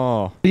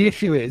 Oh. The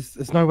issue is,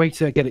 there's no way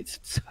to get it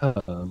to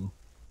turn.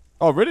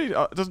 Oh, really?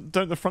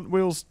 Don't the front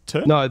wheels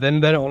turn? No, then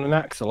they're not on an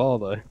axle, are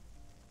they?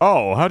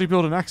 Oh, how do you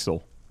build an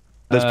axle?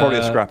 There's probably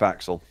a scrap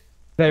axle.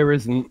 There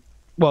isn't.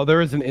 Well,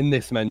 there isn't in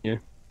this menu.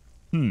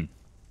 Do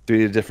you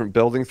need a different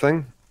building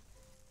thing?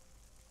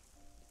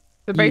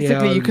 So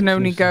basically, you can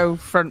only go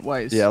front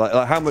ways. Yeah,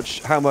 like how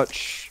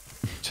much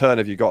turn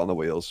have you got on the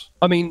wheels?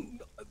 I mean,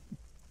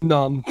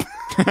 none.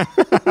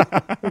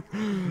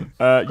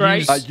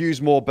 Great.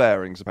 Use more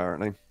bearings,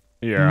 apparently.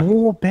 Yeah.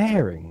 More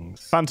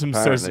bearings. Phantom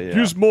says, Apparently,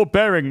 yeah. use more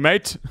bearing,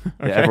 mate.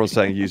 Yeah, everyone's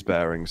saying use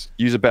bearings.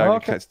 Use a bearing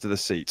connected to the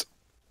seat.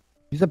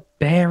 Use a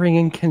bearing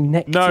and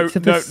connect it to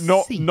the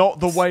seat. not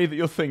the way that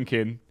you're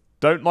thinking.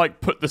 Don't like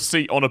put the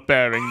seat on a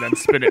bearing, then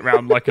spin it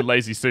round like a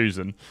lazy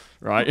Susan,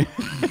 right?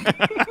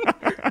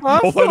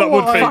 Although that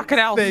would be fucking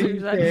hell,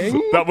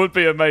 Susan. that would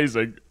be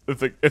amazing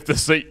if the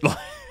seat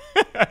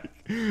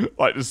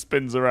like just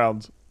spins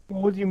around.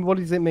 What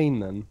does it mean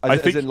then?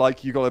 As in,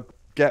 like, you got to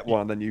get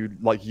one, and then you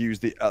like use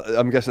the.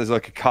 I'm guessing there's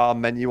like a car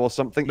menu or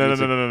something. No.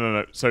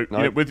 So you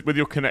know, with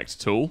your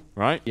connect tool,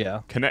 right? Yeah.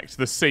 Connect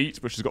the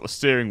seat, which has got the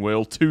steering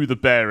wheel, to the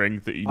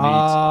bearing that you need.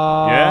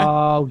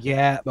 Oh,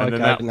 yeah. And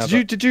Okay.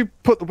 then Did you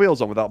put the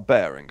wheels on without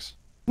bearings?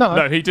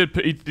 No. He did.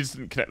 He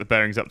didn't connect the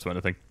bearings up to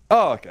anything.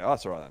 Oh, okay.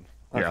 That's all right then.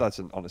 Yeah. That's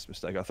an honest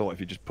mistake. I thought if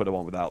you just put them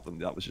on without them,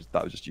 that was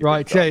just you.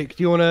 Right, Jake.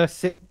 Do you want to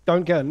sit?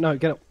 Don't get. No,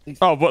 get up. Please.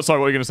 Oh, what? Sorry,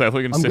 what were you going to say? I thought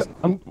you were going to say.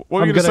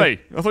 What were you going to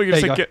say? I thought you were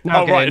going to say. Get.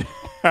 Oh, right.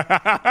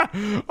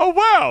 Oh,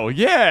 wow.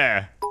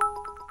 Yeah.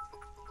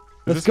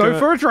 Let's go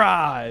for a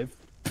drive.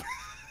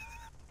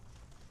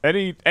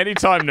 Any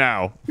time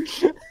now.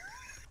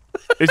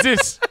 Is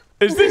this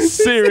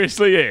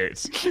seriously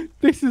it?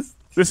 This is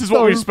what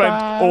so we spent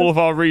bad. all of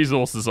our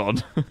resources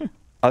on.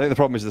 I think the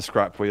problem is the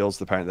scrap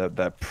wheels. Apparently,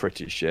 they're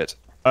pretty shit.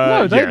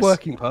 No, they're yes.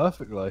 working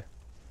perfectly.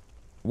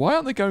 Why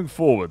aren't they going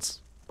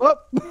forwards?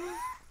 What?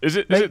 Is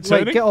it Wait,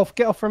 turning? get off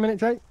for a minute,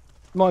 Jake.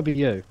 Might be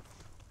you.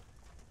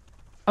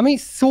 I mean,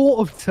 sort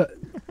of.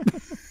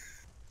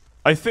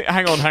 I think.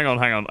 Hang on.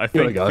 I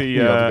think You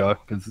gotta go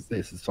because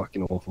this is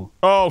fucking awful.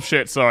 Oh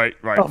shit! Sorry.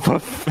 Right.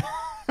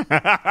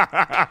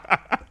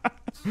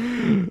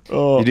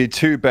 You need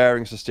 2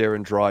 bearings to steer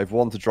and drive,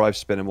 1 to drive,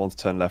 spin, and 1 to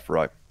turn left,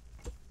 right.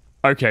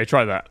 Okay,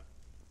 try that.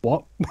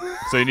 What?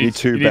 So you need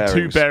two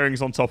two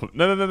bearings on top of.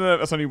 No.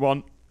 That's only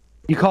one.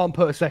 You can't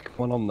put a second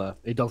one on there.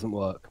 It doesn't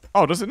work.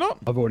 Oh, does it not?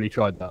 I've already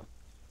tried that.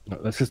 No,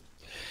 let's just.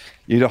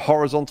 You need a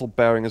horizontal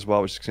bearing as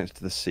well, which is connected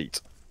to the seat.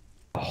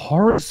 A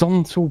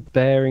horizontal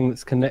bearing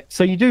that's connected.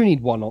 So you do need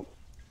one on.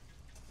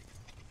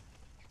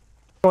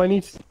 Oh, I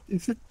need.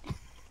 Is it?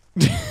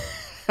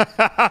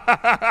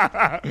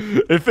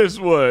 If this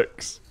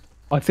works.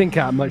 I think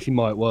that actually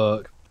might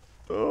work.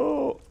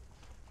 Oh.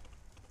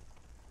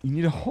 You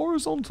need a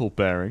horizontal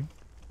bearing.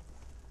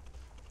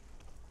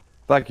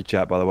 Thank you,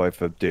 chat, by the way,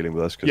 for dealing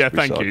with us. Yeah,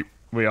 thank you.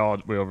 We are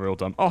real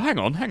dumb. Oh, hang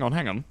on.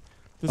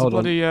 There's Hold a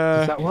bloody.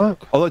 Does that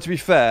work? Although, to be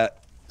fair,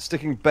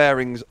 sticking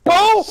bearings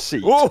on the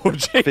seat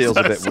feels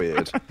a bit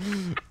weired.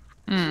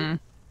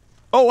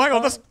 Oh, hang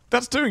on.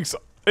 That's doing so.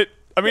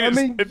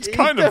 It's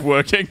kind of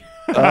working.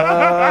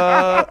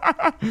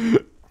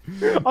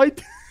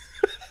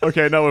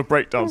 Okay, now we're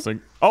breakdancing.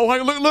 Oh,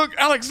 hang on, look,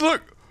 Alex,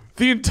 look!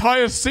 The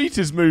entire seat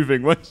is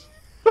moving. What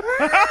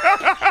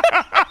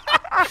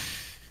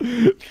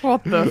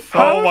the fuck?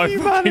 Oh my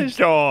fucking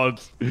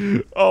god!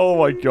 Oh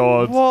my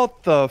god!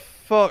 What the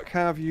fuck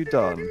have you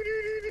done?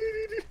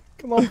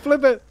 Come on,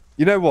 flip it.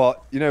 You know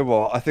what?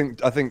 I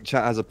think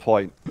chat has a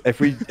point.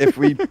 If we use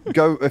the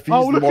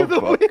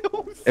logbook,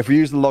 if we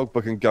use the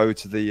logbook and go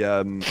to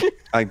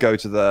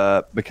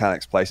the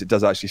mechanic's place, it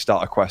does actually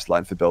start a quest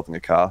line for building a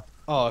car.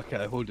 Oh,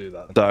 okay, we'll do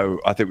that. So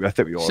I think we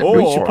We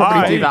all. should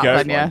probably do that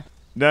then, yeah.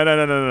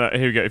 No.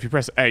 Here we go. If you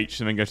press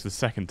H and then go to the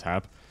second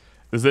tab,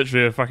 There's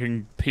literally a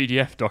fucking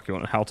PDF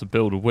document on how to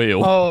build a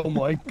wheel. Oh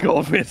my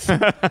god, I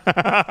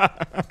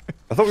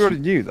thought we already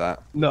knew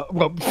that. no.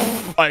 Well,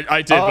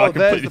 I did, but I there's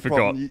completely the forgot.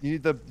 problem. You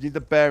need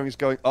the bearings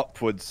going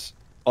upwards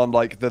on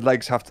like the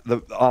legs have to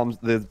the arms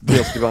the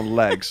wheels have to be on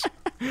legs.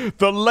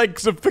 The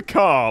legs of the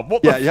car.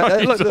 What the Yeah, fuck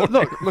are you look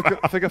talking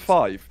at figure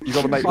 5. You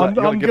got to make. I'm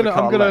give the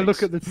car gonna legs.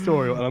 look at the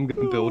tutorial and I'm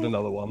gonna build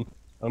another one.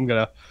 I'm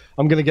gonna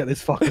get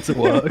this fucker to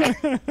work.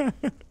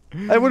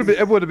 It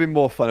would have been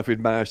more fun if we'd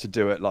managed to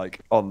do it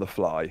like on the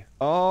fly.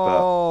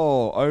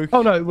 Oh, okay.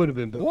 Oh no, it would have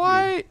been. But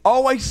Why?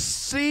 Oh, I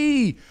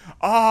see.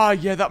 Ah,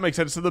 yeah, that makes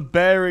sense. So the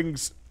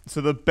bearings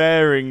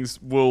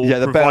will Yeah,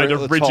 the provide bearing a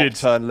at the rigid.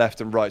 top turn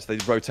left and right, so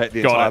they rotate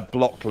the Got entire it.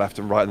 block left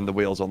and right, and then the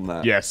wheels on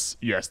there. Yes,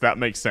 that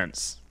makes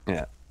sense.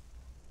 Yeah.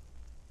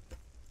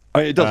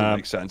 I mean, it doesn't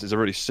make sense. It's a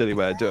really silly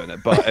way of doing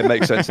it, but it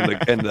makes sense in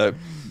the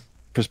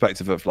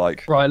perspective of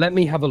like Right, let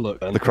me have a look.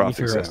 Then. the Let me crafting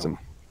figure it out. system.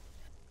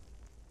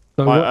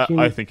 So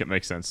I think it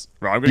makes sense.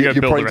 Right, I'm gonna You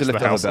go build probably the need rest to of lift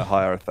the it a house. bit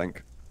higher, I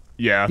think.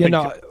 Yeah, I Yeah, think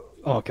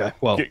no. Okay,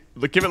 well,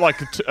 give it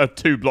like a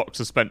 2-block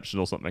suspension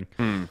or something.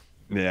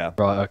 Yeah.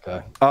 right,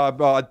 okay.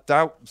 Well, I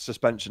doubt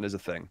suspension is a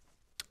thing.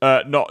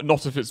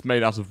 Not if it's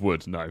made out of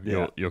wood. No,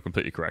 Yeah. you're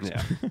completely correct.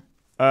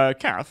 Yeah.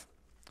 Kath,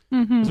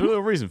 is there a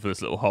little reason for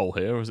this little hole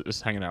here, or is it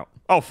just hanging out?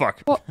 Oh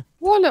fuck!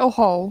 What little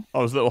hole? Oh,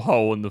 there's a little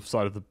hole in the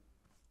side of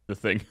the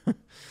thing.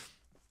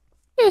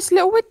 Yes,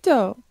 little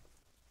window.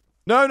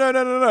 No,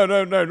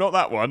 not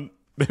that one.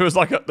 There was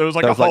like a There was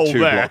hole like 2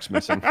 there. blocks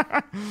missing.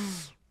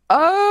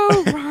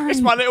 Oh,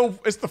 right.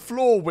 It's the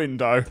floor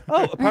window.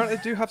 Oh, apparently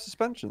they do have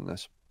suspension in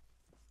this.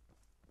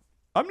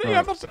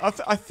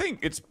 I think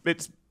it's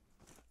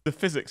the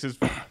physics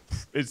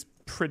is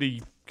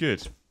pretty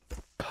good.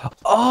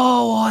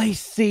 Oh, I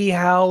see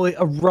how it.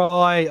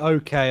 Right,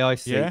 okay, I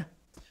see. Yeah.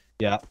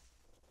 Yeah.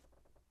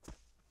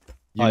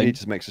 You need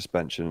to make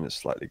suspension, and it's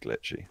slightly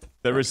glitchy.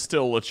 There is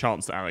still a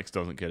chance that Alex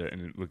doesn't get it,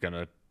 and we're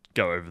gonna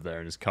go over there,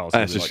 and his car's And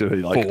gonna it's be just like,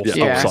 going to be like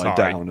full Yeah. upside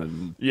sorry. down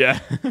and Yeah.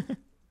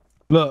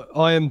 Look,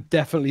 I am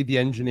definitely the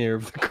engineer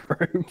of the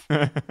group.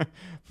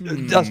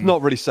 that's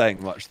not really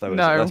saying much, though.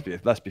 No. Is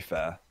it? Let's be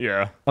fair.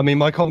 Yeah. I mean,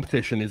 my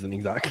competition isn't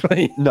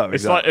exactly. No,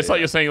 It's exactly, like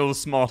you're saying you're the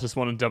smartest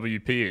one in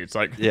WPE. It's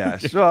like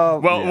Yes. Well,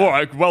 well, yeah. all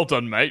right, well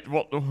done, mate.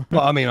 What? Well,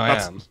 I mean, I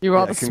am. You are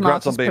Yeah, the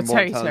congrats on smartest being more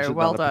potato. talented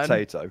Well than a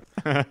done.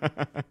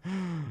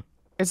 potato.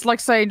 It's like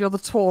saying you're the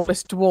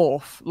tallest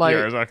dwarf. Like,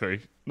 Yeah, exactly.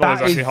 Not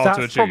exactly hard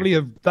to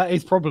achieve. That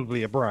is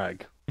probably a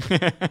brag.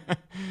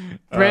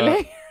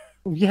 really?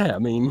 Yeah, I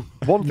mean,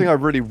 One thing I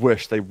really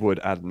wish they would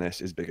add in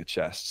this is bigger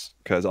chests,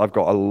 because I've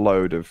got a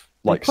load of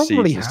like seeds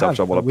probably and stuff have, which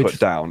I want but we to put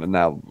just- down, and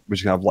now we're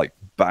just gonna have like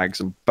bags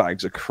and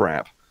bags of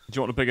crap. Do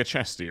you want a bigger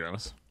chest, do you,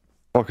 Ellis?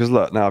 Oh, because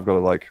look, now I've got to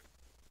like.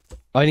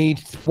 I need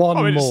one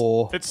I mean,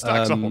 more. it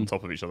stacks up on um,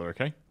 top of each other,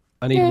 okay?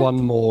 I need one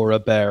more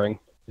bearing.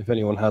 If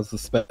anyone has the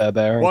spare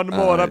bearing. One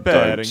more I a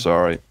bearing. don't,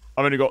 sorry.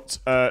 I've only got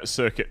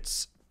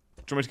circuits.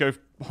 Do you want me to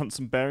go hunt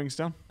some bearings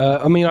down?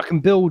 I mean, I can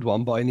build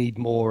one, but I need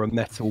more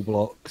metal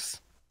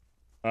blocks.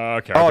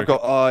 Okay. Oh, okay.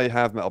 I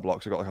have metal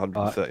blocks. I've got like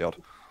 130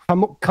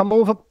 odd. Come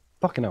over.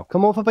 Fucking hell.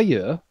 Come over by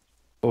here.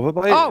 Over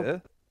by Oh.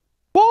 here?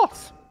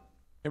 What?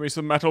 Give me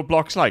some metal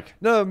blocks, like.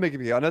 No,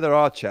 Mickey, I know there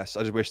are chests.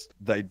 I just wish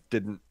they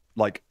didn't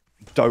like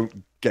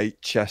don't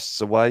gate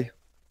chests away.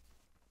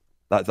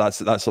 That's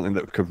something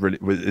that could really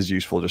is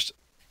useful just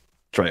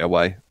straight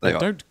away. They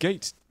don't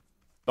gate.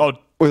 Oh,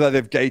 Although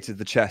they've gated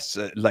the chests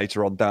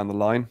later on down the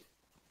line.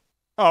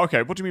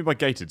 okay. What do you mean by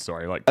gated?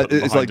 Sorry, like put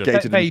them It's like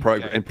behind it. gated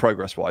They- in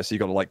progress wise. So you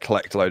got to like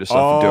collect a load of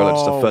stuff and do a load of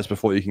Oh. stuff first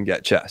before you can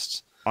get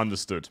chests.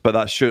 Understood. But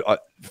that should,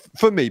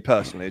 for me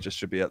personally, it just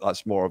should be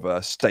that's more of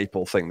a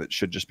staple thing that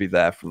should just be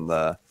there from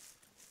the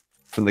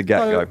get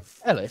go.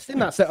 Ellis, in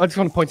that I just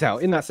want to point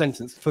out, in that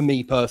sentence, for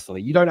me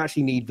personally, you don't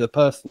actually need the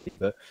personally,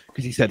 but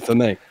because he said for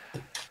me.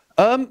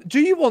 Do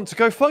you want to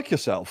go fuck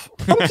yourself?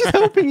 I'm just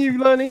helping you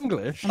learn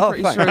English. Oh,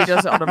 Pretty thanks. sure he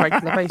does it on a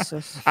regular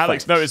basis.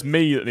 Alex, no, it's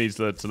me that needs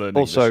to learn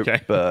Also, English.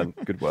 Okay. burn.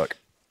 Good work.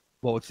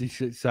 What was he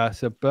say?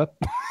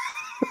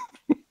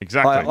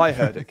 Exactly. I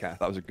heard it, Kath.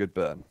 That was a good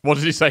burn. What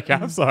did you say,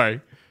 Kath?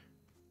 Sorry.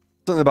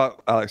 Something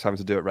about Alex having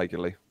to do it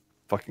regularly,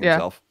 fucking Yeah.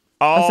 himself.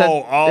 I said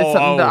Oh, it's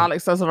something that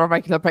Alex does on a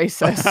regular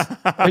basis. You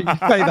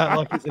say that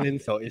like it's an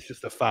insult. It's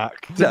just a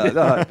fact. Yeah,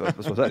 no, but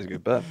that's what I said. It's a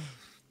good burn.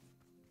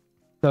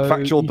 So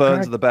Factual you burns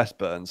drag- are the best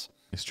burns.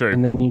 It's true.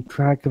 And then you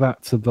drag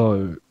that to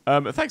vote.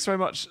 Thanks very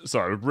much.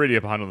 Sorry, we're really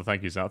behind on the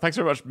thank yous now. Thanks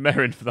very much,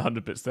 Merrin, for the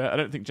 100 bits there. I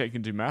don't think Jake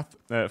can do math.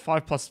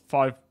 5 plus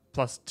 5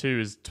 plus 2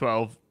 is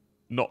 12,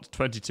 not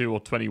 22 or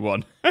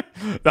 21.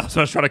 That's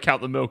when I was trying to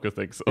count the milk, I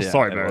think. So, Yeah,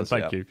 sorry, it Merrin. was,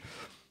 Thank yeah. you.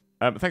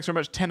 Thanks very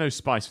much, Tenno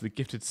Spice, for the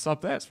gifted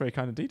sub there. It's very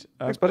kind indeed.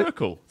 Thanks, buddy.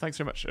 Urkel. Thanks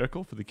very much,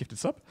 Urkel, for the gifted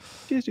sub.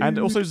 Cheers, And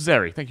dude. also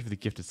Zeri, thank you for the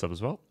gifted sub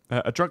as well.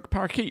 A Drunk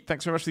Parakeet,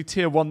 thanks very much for the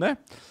tier 1 there.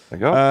 There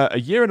you go. A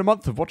year and a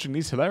month of watching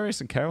these hilarious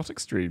and chaotic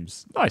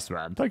streams. Nice,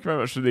 man. Thank you very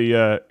much for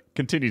the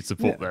continued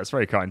support there. It's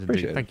very kind indeed.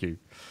 Appreciate it. Thank you.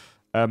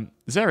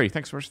 Zeri,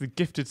 thanks very much for the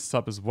gifted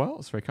sub as well.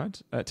 It's very kind.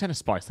 Tennis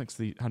Spice, thanks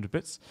for the 100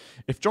 bits.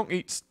 If Jonk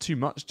eats too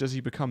much, does he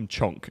become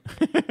chonk?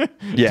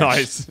 Yes.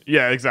 Nice.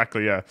 Yeah,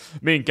 exactly, yeah.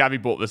 Me and Gabby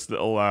bought this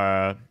little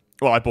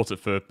Well, I bought it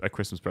for a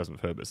Christmas present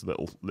for her, but it's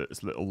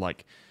a little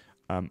like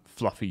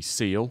fluffy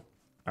seal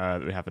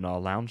that we have in our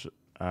lounge,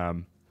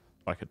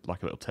 like a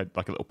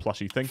little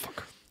plushy thing.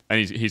 And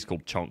he's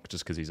called Chonk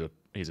just because he's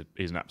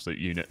an absolute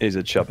unit. He's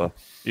a chubber.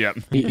 Yeah,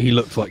 He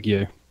looks like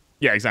you.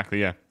 yeah,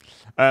 exactly. Yeah.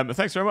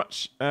 Thanks very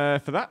much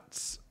for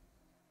that.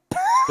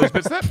 Those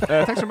bits there.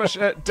 Thanks very much,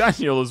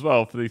 Daniel, as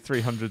well for the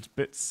 300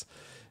 bits.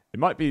 It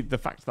might be the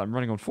fact that I'm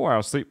running on 4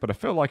 hours sleep, but I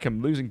feel like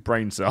I'm losing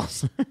brain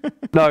cells.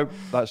 No,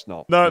 that's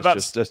not. No,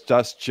 that's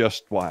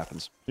just what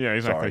happens. Yeah,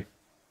 exactly. Sorry.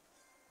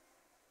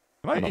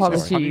 Can I eat some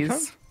Apologies. honeycomb?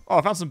 Oh,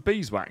 I found some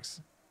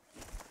beeswax.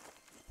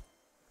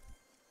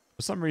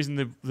 For some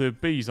reason, the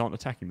bees aren't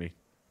attacking me.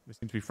 They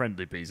seem to be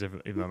friendly bees,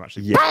 even though I'm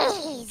actually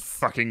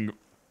fucking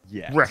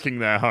wrecking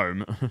their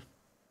home.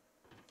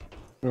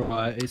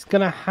 Right, it's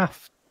gonna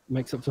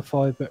makes up to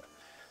 5, but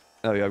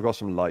Oh yeah, I've got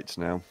some lights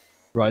now.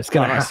 right, it's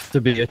gonna nice. have to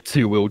be a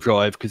 2-wheel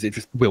drive because it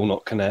just will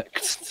not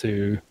connect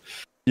to.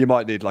 You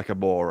might need like a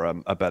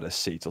better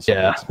seat or something.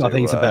 Yeah, I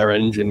think it's a better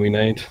engine we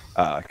need,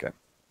 Okay.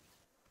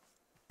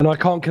 and I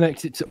can't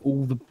connect it to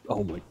all the.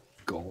 Oh my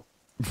god!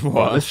 What?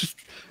 Right,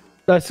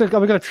 let's we're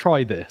gonna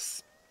try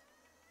this.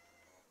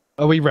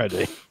 Are we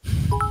ready?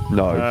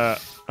 No,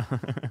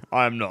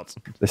 I am not.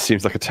 this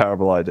seems like a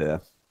terrible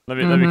idea. Let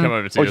me come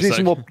over to Oh, you. do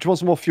you want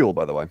some more fuel,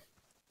 by the way?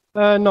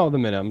 Not at the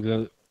minute. I'm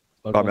gonna.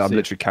 I'm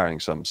literally carrying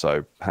some,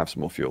 so have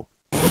some more fuel.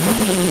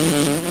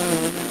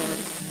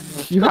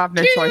 You have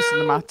no choice in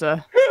the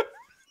matter.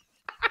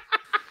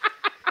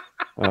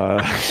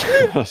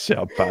 Let's see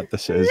how bad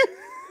this is.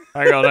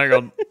 Hang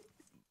on.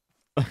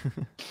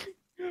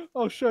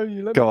 I'll show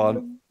you. Go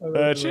on.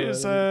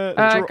 Cheers.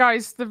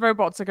 Guys, the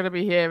robots are going to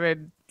be here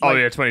in. Oh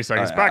yeah, 20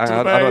 seconds. Back to the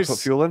How do I put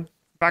base. fuel in?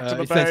 Back to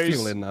the It says base.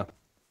 fuel in there.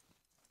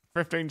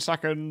 15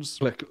 seconds.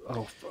 Click.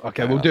 Oh,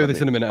 okay. We'll do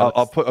this in a minute.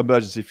 I'll put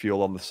emergency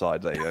fuel on the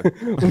side. There you go.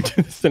 We'll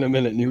do this in a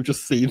minute, and you'll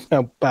just see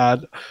how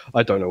bad.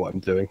 I don't know what I'm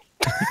doing.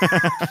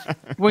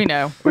 We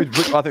know. I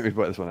think we've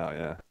worked this one out.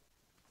 Yeah.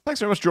 Thanks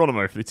very much,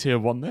 Geronimo, for the tier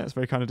 1 there. It's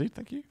very kind indeed.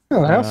 Thank you.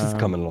 Oh, the house is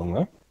coming along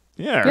though.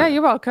 Yeah. Yeah,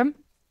 you're welcome.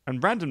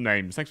 And random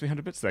names. Thanks for the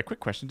 100 bits there. Quick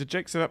question: did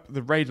Jake set up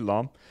the raid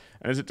alarm?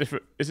 And is it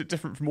different? Is it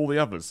different from all the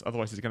others?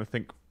 Otherwise, he's going to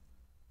thank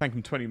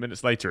him 20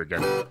 minutes later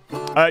again.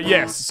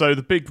 Yes. So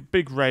the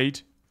big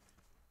raid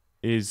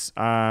is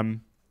yeah.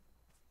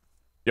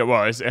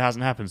 Well, it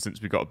hasn't happened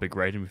since we got a big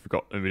raid and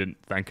we didn't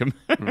thank him.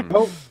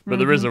 Oh, But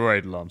there is a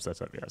raid alarm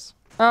set up. Yes.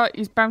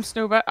 He's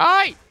bouncing over.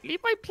 Aye, leave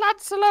my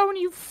plants alone,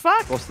 you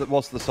fuck.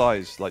 What's the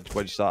size? Like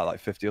where'd you start? Like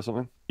 50 or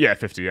something? Yeah,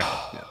 50.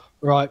 Yeah.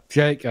 right,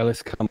 Jake,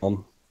 Ellis, come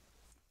on.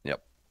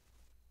 Yep.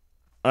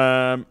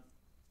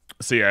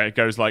 So yeah, it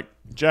goes like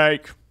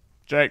Jake,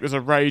 there's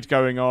a raid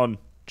going on.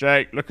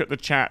 Jake, look at the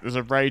chat. There's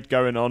a raid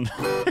going on.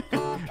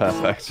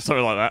 Perfect.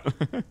 Something like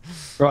that.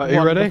 Right, are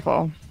you ready?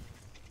 Wonderful.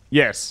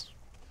 Yes.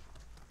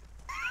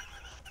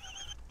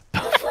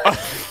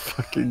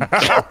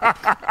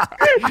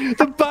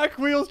 The back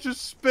wheels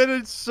just spin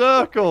in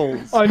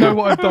circles. I know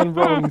what I've done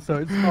wrong, so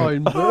it's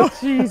fine. But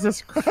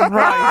Jesus Christ.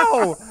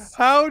 How?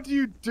 How do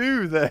you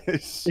do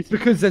this? it's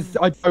because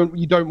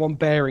you don't want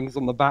bearings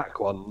on the back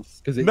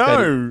ones because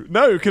No,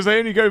 because they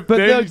only go. But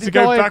they only need the to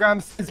go back. diagram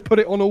says put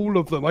it on all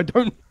of them. I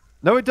don't.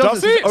 No, it doesn't.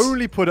 Does It it? says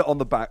only put it on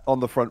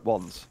the front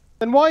ones.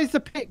 Then why is the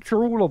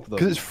picture all of them?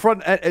 Because it's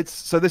front.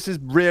 So this is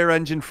rear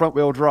engine front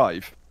wheel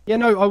drive. Yeah,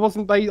 no, I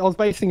wasn't. I was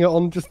basing it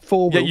on just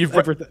four wheels. Yeah, you've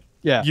everything.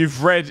 Yeah.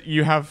 You've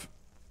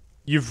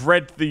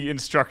read the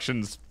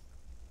instructions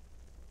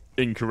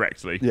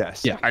incorrectly.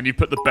 Yes. Yeah. And you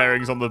put the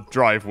bearings on the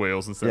drive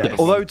wheels instead Yeah. of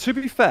Although to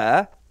be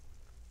fair,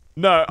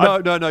 no,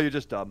 no, you're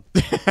just dumb.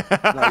 No,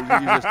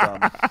 you're just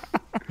dumb.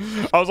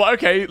 I was like,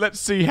 okay,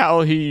 let's see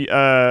how he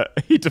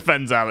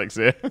defends Alex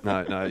here.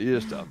 No, you're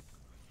just dumb.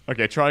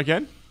 Okay, try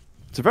again.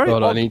 It's a very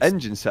God, I odd need-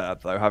 engine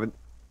setup though.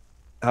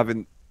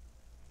 Having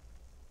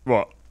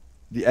What?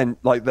 the end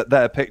like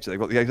their picture, they've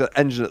got the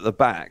engine at the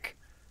back.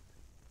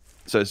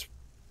 So it's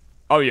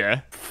Oh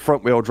yeah.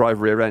 front wheel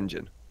drive rear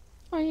engine.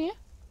 Oh, yeah.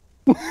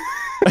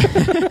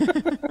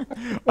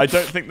 I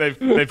don't think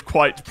they've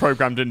quite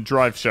programmed in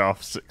drive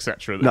shafts,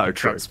 etc. that No, can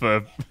true.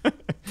 transfer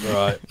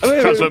Right.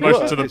 transfer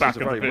motion to the It's back just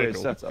of a the very weird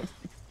vehicle. setup.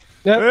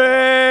 Yeah.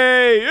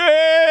 Hey!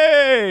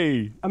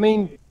 I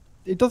mean,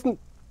 it doesn't.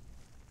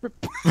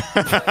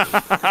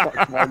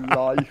 Fuck my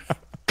life.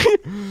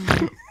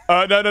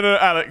 No,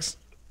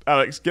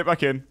 Alex, get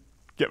back in.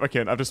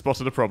 I've just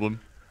spotted a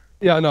problem.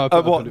 Yeah, no.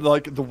 What?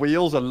 Like the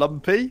wheels are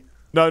lumpy?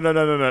 No.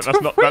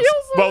 That's not. Wheels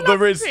Well, are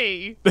there is.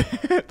 lumpy.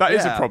 That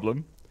is a Yeah.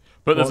 problem.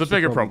 But there's What's a the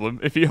bigger problem?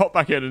 problem. If you hop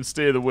back in and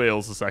steer the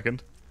wheels a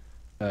second.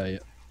 Yeah.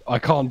 I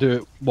can't do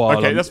it while.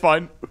 Okay, I'm- that's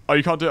fine. Oh,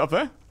 you can't do it up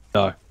there?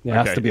 No, it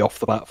has Okay. to be off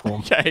the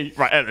platform. Okay,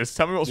 right, Ellis,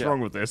 tell me what's Yeah.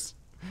 wrong with this.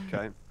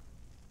 Okay.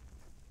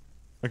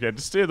 Okay,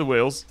 just steer the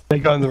wheels. They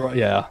go in the right.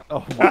 Yeah.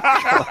 Oh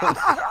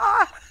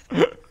my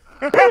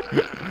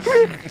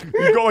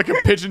You've got like a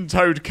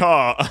pigeon-toed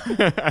car.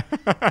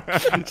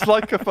 It's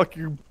like a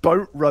fucking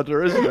boat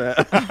rudder, isn't it?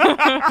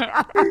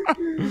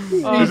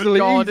 Oh, Easily-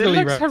 God, easily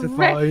it looks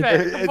rectified.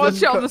 horrific. It Watch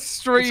it on doesn't- the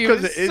stream. it's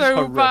 'cause It's it is so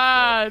horrific.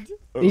 bad.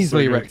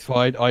 Easily so good.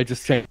 rectified. I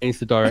just changed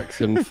the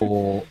direction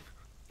for.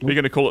 You're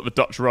going to call it the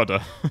Dutch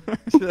rudder.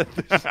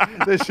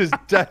 This is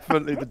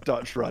definitely the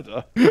Dutch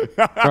rudder.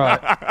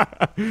 Right.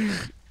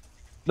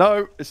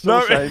 No, it's still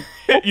the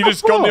same. You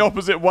just gone the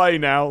opposite way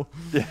now.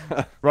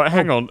 Yeah. Right,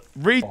 hang on.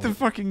 Read the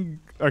fucking...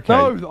 Okay.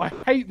 No, I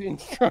hate the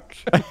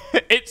instruction.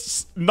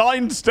 It's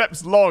 9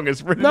 steps long.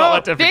 It's really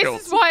not that difficult.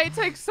 This is why it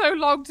takes so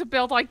long to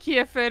build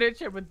IKEA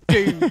furniture with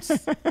dudes.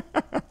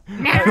 Gotta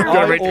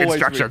I read the always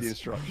instructions. read the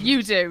instructions.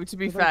 You do, to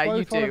be fair, you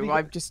both wanna do. be-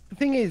 I've just The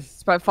thing is,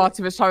 spent far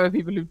too much time with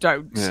people who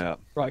don't. Yeah.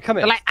 right, come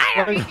here. They're like, I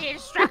don't read the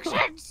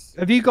instructions.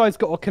 Have you guys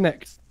got a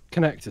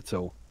connect at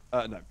all?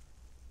 No.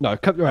 No,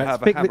 come right. I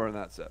have a pick hammer and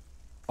that's it.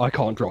 I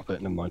can't drop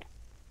it. Never mind.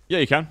 Yeah,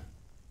 you can.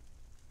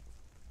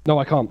 No,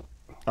 I can't.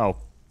 Oh.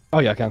 Oh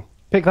yeah, I can.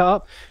 Pick that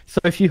up. So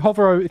if you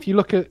hover, if you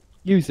look at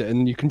use it,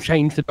 and you can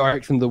change the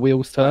direction the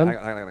wheels turn. Hang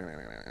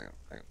on.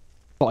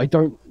 But I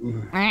don't.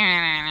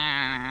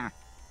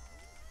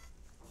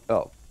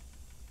 Oh.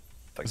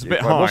 Thank It's a you.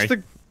 bit Right, high.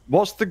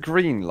 What's the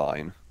green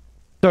line?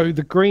 So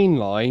the green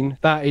line,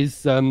 that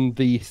is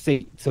the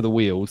seat to the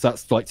wheels.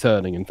 That's like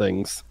turning and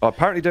things. Oh,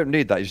 apparently you don't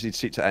need that. You just need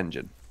seat to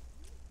engine.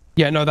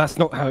 Yeah, no, that's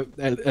not how.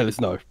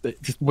 Ellis, no,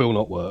 it just will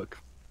not work.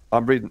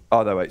 I'm reading.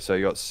 Oh no, wait. So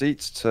you got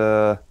seats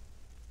to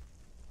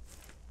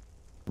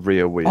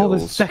rear wheels. Oh,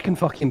 there's a second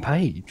fucking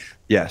page.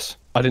 Yes.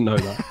 I didn't know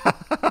that.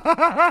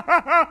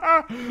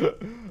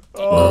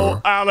 Oh,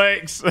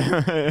 Alex.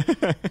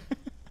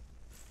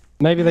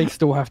 Maybe they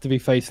still have to be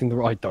facing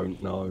the. I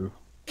don't know.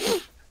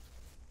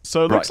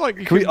 So it Right. looks like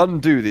you Can we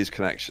undo these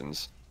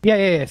connections?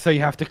 Yeah. So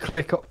you have to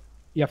click.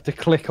 You have to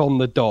click on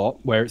the dot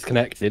where it's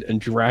connected and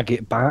drag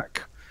it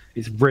back.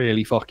 It's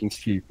really fucking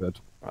stupid.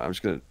 Right, I'm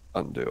just going to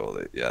undo all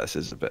the... Yeah, this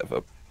is a bit of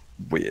a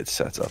weird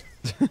setup.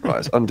 Right,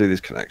 let's undo these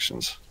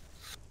connections.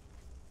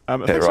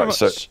 Thanks Okay, so right, much.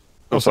 so...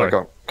 Oh, sorry, go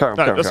on. Carry on,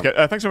 No, carry on, that's carry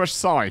on. good. Thanks so much,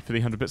 Sai, for the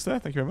 100 bits there.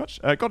 Thank you very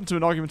much. Got into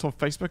an argument on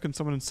Facebook and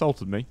someone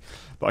insulted me,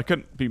 but I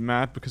couldn't be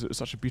mad because it was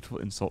such a beautiful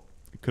insult.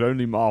 I could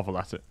only marvel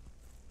at it.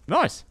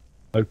 Nice.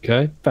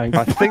 Okay, thanks.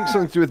 I think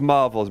something to do with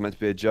Marvel is meant to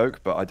be a joke,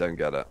 but I don't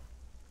get it.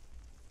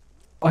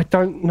 I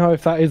don't know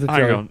if that is a Hang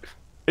joke. on.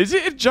 Is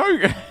it a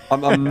joke?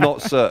 I'm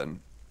not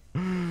certain.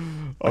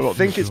 I'm I not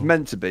think too it's sure.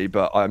 meant to be,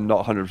 but I'm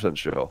not 100%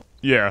 sure.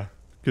 Yeah,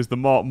 because the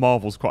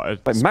Marvel's quite a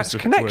Wait, max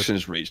specific word.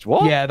 connections reached.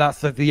 What? Yeah,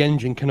 that's that the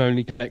engine can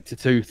only connect to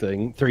three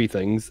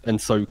things,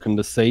 and so can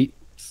the seat.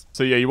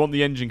 So yeah, you want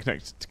the engine to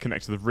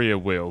connect to the rear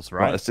wheels,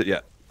 Right, right? that's it,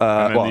 yeah.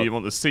 And then Well, you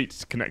want the seat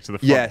to connect to the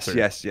front yes, too.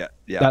 yes, yeah.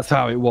 That's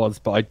how it was,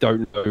 but I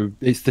don't know.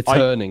 It's the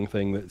turning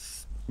thing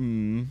that's.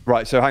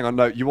 Right, so hang on,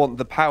 no, you want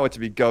the power to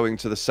be going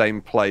to the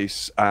same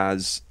place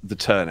as the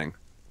turning.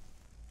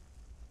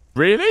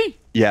 Really?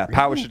 Yeah,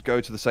 power should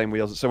go to the same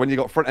wheels. So when you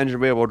got front engine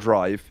rear wheel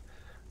drive,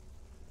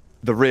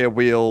 the rear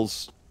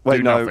wheels... Wait,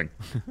 Do no. nothing.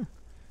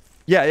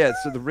 Yeah,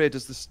 so the rear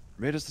does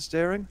the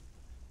steering?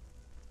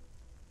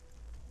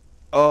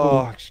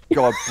 Oh,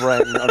 God,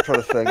 brain, I'm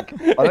trying to think.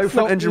 I know It's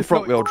front not- engine it's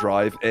front not- wheel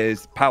drive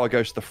is power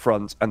goes to the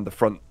front and the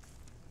front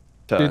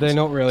turns. they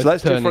not realise So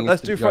let's do turning front, is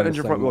let's to do go front the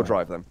engine same front wheel way?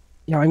 drive then.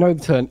 Yeah, I know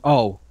the turn.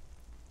 Oh,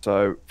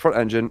 So front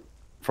engine,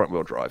 front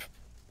wheel drive.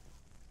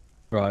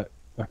 right.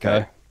 Okay.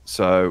 Okay.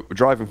 So we're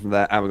driving from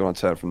there and we're going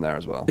to turn from there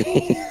as well.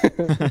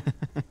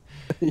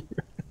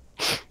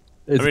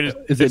 Is, I mean,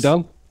 is it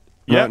done?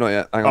 Yeah. No, not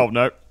yet. Hang on. Oh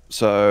no.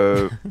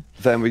 So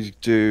then we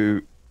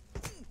do.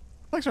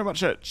 Thanks very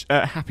much,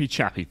 Happy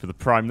Chappy, for the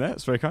prime there.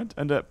 It's very kind.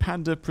 And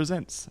Panda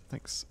Presents.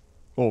 Thanks.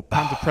 Or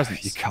Panda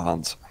Presents. You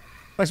can't.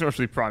 Thanks very much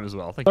for the prime as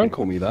well. Thank Don't you.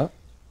 call me that.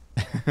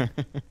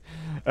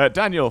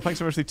 Daniel, thanks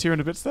so much for the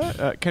 200 bits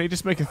there. Can you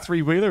just make a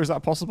 3-wheeler? Is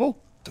that possible?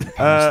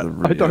 I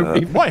don't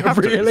even Why have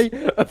to really.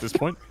 at this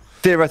point?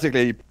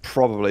 Theoretically,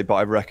 probably, but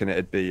I reckon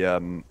it'd be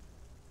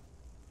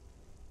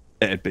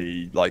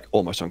like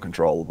almost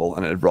uncontrollable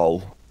and it'd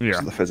roll. Yeah. Because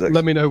of the physics.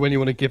 Let me know when you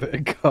want to give it a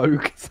go,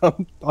 because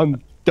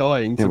I'm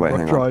dying to Yeah, wait,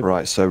 hang try. on.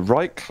 Right, so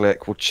right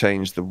click will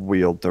change the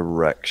wheel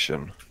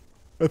direction.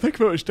 Thank you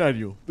very much,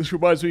 Daniel. This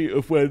reminds me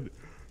of when...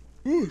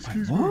 Ooh,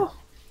 excuse me.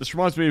 This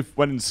reminds me of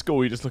when in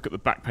school you just look at the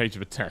back page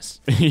of a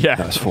test. Yeah.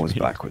 That's forwards,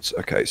 backwards.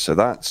 Okay, so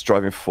that's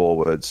driving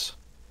forwards.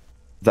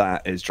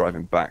 That is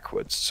driving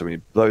backwards. So we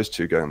need those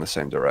two going in the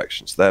same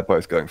direction. So they're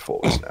both going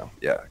forwards now.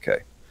 Yeah, okay.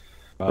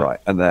 Right,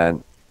 and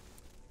then...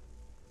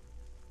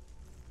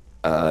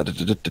 and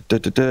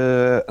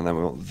then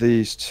we want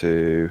these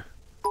two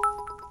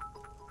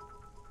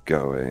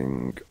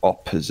going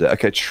opposite.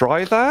 Okay,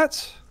 try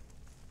that.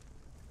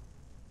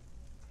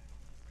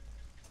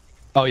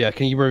 Oh yeah,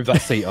 can you remove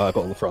that seat I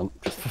got on the front?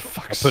 Just for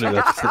fuck's sake.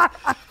 Put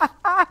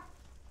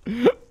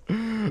it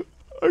there.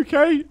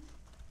 Okay.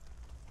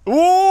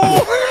 Ooh!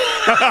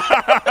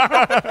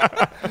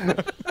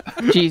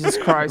 Jesus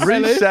Christ.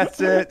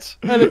 Reset it.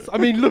 Ellis, I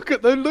mean, look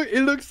at the look.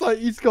 It looks like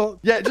he's got.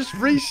 Yeah, just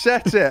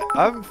reset it.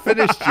 I haven't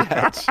finished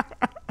yet.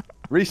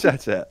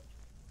 Reset it.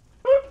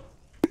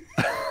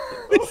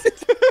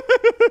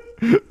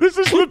 This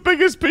is the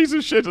biggest piece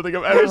of shit I think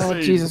I've ever Oh,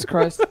 seen. Jesus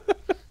Christ.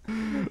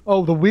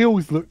 Oh, the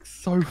wheels look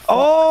so fucked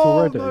Oh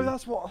already. no,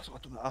 that's what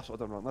I've done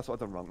wrong. That's what I've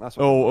done wrong.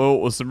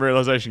 Oh, there's some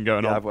realization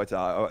going Yeah, on. I've worked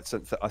out.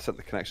 I sent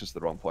the connections to the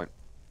wrong point.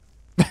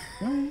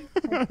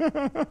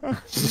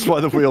 This is why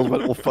the wheels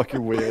went all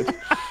fucking weird.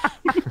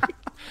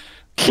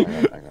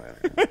 Hang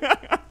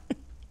on.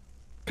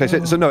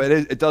 Okay, so no,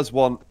 it does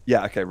want.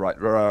 Yeah, okay, right.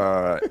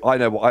 I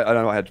know what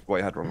you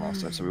had wrong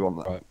last time, so we want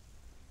that. Right.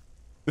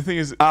 The thing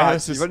is,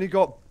 Ellis is, You've only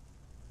got.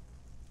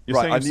 you're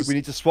Right, saying it's we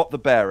need to swap the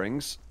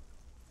bearings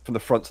from the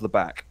front to the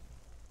back.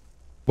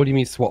 What do you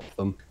mean swap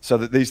them? So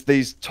that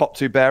these top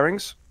two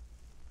bearings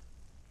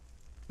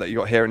that you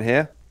got here and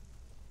here,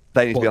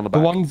 they need to be on the The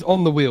back. ones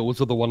on the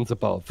wheels or the ones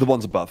above? The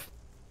ones above.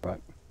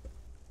 Right. The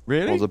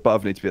really? ones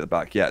above need to be at the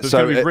back. Yeah. There's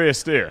So going to be rear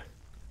steer.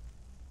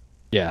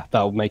 Yeah,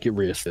 that'll make it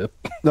rear steer.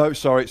 no,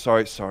 sorry.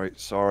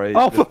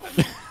 Oh,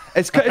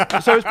 It's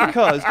because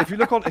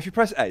if you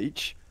press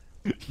H,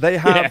 they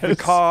have the Yes.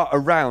 car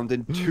around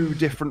in two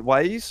different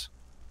ways.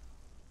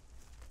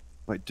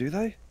 Wait, do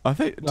they? I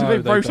think. Do No, they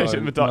they rotate it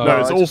in the don't. dark? No,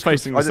 No, it's I all just-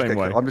 facing I the just same get-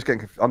 way.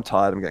 I'm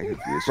tired. I'm getting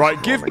confused. Right,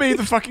 Just give ignore me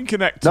the fucking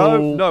connect No,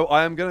 tool. no,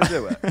 I am gonna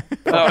do it.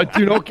 no,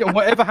 do not get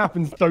whatever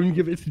happens. Don't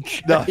give it to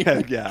Jay. No,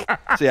 yeah.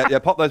 So yeah,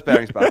 pop those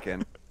bearings back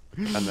in,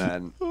 and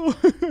then we'll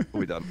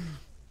be done.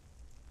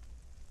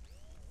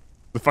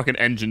 The fucking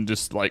engine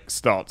just like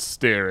starts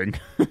steering.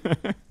 You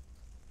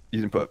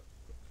didn't put.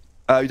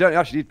 You don't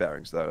actually need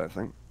bearings though. I don't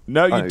think.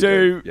 No, you Oh,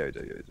 do. Yeah, you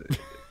do.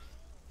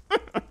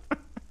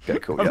 Okay,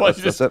 cool. Yeah, Otherwise,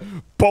 that's you're it.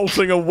 just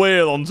bolting a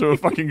wheel onto a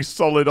fucking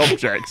solid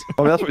object.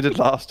 I mean, that's what we did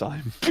last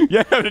time.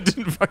 Yeah, but it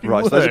didn't fucking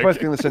Right, so work. they're both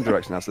going in the same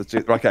direction now. So let's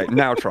do. Okay,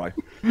 now try.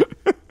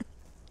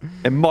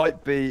 It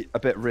might be a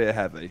bit rear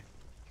heavy.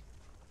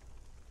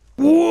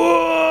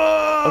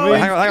 Whoa! I mean,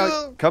 Hang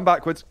on. Come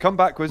backwards.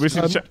 We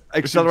should check- we should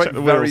Accelerate check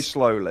the very wheels.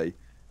 slowly.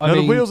 no,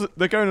 the wheels,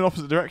 they're going in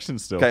opposite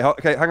directions still.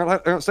 Okay, hang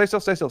on. Stay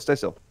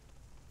still.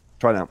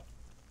 Try now.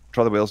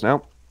 Try the wheels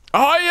now.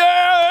 Oh,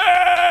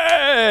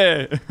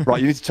 yeah! Right,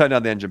 you need to turn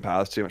down the engine power.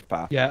 That's too much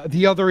power. Yeah,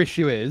 the other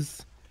issue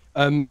is,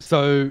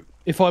 so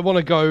if I want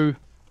to go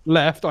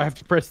left, I have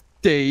to press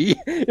D.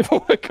 If I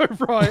want to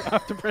go right, I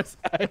have to press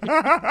A.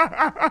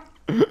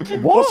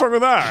 What's wrong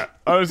with that?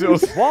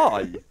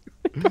 Why?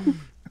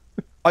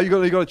 Oh, you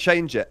got to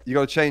change it. You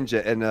got to change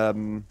it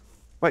in.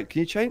 Wait, can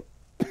you change?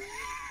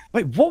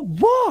 Wait, what?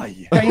 Why?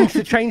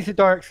 Change the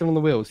direction on the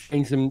wheels.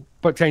 Change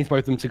both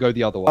of them to go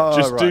the other way. Oh,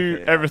 Just right, do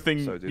okay, yeah.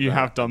 everything So do you that,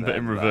 have done, and but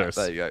in then reverse.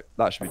 There you go.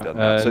 That should be done.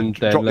 Now. So And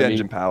then drop the let me-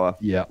 engine power.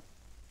 Yeah.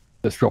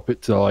 Let's drop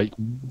it to like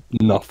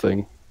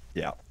nothing.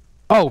 Yeah.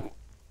 Oh,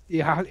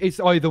 yeah, it's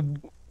either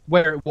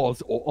where it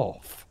was or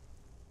off.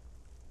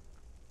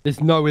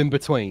 There's no in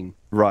between.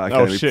 Right.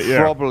 Oh, Okay. shit, we yeah.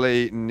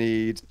 probably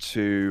need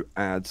to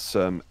add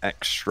some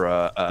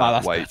extra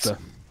That's weight. better.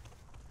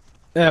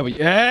 There we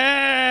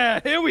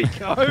here we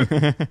go.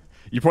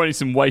 You probably need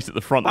some weight at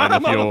the front then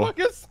if you're...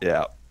 Motherfuckers.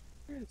 Yeah.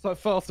 It's like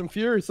Fast and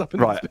Furious up in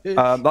Right. this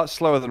bitch. That's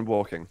slower than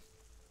walking.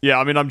 Yeah,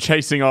 I mean, I'm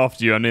chasing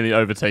after you. I'm nearly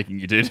overtaking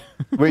you, dude.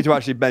 We need to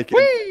actually make it.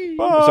 Whee!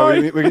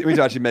 Sorry, we need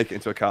to actually make it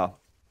into a car.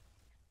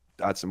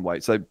 Add some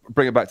weight. So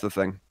bring it back to the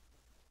thing.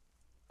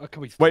 Oh,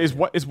 can we Wait,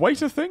 is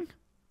weight a thing?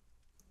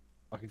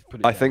 I can put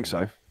it I down. think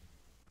so.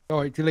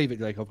 All right, to leave it,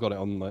 Jake. I've got it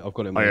in my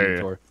yeah,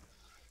 inventory.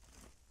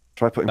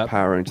 Try putting That-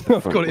 power into the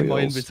I've front got it in my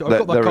wheels. inventory.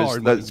 I've got the car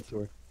in my there's-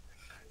 inventory.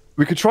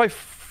 We could try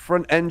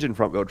front engine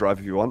front wheel drive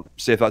if you want.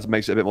 See if that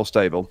makes it a bit more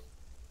stable.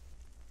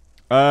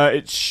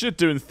 It should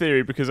do in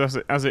theory because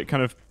as it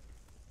kind of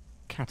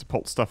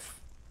catapults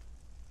stuff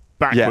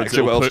backwards, Yeah, because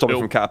it will stop it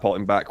it'll, from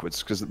catapulting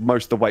backwards because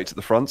most of the weight's at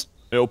the front.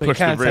 it'll But you push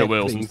the can rear take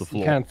wheels things- into the floor.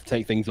 You can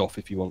take things off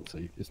if you want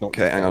to. It's not.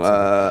 Okay, hang on.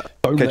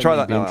 Don't Okay, let try me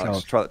that be now, in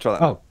Alex. charge. Try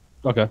that. Now.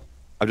 Oh, okay.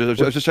 I've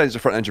just changed the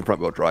front engine front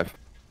wheel drive.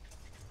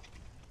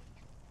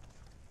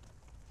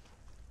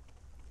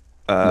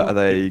 Are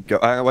they go?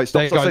 Wait,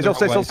 stop, They're stop, going stay the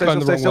still, wrong way. stay It's going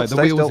the still, wrong stay way. still, The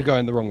stay wheels still. are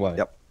going the wrong way.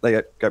 Yep, there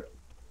you go.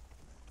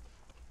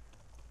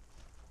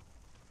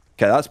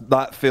 Okay,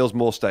 that feels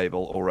more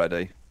stable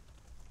already.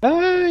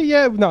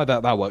 Yeah, no,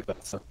 that worked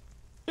better.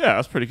 Yeah,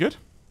 that's pretty good.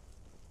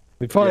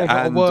 We finally got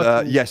a And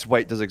working- yes,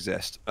 weight does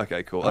exist.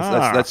 Okay, cool.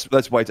 Ah.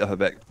 Let's wait it up a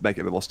bit, make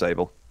it a bit more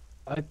stable.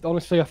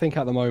 Honestly, I think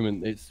at the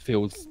moment it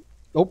feels.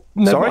 Oh,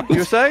 never Sorry, mind. you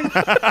were saying?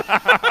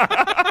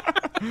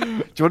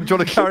 do you want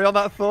to carry on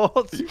that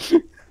thought?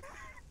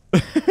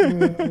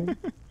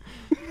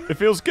 It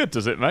feels good,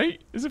 does it,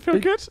 mate? Does it feel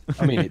good?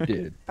 I mean, it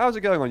did. How's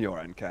it going on your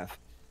end, Kath?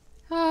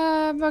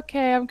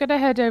 Okay, I'm gonna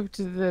head over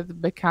to the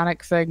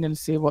mechanics thing and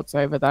see what's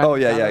over there. Oh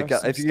yeah,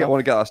 Gather some If you stuff. want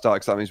to get that started,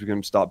 'cause that means we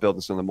can start building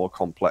some of the more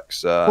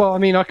complex. Well, I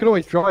mean, I can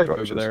always drive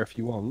Structures. over there if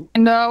you want.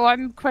 No,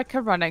 I'm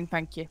quicker running,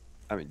 thank you.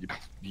 I mean,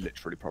 you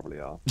literally probably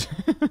are.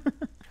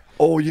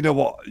 Oh, you know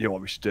what? You know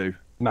what we should do?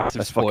 Massive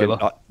Let's spoiler.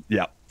 fucking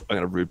yeah. I'm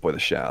gonna rude boy the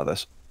shit out of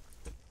this.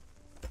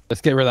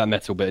 Let's get rid of that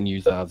metal bit and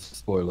use that as a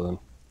spoiler then.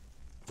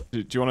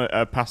 Do you want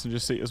a passenger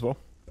seat as well?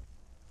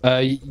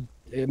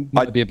 It I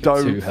might be a bit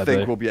don't too heavy.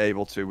 think we'll be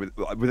able to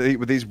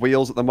with these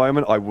wheels at the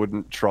moment. I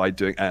wouldn't try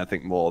doing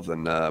anything more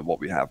than what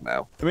we have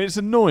now. I mean, it's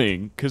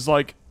annoying because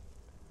like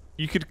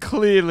you could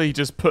clearly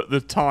just put the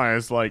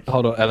tires like.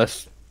 Hold on,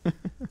 Ellis.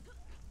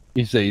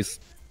 Use these.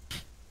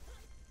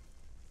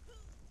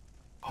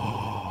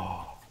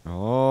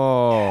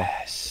 Oh.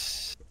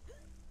 Yes.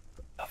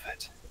 Love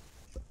it.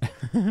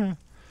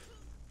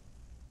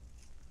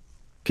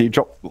 Can you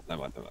drop? Oh,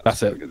 never mind.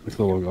 That's it. That's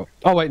all I've got.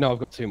 Oh wait, no, I've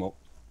got 2 more.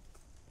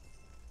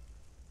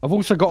 I've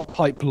also got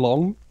pipe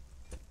long.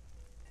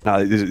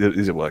 No,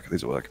 these will work.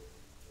 These will work.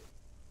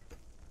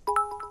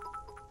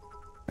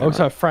 I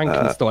also have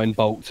Frankenstein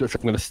bolts, which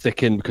I'm going to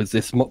stick in because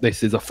this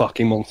is a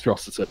fucking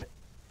monstrosity.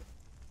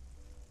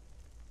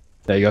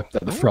 There you go,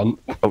 at the front.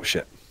 Oh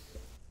shit.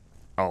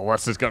 Oh,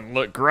 this is going to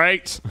look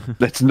great.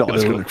 It's not.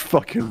 It's going to look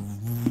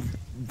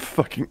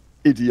fucking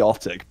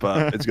idiotic,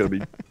 but it's going to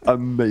be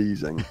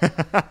amazing.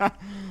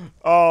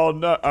 Oh,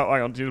 no. Oh,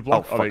 hang on. Do you need a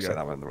block? Oh, there you fuck's sake,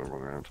 go. that went the wrong way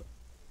around.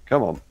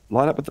 Come on.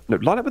 Line up with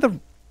the...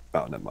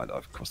 Oh, never mind.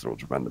 Of course, they're all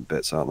just random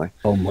bits, aren't they?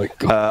 Oh my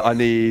god. I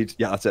need...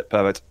 Yeah, that's it.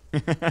 Perfect.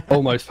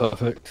 Almost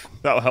perfect.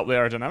 That'll help the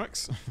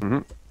aerodynamics.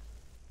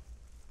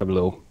 Have a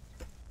little.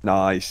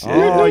 Nice.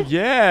 Oh,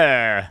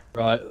 yeah.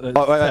 Right.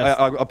 Oh, wait,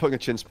 I'm putting a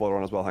chin spoiler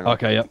on as well. Hang on.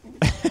 Okay, yep.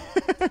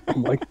 Oh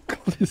my god,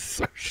 this is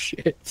so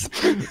shit.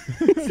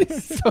 This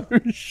is so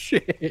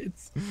shit.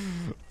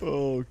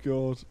 Oh,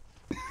 God.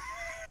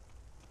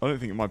 I don't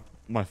think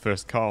my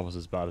first car was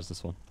as bad as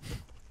this one.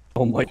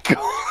 Oh my god.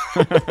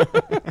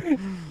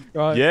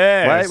 Right.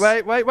 Yes.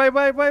 Wait.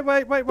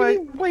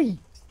 Wait.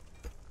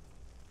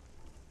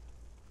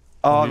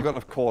 Oh, I've got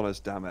enough corners,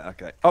 damn it.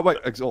 Okay. Oh, wait.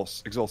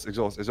 Exhaust.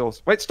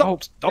 Wait,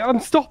 stop. Yeah, I'm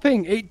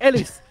stopping.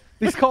 Ellis,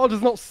 this car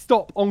does not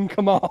stop on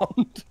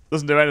command.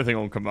 Doesn't do anything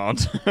on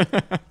command.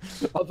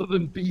 Other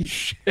than be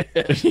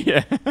shit.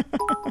 Yeah.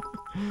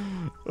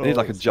 You need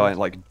like a giant,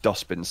 like,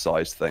 dustbin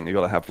sized thing. You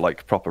got to have,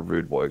 like, proper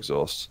rude boy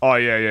exhaust. Oh,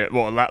 yeah.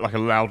 What, like a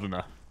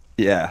loudener?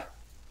 Yeah.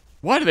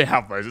 Why do they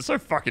have those? It's so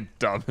fucking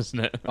dumb, isn't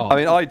it? Oh, I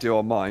mean, I do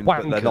on mine,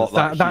 but they're not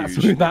Wankers. that That's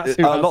huge.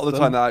 who A lot of has the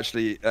time,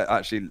 them. that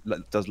actually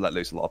does let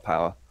loose a lot of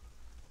power.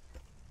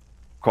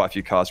 Quite a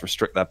few cars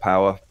restrict their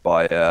power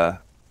by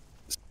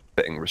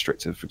fitting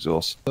restrictive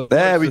exhaust.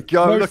 There we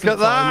go. Look at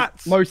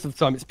that. Most of the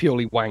time, it's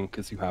purely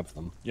wankers who have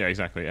them. Yeah,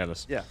 exactly,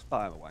 Ellis. Yeah,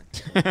 I am a wank.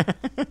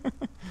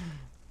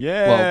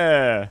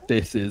 Yeah.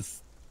 This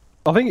is.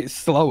 I think it's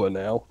slower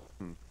now.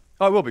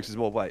 Oh, it will be because there's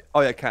more weight.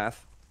 Oh yeah,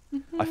 Kath.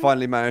 I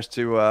finally managed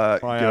to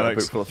get a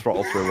Alex. boot full of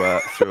throttle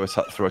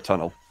through a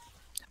tunnel.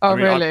 Oh, I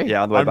mean, really?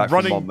 Yeah, on the way I'm back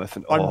running, from Monmouth.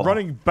 And, I'm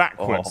running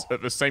backwards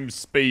at the same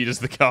speed as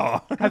the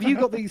car. Have you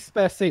got the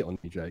spare seat on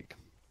you, Jake?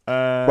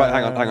 Right,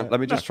 hang on.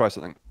 Let me just try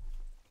something.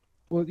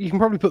 Well, you can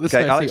probably put the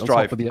Okay, spare Alex, seat on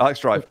drive. top of the. Alex,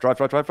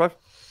 drive.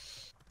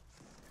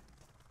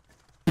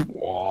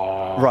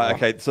 Right,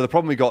 okay. So the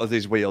problem we got is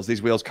these wheels.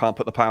 These wheels can't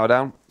put the power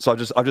down. So I've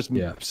just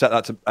set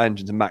that to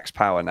engine to max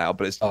power now,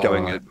 but it's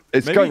going right.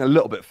 it's Maybe- going a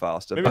little bit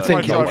faster. Maybe But try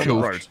think driving you'll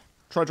on the choose. road.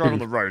 Try driving on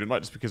the road. It might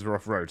just because we're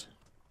off road.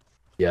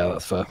 Yeah,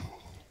 that's fair.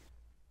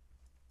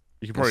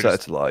 You can set probably it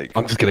just, to like.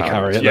 I'm just gonna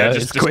carry it. yeah, there.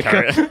 just It's quicker.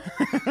 carry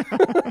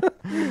it.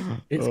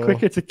 It's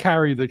quicker to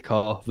carry the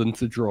car than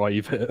to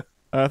drive it.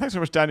 Thanks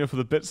very much, Daniel, for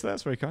the bits there.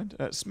 That's very kind.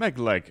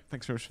 Smegleg,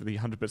 thanks very much for the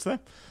 100 bits there.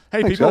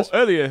 Hey, Thanks, people. guys.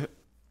 Earlier,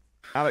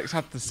 Alex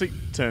had the seat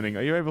turning.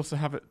 Are you able to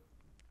have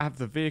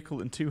the vehicle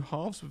in 2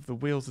 halves with the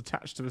wheels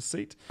attached to the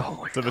seat?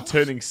 Oh my So the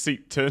turning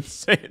seat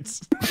turns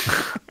it.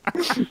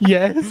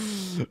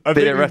 Yes.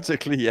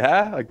 Theoretically,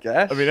 yeah, I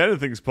guess. I mean,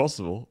 anything's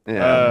possible.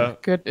 Yeah.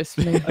 Goodness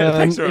me.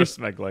 Thanks very much,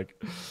 Smegleg.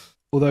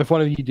 Although if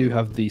one of you do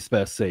have the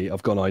spare seat,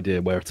 I've got an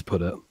idea where to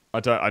put it. I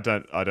don't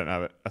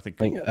have it. I think.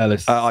 I think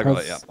Ellis. I got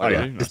has- it, yeah. Oh,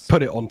 yeah. Just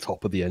put it on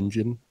top of the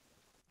engine.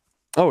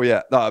 Oh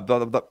yeah. No,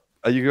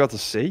 are you able to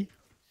see?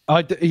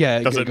 Yeah,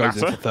 Does it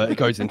goes matter? into it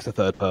goes into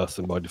third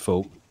person by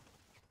default.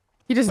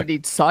 He doesn't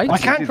need sight. I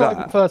can't do drive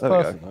that. in first There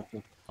we person.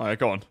 though. All right,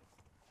 go on.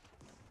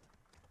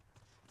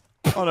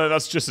 Oh no,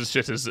 that's just as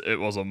shit as it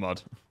was on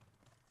mud.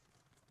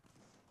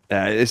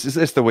 Yeah, it's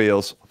the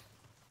wheels.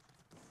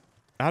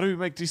 How do we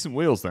make decent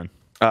wheels then?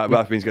 Well,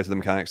 that means go to the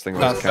mechanics thing.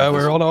 That's how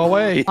we're on our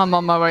way. I'm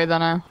on my way there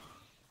now.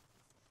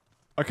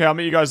 Okay, I'll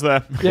meet you guys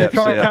there. Yeah,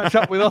 try and see ya. catch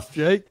up with us,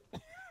 Jake.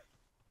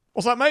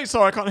 What's that, mate?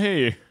 Sorry, I can't hear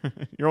you.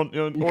 You're on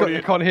audio.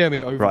 You can't hear me.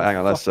 Over Right, hang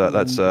on. Let's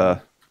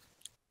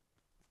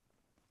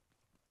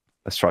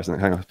try something.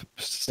 Hang on.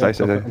 Stay.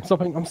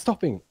 I'm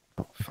stopping.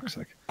 Oh, for fuck's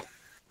sake.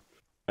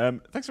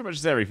 Thanks very much,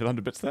 Zeri, for the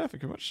 100 bits there.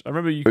 Thank you very much. I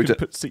remember you Who could did-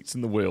 put seats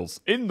in the wheels.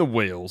 In the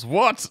wheels?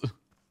 What?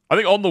 I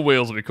think on the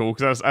wheels would be cool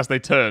because as they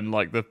turn,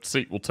 like the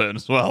seat will turn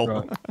as well.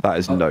 Right. That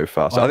is no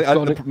fast. I I've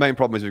think got the main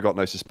problem is we've got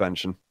no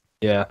suspension.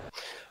 Yeah,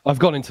 I've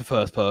gone into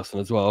first person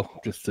as well,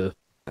 just to.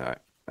 All right.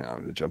 Hang on, I'm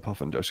going to jump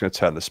off and I'm just going to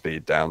turn the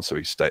speed down so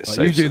we stay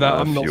safe. You do that.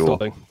 I'm not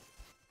stopping.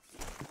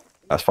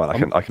 That's fine.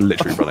 I can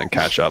literally run and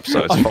catch up,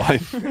 so it's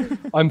fine.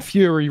 I'm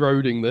fury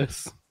roading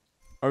this.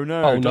 Oh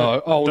no! Oh,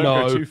 no. Oh, don't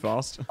no. go too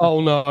fast.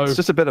 Oh no! It's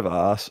just a bit of an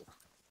arse.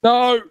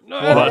 No!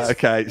 Right,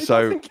 okay,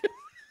 so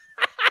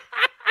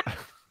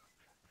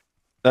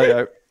there you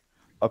go.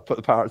 I've put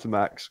the power up to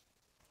max.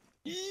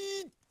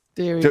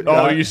 Deary.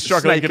 Oh, you're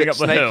struggling snake getting it, up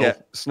the snake hill.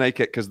 It, snake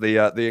it, because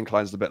the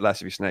incline's a bit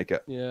less if you snake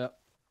it. Yeah.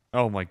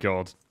 Oh my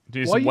god! Do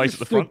you need Why some you weight just at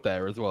the stood front?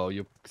 there as well?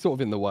 You're sort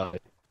of in the way.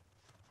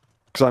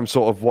 Because I'm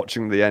sort of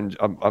watching the engine.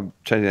 I'm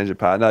changing the engine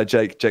power. No,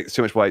 Jake, it's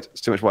too much weight.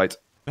 It's too much weight.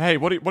 Hey,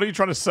 what are you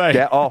trying to say?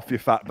 Get off, you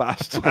fat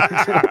bastard.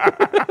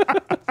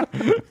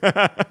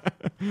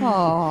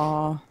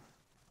 Aww.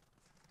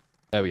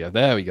 There we go.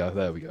 There we go.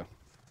 There we go.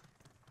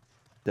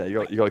 Yeah,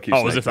 you got to keep.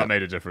 Oh, as if snake that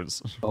made a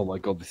difference. Oh my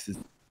god, this is.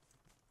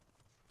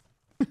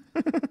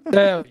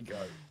 There we go.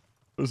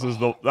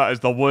 That is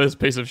the worst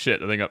piece of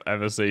shit I think I've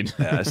ever seen.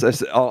 Yeah,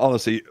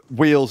 honestly,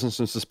 wheels and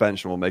some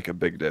suspension will make a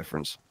big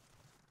difference.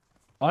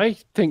 I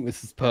think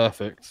this is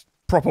perfect.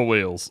 Proper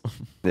wheels.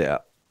 Yeah.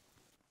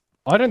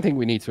 I don't think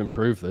we need to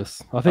improve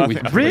this. I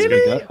think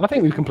I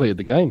think we've completed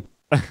the game.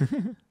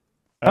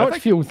 How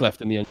much fuel's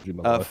left in the engine?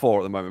 By the way? 4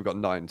 at the moment. We've got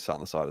 9 sat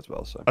on the side as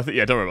well. So. I think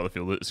don't worry about the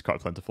fuel. It's quite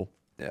plentiful.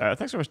 Yeah.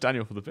 Thanks very much,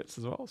 Daniel, for the bits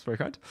as well. It's very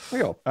kind. There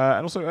you go.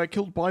 And also,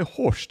 Killed by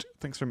Horst.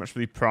 Thanks very much for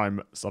the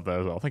Prime sub there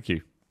as well. Thank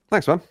you.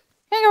 Thanks, man.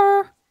 Hey,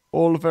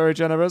 All very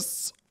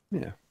generous.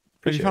 Yeah.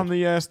 Have you found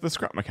the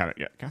scrap mechanic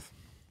yet, Kath?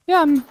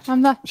 yeah,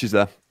 I'm there. She's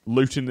there.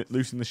 Looting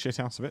the shit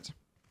out of it.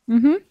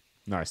 Mm-hmm.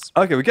 Nice.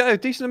 Okay, we get a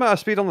decent amount of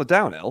speed on the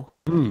downhill.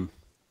 Oh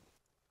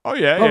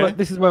yeah. Oh, yeah. look,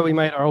 this is where we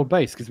made our old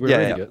base because we're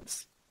Yeah.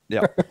 idiots.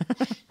 Yeah.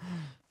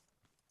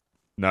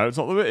 No, it's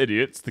not that we're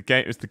idiots.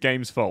 It's the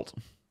game's fault.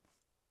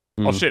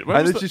 Oh shit! Where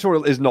And was the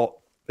tutorial is not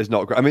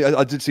great. I mean,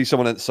 I did see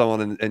someone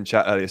in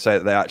chat earlier say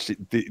that they actually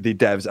the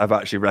devs have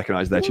actually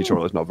recognised their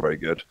tutorial is not very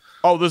good.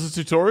 Oh, there's a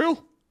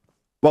tutorial.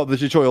 Well, the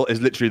tutorial is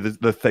literally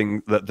the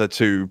thing that the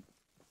 2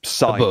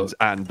 signs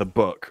and the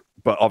book.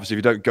 But obviously, if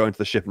you don't go into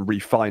the ship and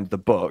re-find the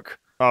book,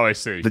 Oh, I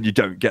see. then you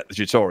don't get the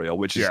tutorial,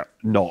 which is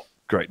not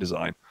great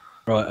design.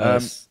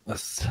 Right.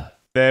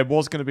 There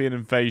was going to be an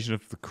invasion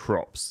of the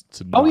crops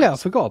tonight. Oh yeah, I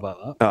forgot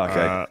about that. Oh,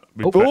 okay.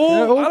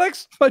 Oh,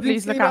 Alex! I didn't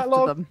Please see look that after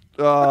log. them.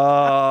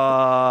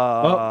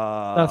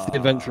 That's the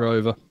adventure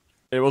over.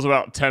 It was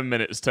about 10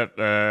 minutes,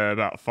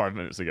 about 5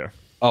 minutes ago.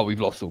 Oh, we've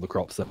lost all the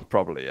crops then.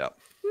 Probably, yeah.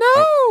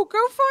 No, go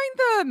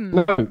find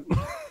them. No.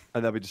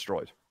 And they'll be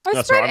destroyed. I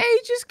That's spent right.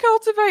 ages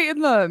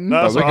cultivating them.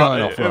 No, that's we're all right.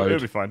 going off-road. It'll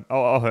be fine.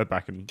 I'll head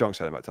back and. John's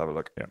heading back to have a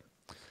look. Yeah.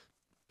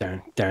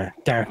 So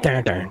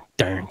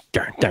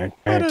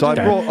I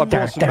brought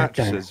some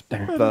mattresses,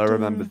 but I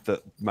remembered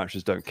that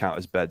mattresses don't count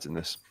as beds in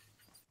this.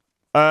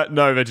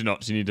 No, they do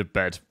not. You need a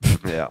bed.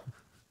 Yeah.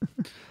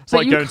 It's But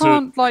like you going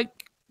can't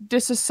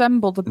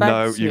disassemble the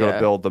No, beds. you got to here.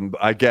 build them.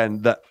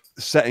 Again, that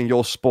setting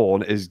your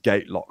spawn is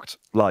gate locked.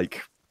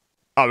 Like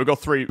we've got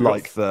 3.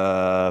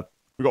 the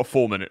We've got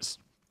 4 minutes.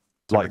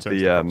 to like return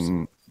to crops.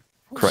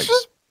 the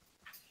crates.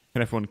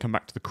 Can everyone come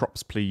back to the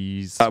crops,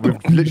 please? We've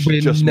literally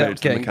We're just not made it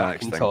to the getting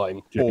back mechanics in thing.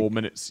 time. 4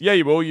 minutes. Yeah,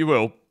 you will. You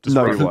will. Just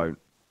No, run. you won't.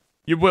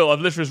 You will. I've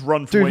literally just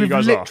run from Dude, where you we've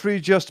guys are. literally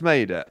just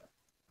made it.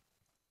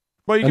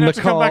 Well, you're And going to have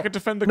the to come car- back and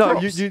defend the No,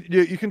 crops.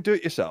 you can do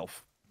it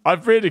yourself. I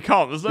really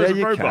can't. There's loads Yeah, of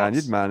you robots. can.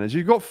 You'd manage.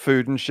 You've got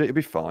food and shit. You'll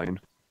be fine.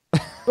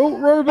 Oh,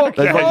 robot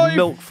There's like drive!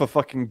 milk for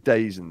fucking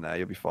days in there.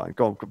 You'll be fine.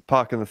 Go on,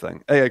 park in the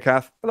thing. Hey,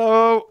 Kath.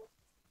 Hello.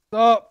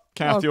 Stop.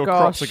 Kath, Oh, your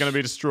crops gosh. are going to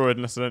be destroyed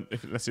unless you don't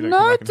come No,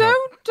 back and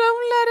help.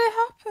 don't let it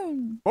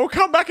happen. Well,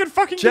 come back and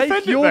fucking Jake,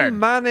 defend it you'll then.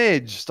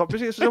 manage. Stop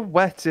being such a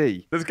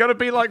wetty. There's going to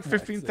be like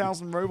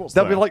 15,000 robots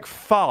There'll be there. like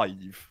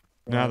 5.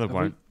 No, there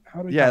won't.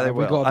 Yeah, they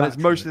will. And it's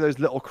mostly those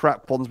little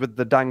crap ones with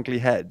the dangly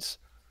heads.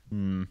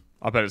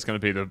 I bet it's going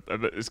to be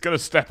it's going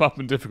to step up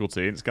in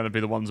difficulty. And it's going to be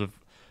the ones with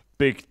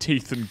big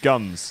teeth and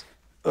guns.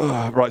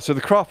 Right, so the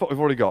craft bot we've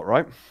already got,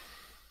 right?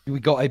 We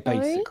got a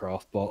basic Sorry?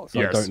 craft bot, so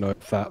Yes. I don't know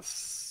if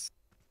that's.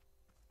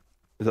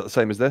 Is that the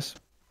same as this?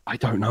 I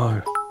don't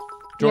know.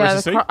 Do you want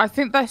us to see? I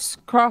think this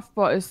craft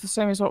bot is the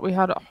same as what we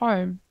had at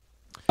home.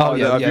 Oh,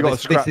 yeah, have you got a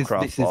this, scrap this is,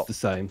 craft this is bot? the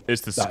same.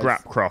 It's the That scrap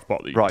is- craft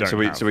bot that you Right, don't so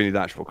we have. need the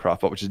actual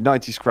craft bot, which is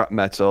 90 scrap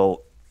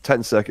metal,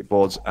 10 circuit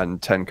boards,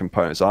 and 10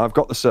 components. I've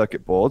got the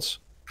circuit boards.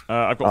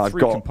 I've got I've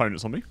 3 got-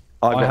 components on me.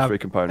 I've I got have- 3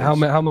 components.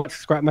 How much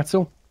scrap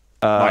metal?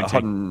 90.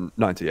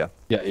 190, yeah.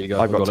 Yeah, here you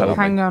go. I've got 10 it. of them.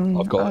 Hang on.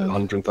 I've got oh,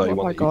 131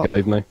 what that have I you got?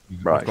 gave me.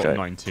 Right, I've got okay.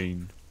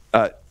 19.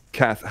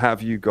 Kath,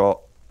 have you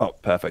got... Oh,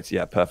 perfect.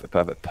 Yeah, perfect.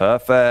 That's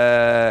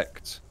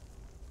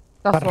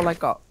all I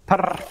got.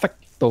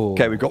 Perfecto.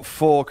 Okay, we've got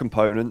 4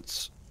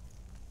 components.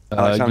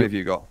 Alex, how many have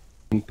you got?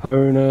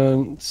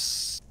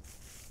 Components.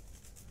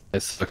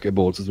 There's circuit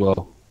boards as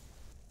well.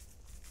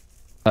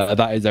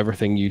 That is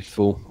everything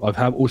useful.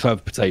 Also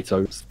have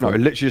potatoes. No, we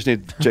literally just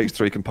need Jake's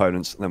 3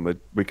 components, and then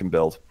we can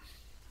build.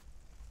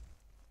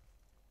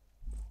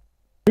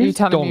 Are you Who's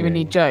telling me we donging?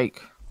 need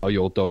Jake? Oh,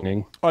 you're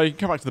donging. Oh, you can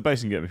come back to the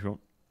base and get them if you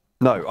want.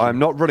 No, I'm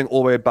not running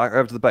all the way back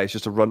over to the base,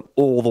 just to run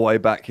all the way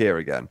back here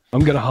again.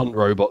 I'm gonna hunt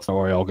robots. Don't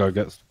worry, I'll go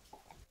get.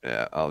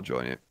 Yeah, I'll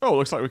join you. Oh,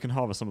 looks like we can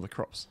harvest some of the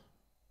crops.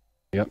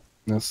 Yep,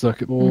 that's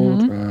circuit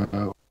board. Mm-hmm.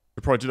 We'll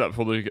probably do that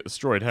before they get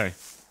destroyed, hey?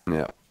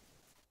 Yeah.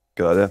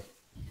 Good idea.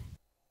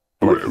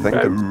 What do you think?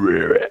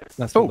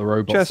 That's what Oh, the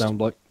robots chest. sound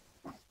like.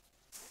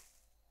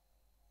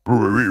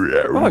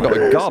 Oh, I got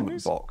a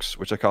garment box,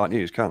 which I can't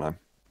use, can I?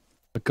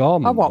 A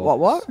garment. Oh, what?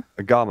 box.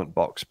 A garment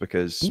box,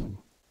 because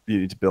you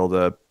need to build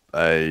a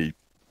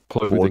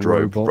Clothing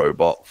wardrobe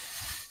robot.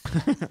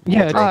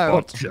 Yeah,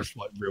 Oh. just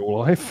like real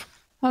life.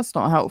 That's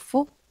not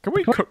helpful. Can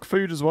we cook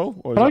food as well?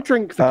 Or is Can I that-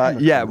 drink the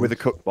chemicals? Yeah, with a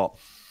cook bot.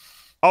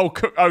 Oh,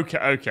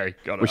 okay,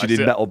 got it. Which you need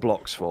metal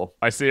blocks for.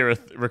 I see a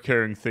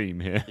recurring theme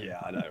here. Yeah,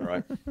 I know,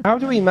 right? How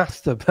do we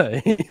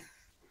masturbate?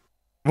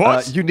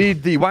 What? You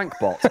need the wank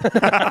bot.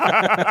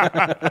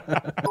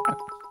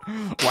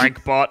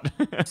 Wank bot.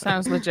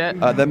 Sounds legit.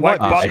 There might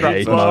be I scrap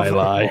hate version my of the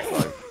life.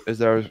 cookbot. Is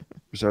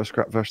there a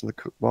scrap version of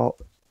the cookbot?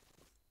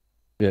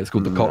 Yeah, it's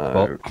called the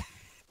cockbot.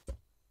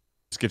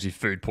 Just gives you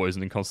food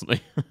poisoning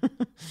constantly.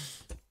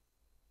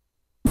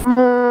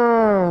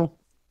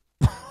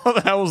 What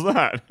the hell was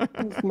that?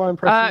 That's my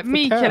impression of the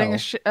Me cow. killing a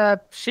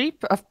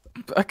sheep,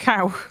 a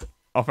cow.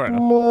 Oh, fair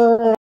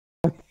enough.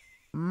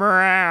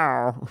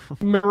 Meow.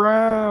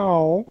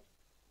 Meow.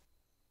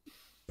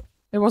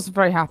 It wasn't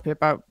very happy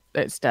about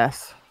its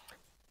death.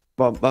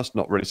 Well, that's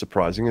not really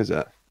surprising, is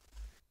it?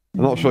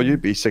 I'm not sure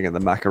you'd be singing the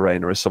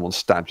Macarena as someone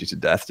stabbed you to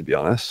death, to be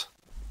honest.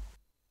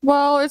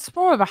 Well, it's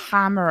more of a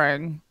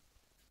hammering.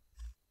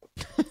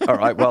 All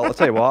right, well, I'll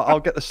tell you what, I'll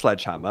get the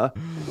sledgehammer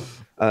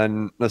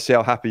and let's see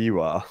how happy you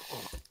are.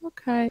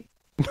 Okay.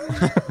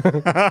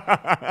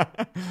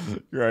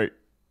 Great.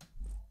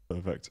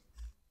 Perfect.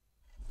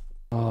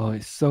 Oh,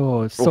 it's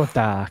so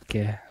dark.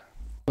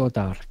 So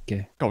dark.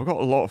 God, we've got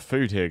a lot of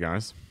food here,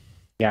 guys.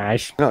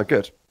 Guys. No,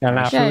 good.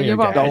 Yeah, you're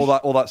welcome.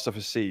 All that stuff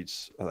is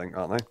seeds, I think,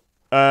 aren't they?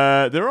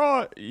 There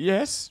are,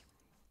 yes.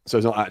 So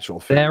it's not actual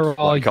food. There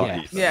are, you can't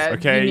yes. eat them. Yeah.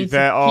 Okay, you need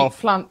there to are- keep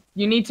plant.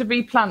 You need to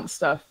be plant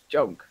stuff,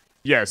 junk.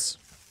 Yes.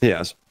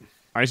 Yes.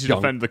 I need to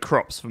Young. defend the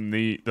crops from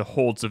the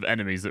hordes of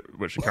enemies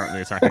which are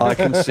currently attacking. I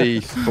can see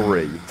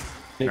 3.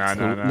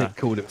 No. Nick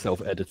called himself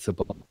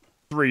editable.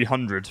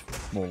 300,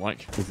 more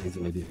like. Because he's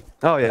an idiot.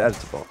 Oh, yeah,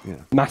 Editable, yeah.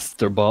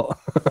 Masterbot.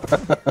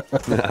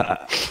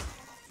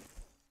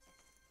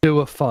 Do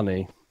a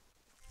funny.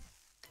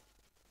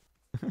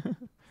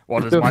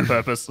 What is my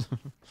purpose?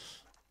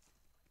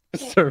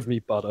 Serve me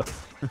butter.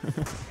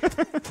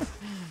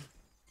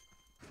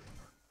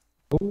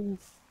 Oh,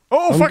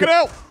 Oh, fucking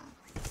hell!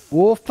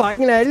 oh,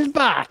 fucking hell,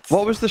 bat!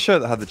 What was the show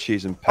that had the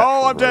cheese and petrol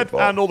Oh, I'm dead,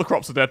 robot? and all the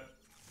crops are dead.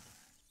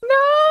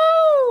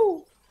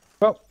 No!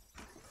 Well,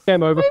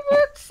 game over. We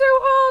worked so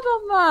hard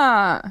on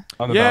that.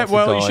 I'm Yeah, about to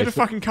well, you die. should have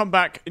fucking come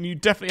back, and you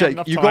definitely had Jake,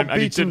 enough you time, got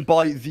and you beaten didn't.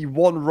 by the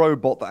one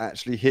robot that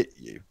actually hit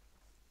you.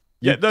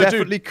 You Yeah, no,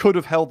 definitely dude, could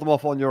have held them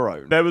off on your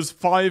own. there was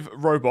 5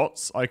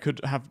 robots. I could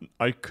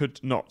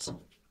not.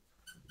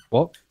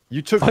 What?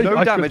 You took I no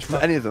could- damage from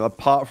any of them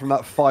apart from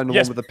that final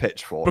Yes, one with the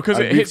pitchfork. because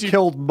and it we've hits you-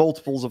 killed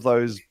multiples of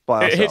those by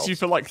It ourselves. hits you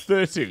for like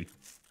 30. He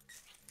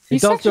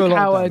He's does such do a a lot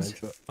coward. of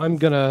damage. But I'm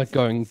gonna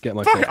go and get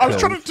myself Fuck it, I was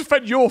killed. trying to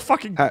defend your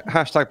fucking...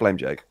 Hashtag blame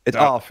Jake. It's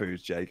No. our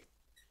food, Jake.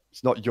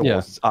 It's not yours, Yeah.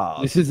 it's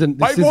ours. This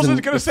isn't. I This wasn't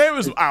isn't going to say it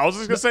was ours. I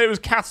was going to say it was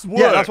Kath's work.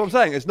 Yeah, that's what I'm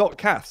saying. It's not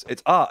Kath's.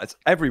 It's ours. It's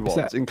everyone's,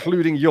 Exactly.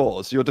 including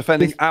yours. You're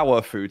defending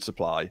our food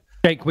supply.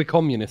 Jake, we're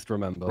communist,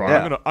 remember? Right,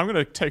 Yeah. I'm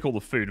gonna take all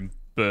the food and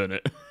burn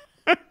it.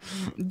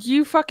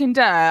 You fucking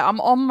dare.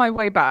 I'm on my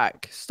way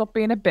back. Stop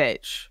being a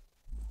bitch.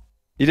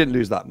 You didn't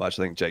lose that much.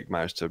 I think Jake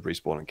managed to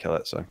respawn and kill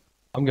it, so.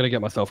 I'm gonna get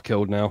myself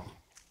killed now.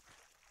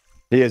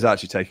 He is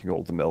actually taking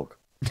all the milk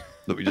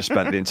that we just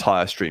spent the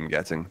entire stream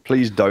getting.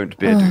 Please don't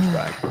be a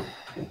douchebag.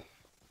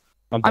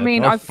 I'm I dead.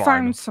 mean, Oh, I've fine.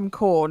 found some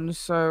corn,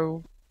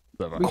 so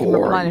we can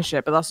Corn. replenish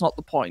it, but that's not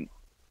the point.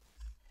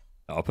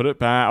 I'll put it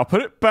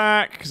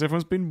back because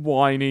everyone's been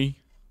whiny.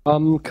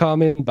 I'm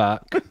coming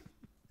back.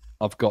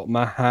 I've got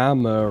my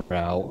hammer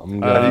out. I'm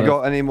gonna... Have you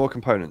got any more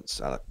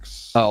components,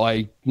 Alex?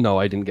 Oh, no,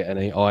 I didn't get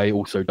any. I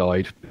also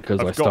died because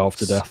I've I got- starved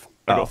to death.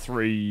 I Oh. got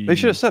 3. They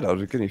should have said I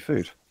was giving you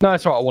food. No,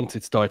 it's right. I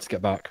wanted to die to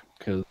get back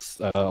because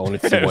I wanted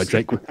to see why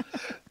Jake, It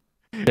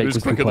Jake was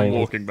was quicker than complaining.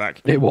 walking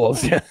back. It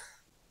was, yeah.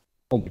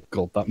 Oh my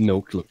god, that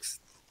milk looks.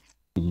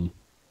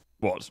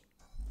 What?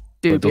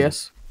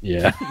 Dubious.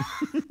 Yeah.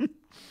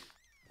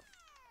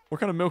 What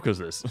kind of milk is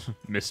this?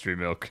 Mystery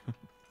milk.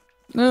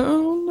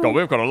 No, God,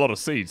 we've got a lot of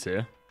seeds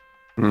here.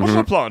 What should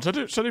I plant?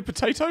 Should I do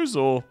potatoes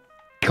or?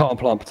 Can't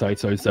plant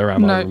potatoes. They're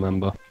ammo. No.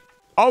 Remember.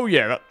 Oh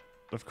yeah,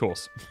 of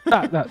course.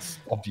 That's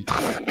obvious.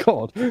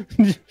 God.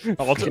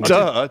 I'll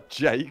do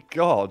Jake,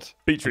 God.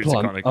 beetroots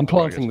are kind of. I'm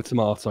planting the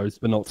tomatoes,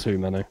 but not too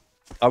many.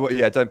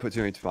 Yeah, don't put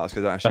too many tomatoes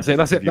because That's it.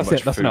 That's it. That's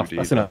it. That's enough. Food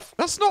That's either. enough.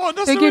 That's not.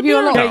 That's They not give you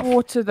a lot near of enough.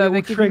 water, though. It They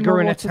will give you trigger more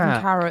an water than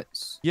attack.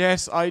 carrots.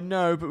 Yes, I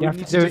know, but You we have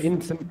need to do it def-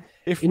 into.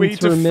 If we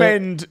intermit-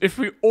 defend, if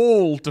we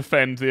all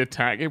defend the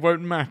attack, it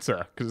won't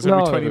matter because it's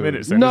every 20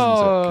 minutes. Then, isn't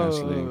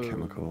Gasoline, No.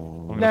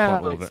 chemical. I'm gonna No.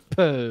 plant all of it.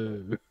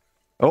 Poo.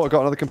 Oh, I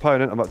got another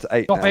component. I'm up to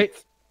 8 Stop now.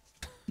 it.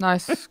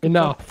 Nice.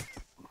 Enough.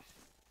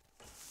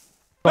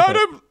 No, Stop it.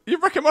 no, you're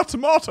wrecking my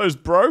tomatoes,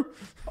 bro.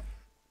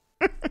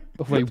 Oh,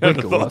 they Never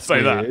wiggle. thought That's to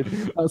say that.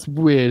 weird. That's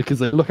weird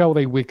because look how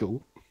they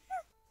wiggle.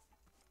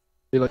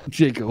 They like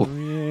jiggle.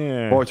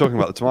 Yeah. What are we talking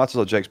about? The tomatoes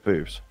or Jake's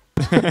boobs?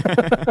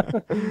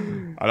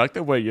 I like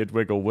the way you'd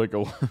wiggle.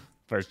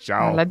 Very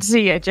sharp. Let's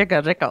see a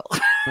jiggle jiggle.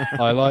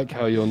 I like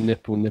how your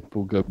nipple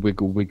go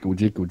wiggle, wiggle,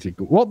 jiggle,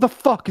 jiggle. What the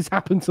fuck has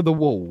happened to the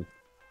wall?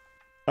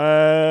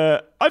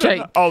 I don't know.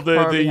 Jake Oh,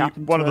 probably the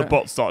happened one to of the it.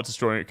 bots started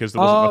destroying it because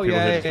there wasn't enough people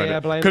here to defend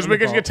it. blame Because we're the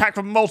getting bot. attacked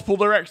from multiple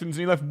directions,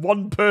 and you left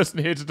one person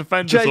here to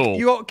defend us all. Jake,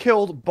 you got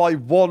killed by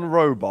one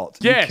robot.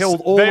 Yes, you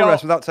killed all they the are-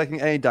 rest without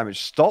taking any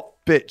damage. Stop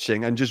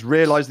bitching and just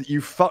realise that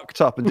you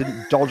fucked up and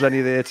didn't dodge any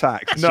of the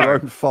attacks. It's No. your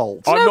own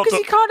fault. I'm No, not because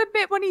he can't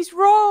admit when he's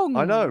wrong.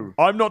 I know.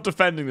 I'm not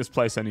defending this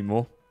place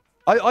anymore.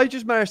 I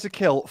just managed to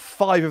kill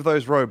 5 of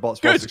those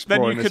robots whilst Good. Then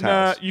exploring you this can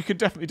house. you can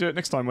definitely do it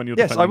next time when you're.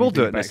 Yes, I defending will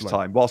do the it next base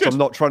time, whilst Good. I'm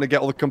not trying to get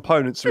all the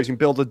components so we can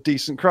build a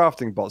decent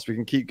crafting bot so we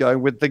can keep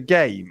going with the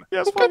game.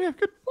 Yeah, that's fine. Yeah,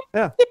 good.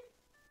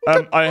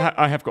 Yeah,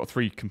 I have got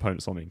 3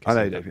 components on me. in case I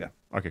know I you don't. do,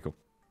 yeah. Okay, cool.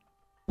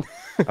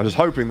 I'm just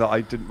hoping that I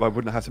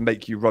wouldn't have to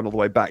make you run all the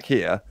way back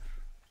here.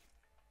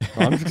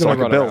 I'm just So I going to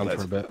can run build around it.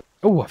 for a bit.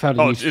 Oh, I found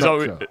a Oh, new is that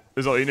structure.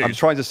 what you need? I'm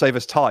trying to save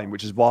us time,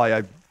 which is why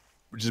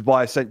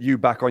I sent you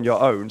back on your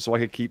own so I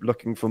could keep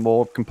looking for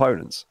more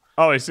components.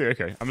 Oh, I see.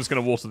 Okay, I'm just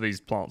going to water these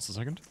plants a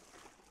second.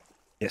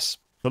 Yes.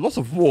 A lot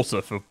of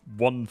water for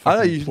one I know,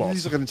 fucking you plot.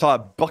 use like an entire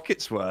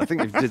bucket's worth. I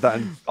think if you did that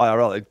in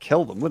IRL, it'd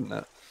kill them, wouldn't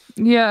it?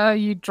 Yeah,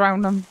 you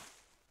drown them.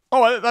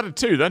 Oh, that did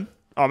 2 then.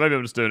 Oh, maybe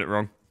I'm just doing it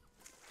wrong.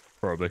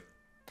 Probably.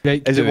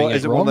 Jake's Is it doing one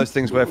of wrong. those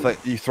things where if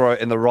like, you throw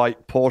it in the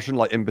right portion,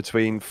 like in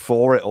between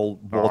 4, it'll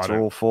water don't-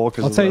 all 4?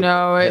 I'll tell you-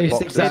 No, It's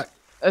it's exact.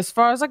 as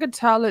far as I can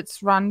tell,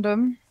 it's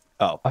random.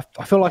 I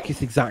feel like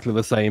it's exactly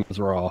the same as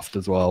Raft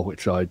as well,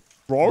 which I.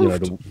 You know,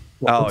 Raft?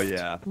 Oh,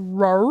 yeah.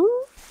 Roar.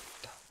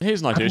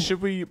 Here's an idea.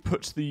 Should we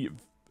put a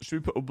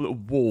little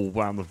wall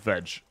around the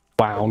veg?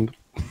 wound.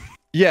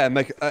 Yeah,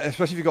 make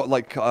especially if you've got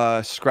like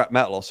scrap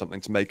metal or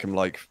something to make them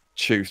like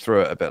chew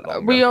through it a bit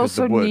longer. We 'cause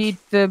the also wood- need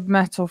the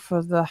metal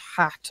for the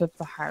hat of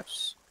the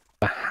house.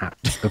 The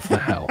hat of the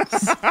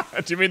house.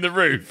 Do you mean the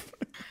roof?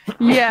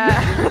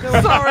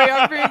 Yeah. Sorry,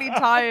 I'm really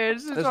tired.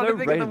 Just There's trying no to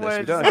think of the rain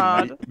in this. words. It's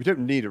hard. We don't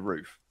need a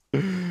roof.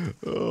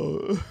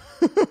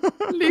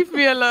 Leave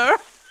me alone.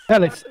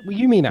 Ellis, well,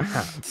 you mean a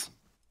hat?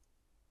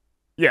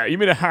 Yeah, you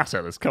mean a hat,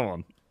 Ellis? Come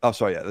on. Oh,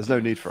 sorry. Yeah, there's no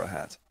need for a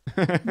hat.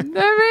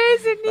 There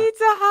is. It needs a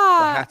The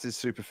hat. hat is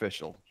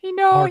superficial. You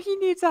know, he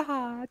needs a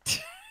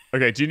hat.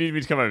 Okay, do you need me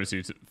to come over to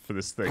you for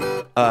this thing?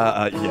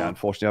 Yeah,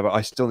 unfortunately, but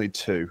I still need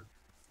 2.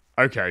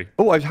 Okay.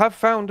 Oh, I have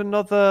found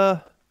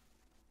another.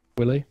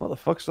 Willie? What the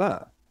fuck's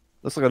that?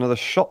 Looks like another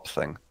shop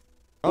thing.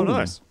 Oh,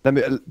 nice. Let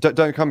me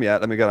don't come yet.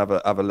 Let me go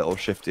and have a little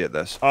shifty at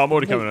this. Oh, I'm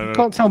already coming You over.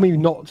 can't tell me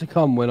not to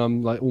come when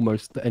I'm like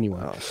almost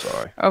anywhere. Oh,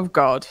 sorry. Oh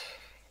God.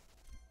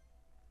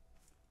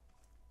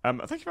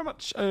 Thank you very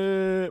much.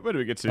 Where do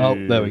we get to?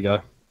 Oh, there we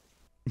go.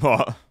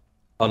 What?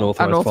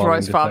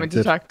 Unauthorized, Farming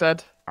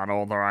detected.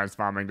 Unauthorized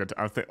farming.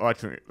 I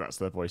think that's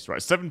their voice,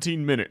 right?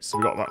 17 minutes. So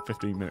we got about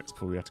 15 minutes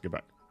before we have to go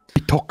back.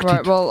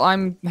 Right. Well,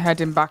 I'm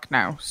heading back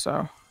now.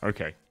 So.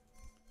 Okay.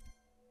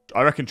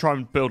 I reckon try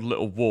and build a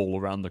little wall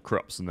around the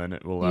crops, and then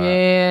it will.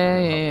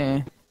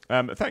 Yeah.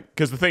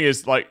 Because the thing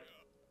is, like,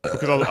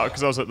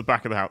 because I was at the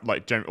back of the house,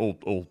 like,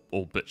 all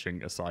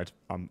bitching aside,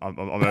 I'm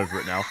over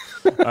it now.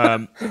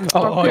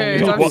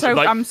 Okay. what-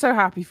 like- I'm so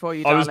happy for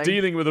you, I darling. was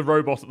dealing with a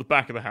robot at the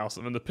back of the house,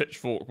 and then the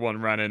pitchfork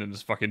one ran in and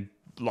just fucking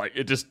like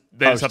it just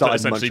they I just had to started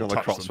essentially munching on the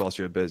touch crops them. whilst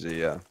you were busy.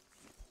 Yeah.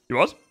 You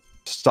what?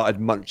 Started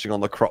munching on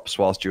the crops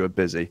whilst you were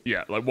busy.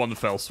 Yeah, like one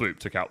fell swoop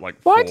took out like.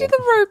 Why 4. do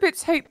the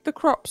robots hate the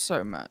crops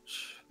so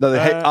much? No, they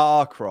hate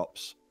our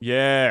crops.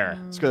 Yeah.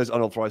 It's because it's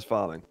unauthorized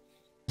farming.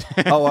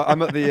 Oh,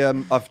 I'm at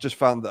the. I've just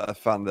found that. I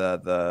found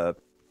the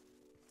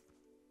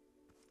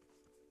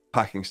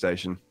packing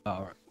station,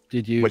 All right.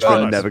 Did you? which Oh,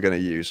 we're nice. never going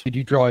to use. Did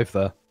you drive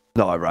there?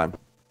 No, I ran.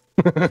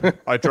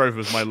 I drove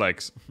with my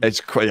legs.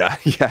 It's yeah.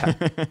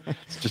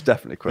 It's just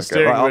definitely quicker.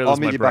 steering Right, wheel I'll is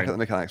my meet you back brain. at the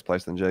mechanics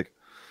place then, Jake.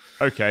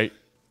 Okay.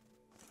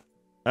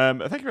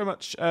 Thank you very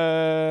much.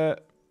 Where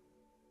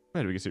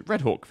do we get to?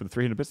 Red Hawk for the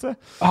 300 bits there.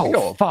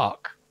 Oh,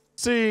 fuck.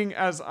 Seeing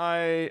as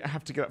I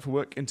have to get up for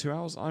work in 2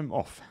 hours, I'm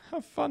off.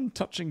 Have fun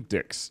touching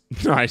dicks.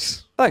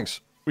 Nice.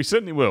 Thanks. We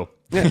certainly will.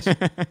 Yes.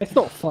 It's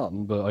not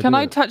fun, but Can do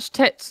I it. touch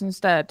tits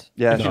instead?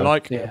 Yeah. If you Sure.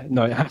 like. Yeah,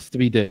 no, it has to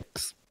be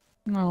dicks.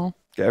 No.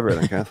 Get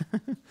everything, Kath.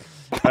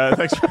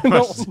 Thanks very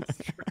Not much.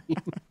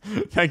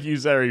 Thank you,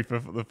 Zeri, for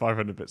the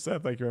 500 bits there.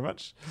 Thank you very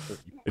much.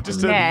 It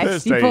just turned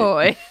Nasty Thursday.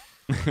 boy.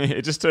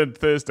 It just turned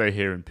Thursday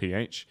here in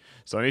PH,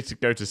 so I need to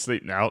go to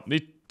sleep now.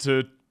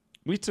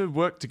 Need to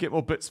work to get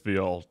more bits for you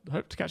all.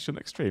 Hope to catch you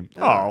next stream.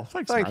 Oh,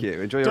 thanks, Thank man.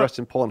 you. Enjoy your Don't- rest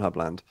in Pornhub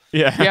land.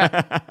 Yeah.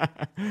 Yeah.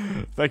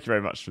 Thank you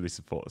very much for the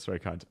support. That's very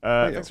kind.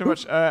 you Thanks very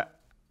much.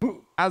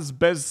 As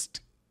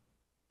best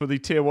for the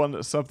tier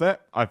 1 sub there.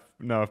 I've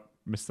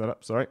missed that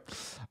up. Sorry.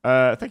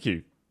 Thank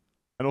you.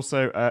 And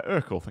also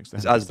Urkel. Thanks.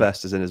 It's as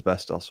best as in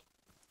asbestos.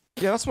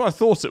 Yeah, that's what I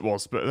thought it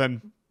was, but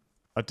then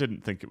I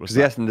didn't think it was. Because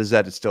the S and the Z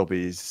would still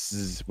be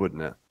zzz,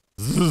 wouldn't it?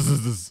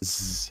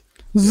 Zzz.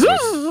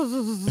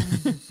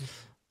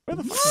 Where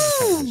the fuck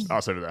is the Oh,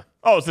 it's over there.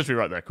 Oh, it's literally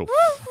right there. Cool.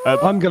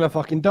 I'm gonna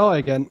fucking die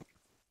again.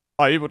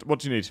 What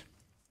do you need?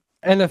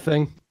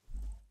 Anything.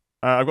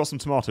 I've got some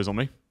tomatoes on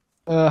me.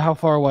 How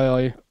far away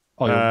are you?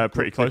 Oh, you're,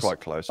 Pretty You're close. quite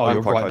close. Oh, I'm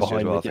you're quite right close to you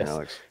as behind well, me, I think, yes.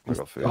 Alex. I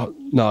got food. oh,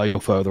 no, you're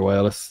further away,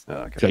 Ellis. Oh,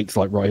 okay. Jake's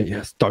like, right,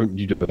 yes, don't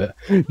you do it.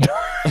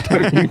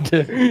 Don't you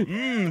do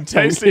it.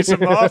 Tasty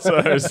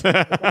tomatoes.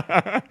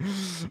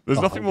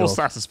 There's nothing more God.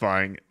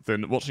 satisfying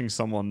than watching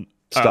someone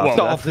Starve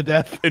Starve to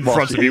death. in Whilst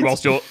front of you you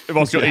eat.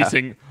 whilst you're Yeah.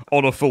 eating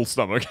on a full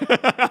stomach.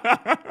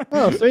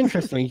 Oh, so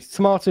interesting.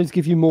 Tomatoes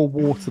give you more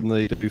water than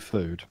they do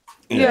food.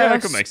 Yeah, that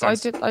Yes, could make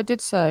sense. I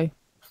did say.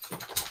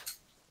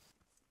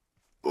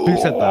 Who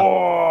said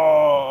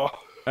that?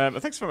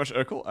 Thanks very much,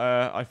 Urkel.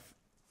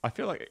 I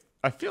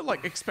feel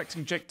like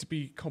expecting Jake to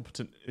be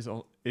competent is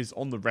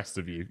on the rest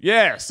of you.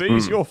 Yeah, see,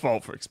 it's your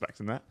fault for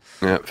expecting that.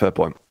 Yeah, fair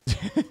point.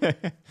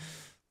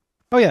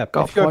 Oh yeah,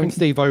 Got if you open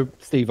point.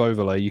 Steve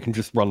Overlay, you can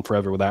just run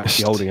forever without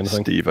actually holding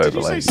anything. Steve Did you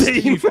Overlay. say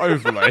Steve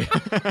Overlay?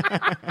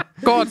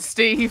 God,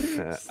 Steve.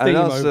 Yeah. Steam And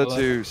answer overlay.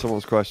 to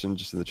someone's question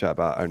just in the chat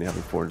about only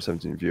having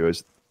 417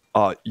 viewers,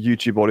 our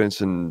YouTube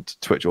audience and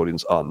Twitch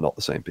audience are not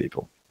the same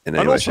people in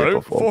any And way, shape, also,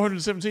 or form.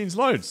 417's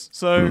loads.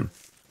 So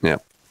Yeah.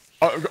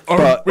 we've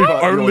but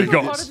only the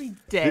got. Gotta be The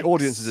dicks.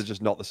 audiences are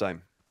just not the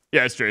same.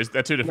 Yeah, it's true.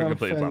 They're two different No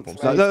completely offense.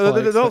 platforms. No, It's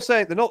they're like- not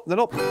saying they're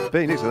not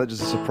being dicks. They're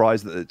just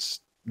surprised that it's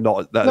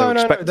not that No, they're no,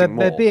 expecting they're, more.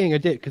 they're being a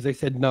dick because they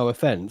said no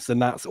offense,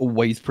 and that's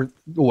always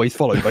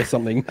followed by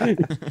something.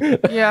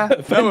 Yeah.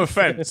 No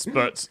offense,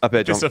 but Up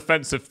here, John. this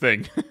offensive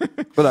thing.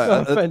 But no, No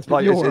offense, but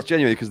like you're- it's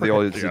genuinely because the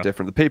audience Yeah. is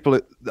different. The people,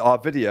 our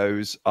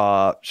videos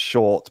are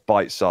short,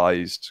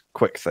 bite-sized,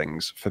 quick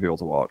things for people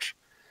to watch.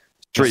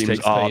 Streams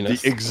Jake's are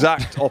penis. the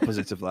exact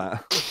opposite of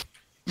that.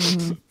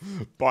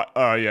 But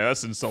yeah,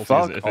 that's insulting.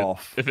 Fuck Isn't it?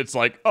 off. If it's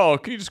like, oh,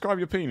 can you describe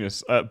your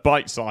penis?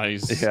 Bite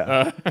size.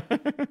 Yeah.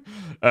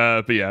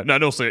 But yeah, no.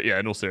 And also, yeah,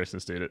 in all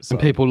seriousness, dude, it's And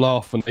people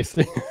laugh when they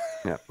see.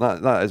 Yeah,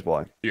 that is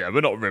why. yeah,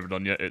 we're not riveted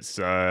on yet. It's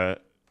And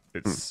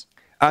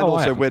Oh, I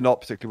also, am. we're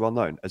not particularly well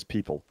known as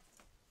people.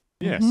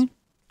 yes,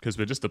 because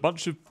we're just a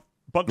bunch of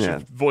Yeah.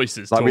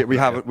 voices. Like we talking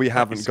haven't at we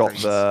haven't got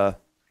screens. the.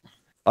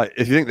 Like,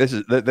 if you think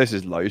this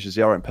is low, you should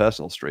see our own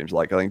personal streams.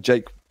 Like I think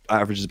Jake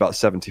averages about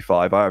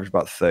 75. I average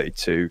about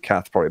 32.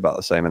 Kath probably about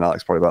the same, and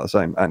Alex probably about the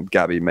same, and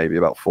Gabby maybe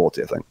about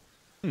 40. I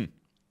think.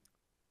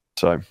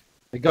 So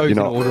It goes You're in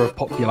not- order of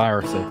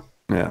popularity.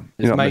 yeah, His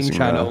you're not main missing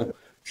channel,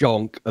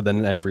 Jonk, and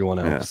then everyone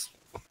Yeah. else.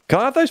 Can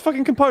I have those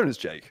fucking components,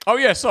 Jake? Oh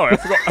yeah, sorry, I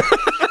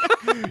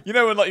forgot. You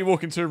know when like you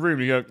walk into a room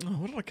and you go, oh,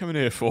 what did I come in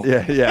here for?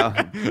 Yeah,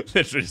 yeah.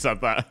 Literally just had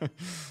that.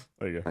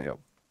 There you go. There you go.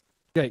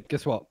 Jake,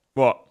 guess what?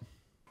 What?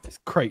 It's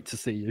great to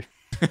see you.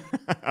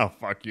 Oh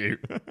fuck you.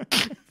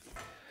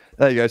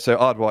 There you go. So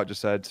Ard White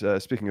just said,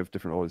 speaking of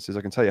different audiences,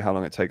 I can tell you how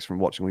long it takes from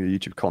watching all your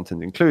YouTube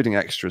content, including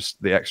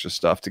the extra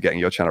stuff, to getting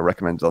your channel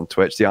recommended on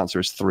Twitch. The answer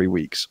is 3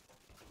 weeks.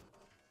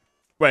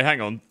 Wait, hang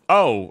on.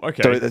 Oh,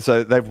 okay.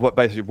 So they've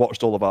basically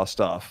watched all of our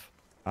stuff,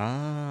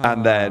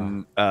 and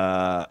then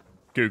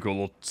Google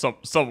or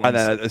someone.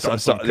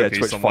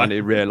 Twitch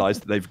finally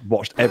realised that they've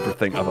watched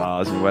everything of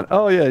ours and went,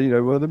 oh yeah,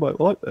 well they might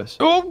like this.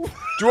 Oh,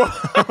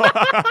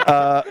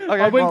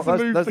 Okay, went well, to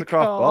move there's the the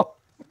craft car.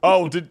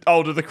 bot. Did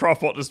the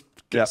craft bot just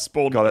get Yeah,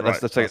 spawned? got it.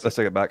 Right, Let's take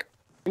it back.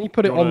 can you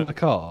put it You wanna- on the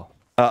car?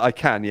 I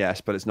can, yes,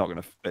 but it's not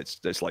gonna. It's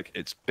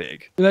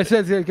big. Let's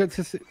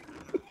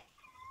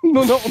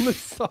no, not on the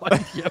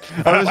side. Yep.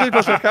 I see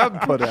if I can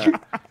put it.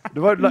 It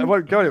won't go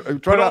anywhere. Drive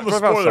it on the drive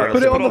spoiler. outside.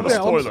 Put it on on the the bit,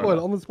 on the spoiler.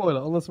 spoiler, on the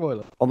spoiler, on the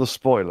spoiler. On the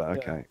spoiler,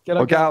 okay. Get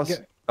Oh, up, Gals.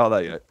 get- Oh,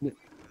 there you go.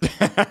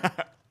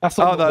 That's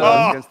Oh, on no, the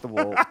that's against the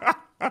wall.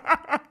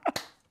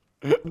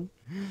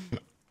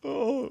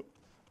 Oh.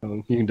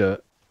 You can do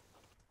it.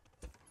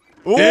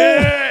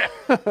 Yeah!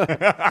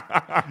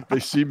 They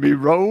see me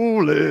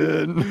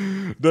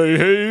rolling. They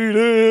hate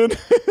it.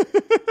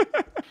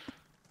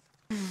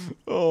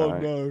 Oh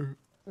Alright. no.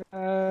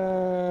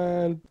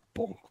 And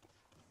bonk.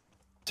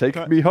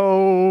 Take me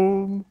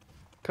home.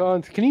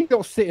 Can you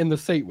not sit in the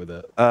seat with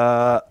it?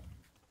 Oh,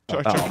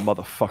 Check.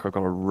 motherfucker, I've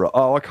got to run.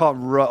 Oh, I can't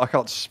run. I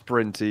can't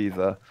sprint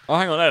either. Oh,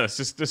 hang on, Ellis.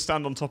 Just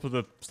stand on top of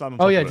the. Stand on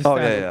top Oh, yeah, of just- it. Oh,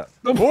 stand yeah, up.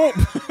 yeah.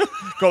 Oh.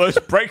 God, those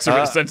brakes are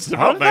a bit sensitive,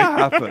 How aren't did they?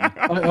 that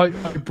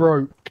happen? I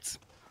broke.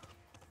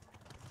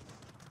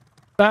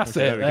 That's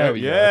There it. we go. There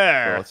we go.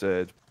 Yeah.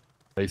 Sorted.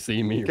 They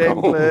see me. Game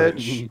rolling.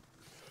 glitch.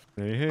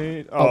 They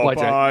hate. Oh, Oh, bye,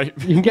 bye. Jake.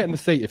 You can get in the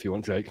seat if you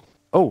want, Jake.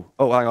 Oh,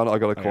 hang on. I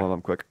got to call Okay.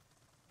 them quick.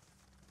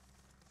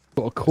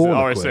 Got a corner.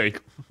 Oh, I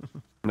quick. see.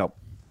 No.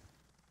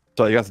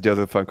 So you have to deal with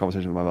the phone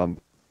conversation with my mum.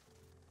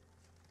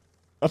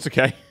 That's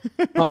okay.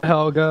 Hi,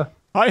 Helga.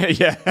 Hi,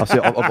 yeah. I'll see.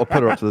 I'll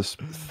put her up to this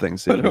thing.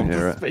 See if Put you it on can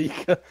hear the it.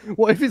 speaker.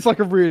 What if it's like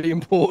a really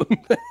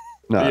important thing?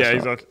 No, Yeah, it's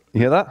he's not. like, You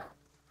hear that?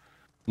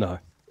 No.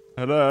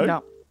 hello.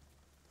 No.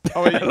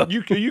 Oh, wait, are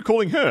you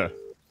calling her?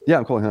 Yeah,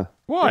 I'm calling her.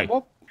 Why?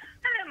 What?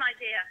 Hello, my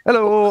dear.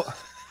 Hello.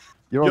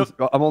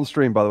 I'm on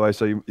stream, by the way.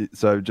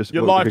 So just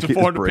You're we'll live keep to this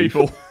 400 brief.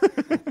 people.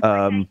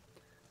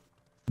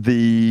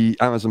 The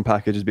Amazon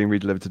package is being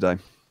redelivered today.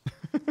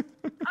 Okay,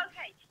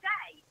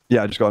 today.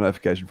 Yeah, I just got a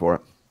notification for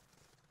it.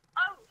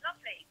 Oh,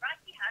 lovely.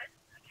 Righty ho.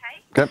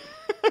 Okay. Okay.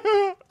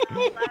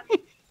 I'll, look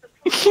forward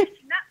to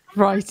getting that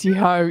from Righty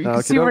ho. You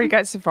can see where he Okay.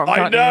 gets it from. I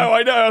can't you? know.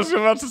 I was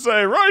about to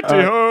say,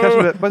 righty ho. Catch you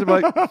in a bit. Bye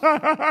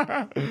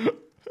bye.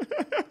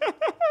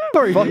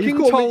 Sorry, dude, Fucking you've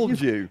got me-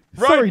 told you.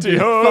 Sorry, dude.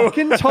 Righty-ho.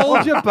 Fucking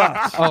told you,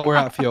 bat. Oh, we're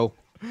out of fuel.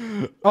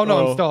 Oh no,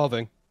 Oh. I'm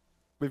starving.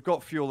 We've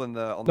got fuel in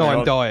the. On No, the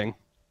I'm dying.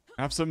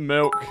 Have some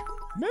milk.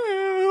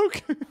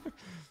 Milk.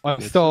 I'm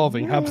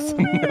starving. Have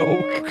some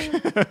milk.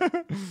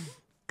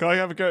 Can I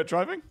have a go at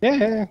driving?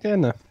 Yeah,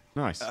 no.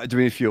 Nice. Do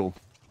we need fuel?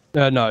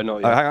 No, not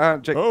yet. Hang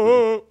on, Jake.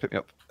 Oh. Pick me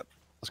up.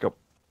 Let's go.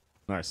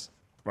 Nice.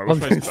 Right, I was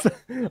which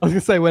way going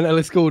to say when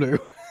Ellis called her,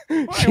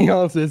 she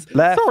answers,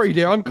 Left, sorry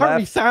dear, I'm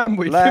currently left,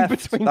 sandwiched Left. in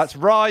between... That's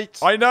right.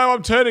 I know,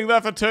 I'm turning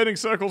left and turning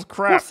circles.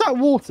 Crap. What's that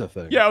water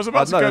thing? Yeah, I was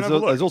about to go and have a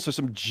look. There's also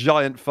some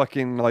giant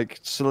fucking like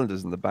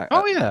cylinders in the back.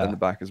 Oh, yeah. in the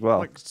back as well.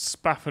 Like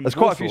spaff and There's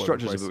quite a water few all over the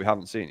structures place. that we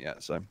haven't seen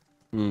yet. So.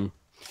 Do you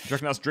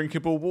reckon that's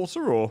drinkable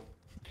water or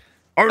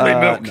only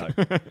milk? No.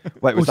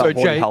 Wait, was Also, that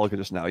Horny Jake- Helga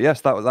just now? Yes,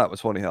 that was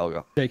Horny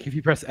Helga. Jake, if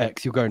you press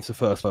X, you'll go into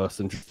first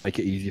person to make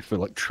it easier for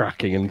like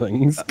tracking and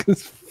things.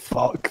 Because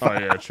fuck. Oh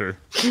yeah, true.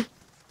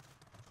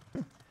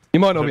 You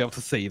might not be able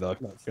to see though.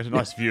 Get a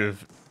nice view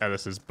of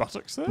Ellis's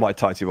buttocks there. My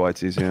tighty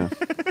whities, yeah.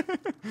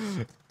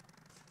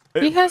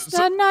 He has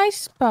a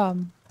nice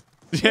bum.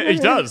 Yeah, he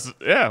does.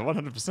 Yeah,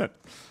 100%.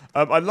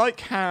 I like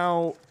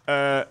how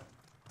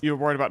you're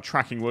worried about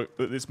tracking.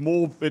 It's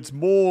more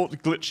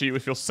glitchy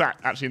if you're sat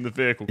actually in the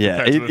vehicle.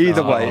 Yeah, compared to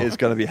either way, it's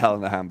going to be hell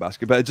in a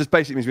handbasket. But it just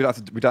basically means we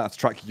don't have to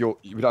track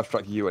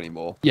you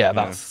anymore. Yeah,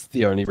 that's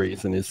the only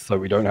reason is so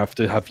we don't have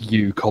to have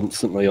you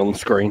constantly on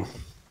screen.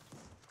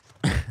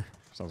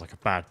 Sounds like a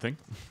bad thing.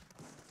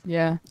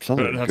 Yeah.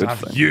 Sounds But like it a has to good have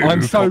thing. you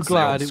I'm so constantly on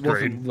glad it screen.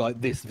 wasn't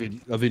like this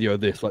a video of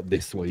this like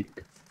this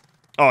week.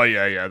 Oh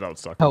yeah, that would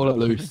suck. Hell let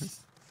loose.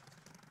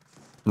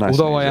 Nice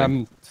Although and I easy.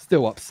 am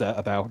still upset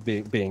about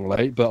being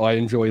late, but I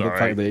enjoy the Sorry.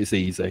 fact that it's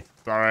easy.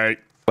 Sorry.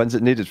 When's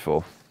it needed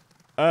for?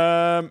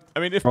 I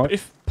mean, if Right.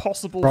 if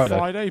possible, Friday.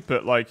 Friday.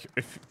 But like,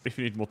 if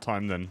you need more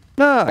time, then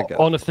No, I get it.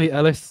 Honestly,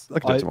 Ellis, I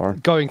can do it tomorrow.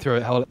 going through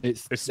it, hell,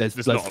 It's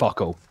there's not-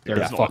 fuck all. There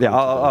yeah, is it's fuck Yeah,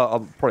 all.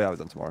 I'll probably have it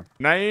done tomorrow.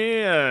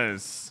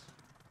 nice.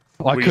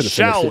 I we could have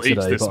shall finished it eat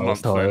today, this but I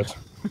was month, tired.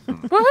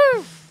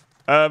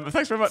 Woohoo!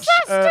 Thanks very much.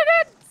 Sustenance!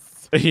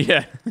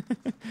 Yeah.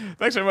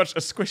 Thanks very much, a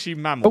squishy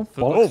mammal.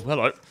 Oh, what?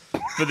 Hello.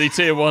 For the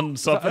tier 1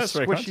 Is sub. that a That's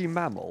very kind. squishy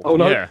mammal? Oh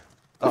no! Yeah.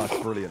 Oh, that's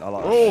brilliant. I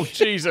like Oh, that.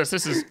 Jesus,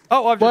 this is...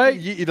 Oh, I've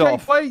Wait, just been yeeted Jake,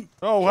 off. wait!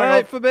 Oh, hang Wait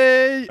on. for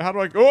me. How do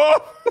I...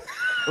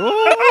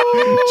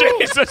 Oh!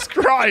 Jesus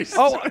Christ!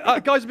 Oh,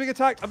 guys, I'm being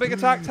attacked. I'm being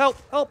attacked. Help,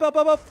 help, help,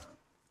 help, help.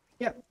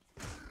 Yeah.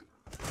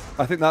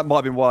 I think that might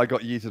have been why I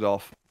got yeeted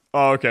off.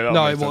 Oh, okay.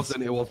 No, it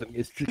wasn't. It wasn't.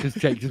 It's because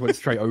Jake just went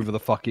straight over the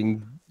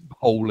fucking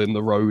hole in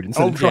the road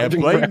instead Oh, of yeah,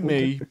 driving blame around.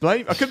 me.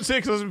 Blame... I couldn't see it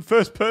because I was in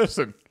first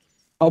person.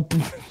 Oh,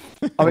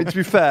 I mean, to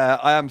be fair,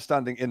 I am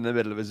standing in the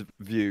middle of his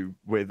view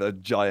with a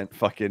giant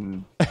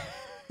fucking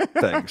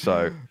thing,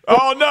 so...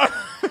 Oh, no!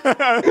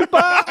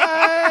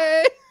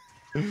 bye!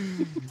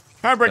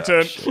 Handbrake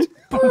turn. shit.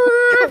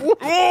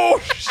 Oh,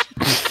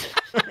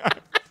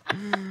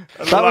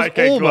 That like was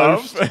a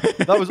almost... glove.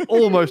 that was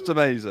almost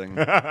amazing.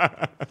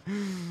 Right,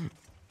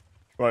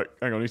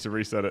 hang on, I need to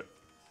reset it.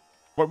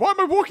 Wait, why am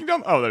I walking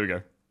down? Oh, there we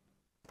go.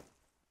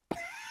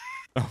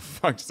 Oh,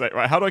 fuck's sake.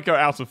 Right, how do I go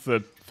out of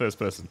third first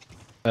person?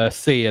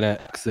 C and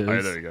X is... Oh,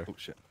 yeah, there we go. Oh,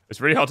 shit.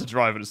 It's really hard to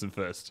drive when it's in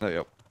first. There you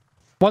go.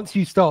 Once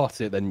you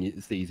start it, then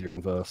it's easier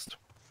in first.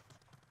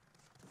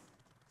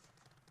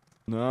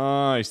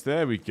 Nice,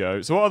 there we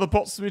go. So what other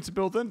bots do we need to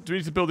build then? Do we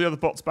need to build the other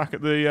bots back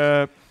at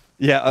the...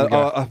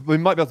 Yeah, we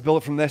might be able to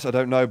build it from this. I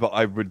don't know, but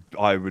I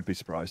would be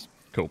surprised.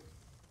 Cool.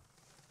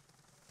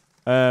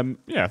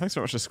 Yeah, thanks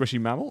very much to Squishy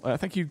Mammal.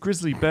 Thank you,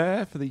 Grizzly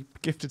Bear, for the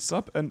gifted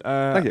sub. And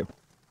Thank you.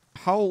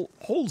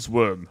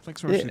 Holzworm,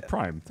 thanks very much to Yeah. the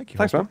Prime. Thank you,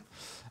 Thanks, Holzworm.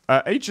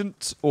 man.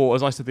 Agent, or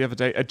as I said the other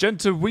day,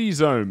 Agenta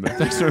Weezome.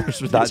 Thanks very much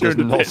for the That does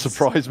 200 not bits.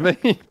 surprise me.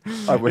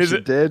 I wish Is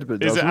it did, but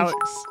it Is it doesn't.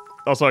 Alex?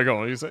 Oh, sorry, go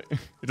on. You say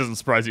it doesn't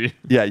surprise you.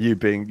 Yeah, you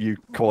trying to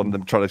call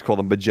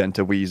them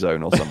Magenta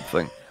Weezone or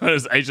something.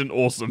 It's Agent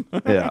Awesome.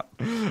 Yeah.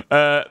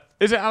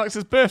 Is it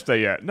Alex's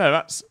birthday yet? No,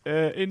 that's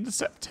in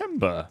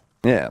September.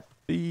 Yeah.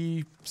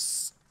 The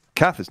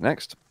Kath is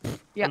next.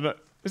 Yeah.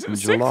 Is it In the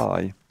 6th? July.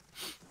 I think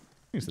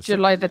it's the 6th.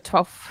 July the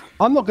 12th.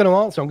 I'm not going to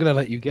answer. I'm going to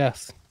let you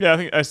guess. Yeah, I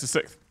think it's the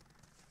 6th.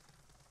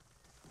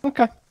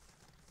 Okay.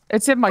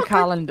 It's in my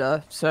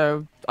calendar,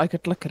 so I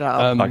could look it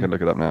up. I can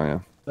look it up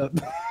now, yeah.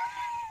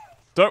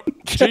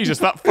 Don't. Jesus,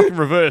 that fucking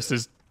reverse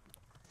is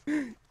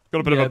got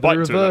a bit of a bite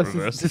to it. That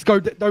reverse. Just go.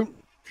 Don't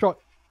try.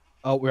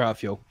 Oh, we're out of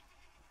fuel.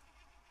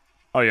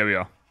 Oh yeah, we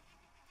are.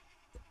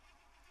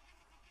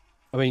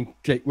 I mean,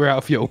 Jake, we're out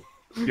of fuel.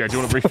 Yeah, do you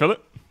want to refill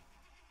it?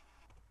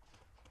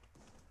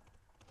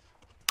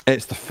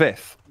 It's the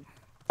 5th.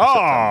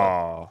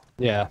 Ah,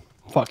 Yeah.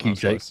 Fuck you,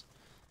 that's Jake. nice.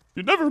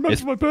 You never remember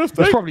It's- my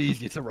birthday. It's probably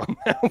easier to run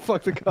now.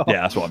 Fuck the car.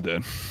 Yeah, that's what I'm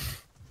doing.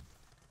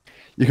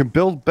 You can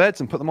build beds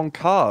and put them on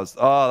cars.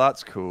 Oh,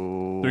 that's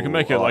cool. So we can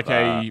make it I like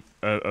that.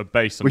 a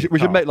base. On We the should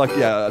car. make like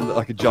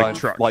a giant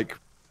truck. like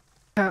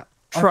I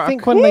Truck.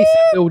 think when they said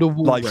build a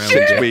wall like around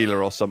six it.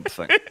 wheeler or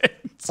something.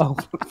 Oh,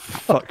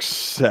 Fuck's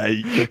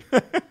sake.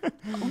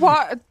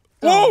 What?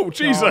 Whoa, God,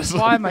 Jesus.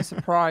 Why am I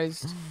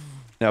surprised?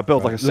 Yeah,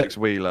 build like a 6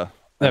 wheeler.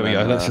 there we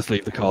go. Let's just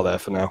leave the car there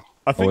for now.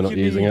 I Oh, we're think not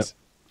you using need it.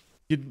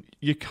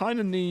 you kind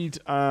of need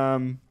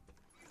That's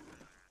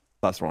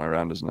the wrong way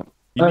around, isn't it?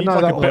 you need no,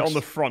 like that a bit works. on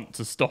the front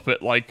to stop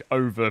it like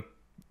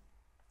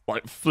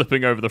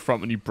flipping over the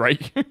front when you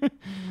brake.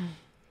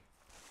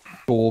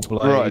 Door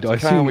blade. Right. I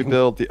Can assume we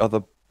build the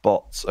other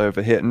bots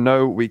over here?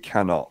 No, we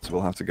cannot.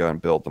 We'll have to go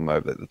and build them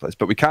over the place.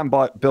 But we can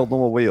build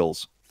normal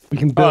wheels. we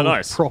can build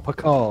nice. proper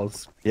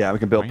cars, Yeah, we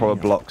can build proper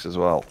blocks as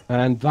well.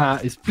 and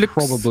that is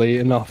probably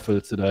enough for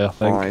today.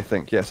 I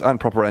think. Yes, and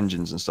proper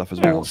engines and stuff as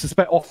well.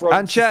 Off-road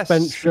And chests.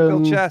 suspension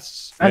Build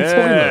chests. and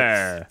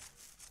Yeah.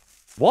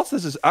 What?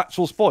 This is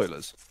actual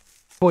spoilers.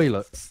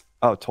 toilets.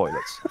 Oh,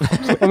 toilets.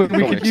 I mean, we Got me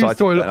could use excited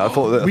toilet. then. I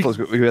thought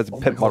we- we had to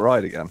pimp my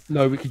ride again.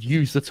 No, we could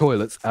use the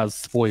toilets as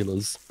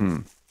spoilers.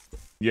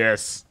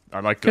 Yes. I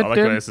like Could where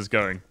do. this is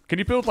going. Can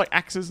you build like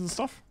axes and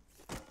stuff?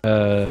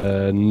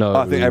 No.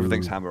 I think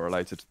everything's hammer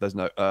related. There's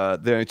no.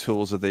 The only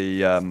tools are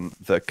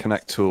the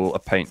connect tool, a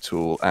paint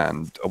tool,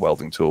 and a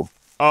welding tool.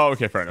 Oh,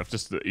 okay, fair enough.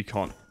 Just that you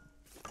can't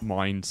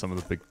mine some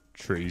of the big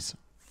trees.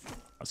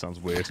 That sounds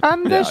weird.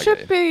 There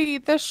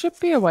I should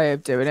be a way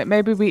of doing it.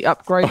 Maybe we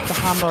upgrade the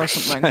hammer or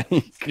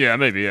something. Yeah,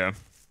 maybe, yeah.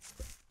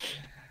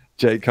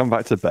 Jake, come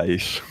back to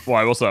base.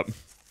 Why, what's up?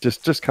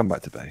 Just come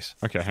back to base.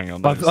 Okay, hang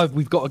on.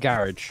 We've got a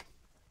garage.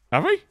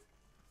 Have we?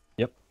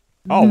 Yep.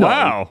 Oh, No.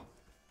 wow.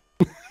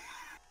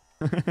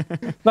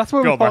 That's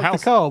where God, we the park house-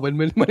 the car when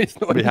it's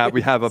not.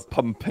 We have a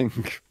pumping.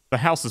 The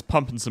house is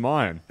pumping some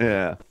iron.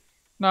 Yeah.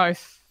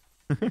 Nice.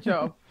 Good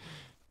job.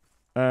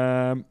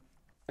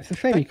 It's a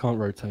shame you can't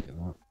rotate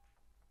that.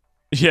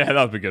 Yeah,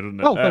 that would be good,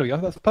 wouldn't it? Oh, there we go.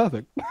 That's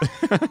perfect.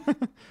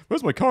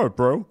 Where's my card,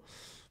 bro?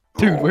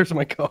 Dude, where's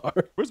my car?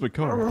 Where's my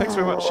card? Thanks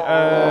very much.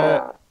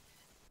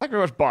 Thank you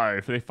very much,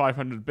 Bio, for the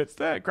 500 bits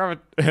there.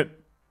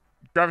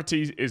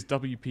 Gravity is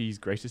WP's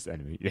greatest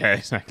enemy. Yeah,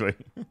 exactly.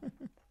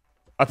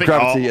 I think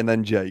Gravity and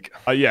then Jake.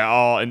 our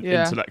Yeah.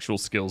 intellectual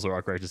skills are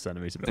our greatest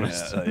enemy, to be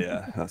honest.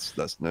 Yeah.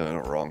 That's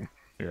not wrong.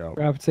 Yeah.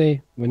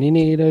 Gravity. When you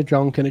need a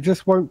junk and it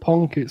just won't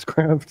ponk, it's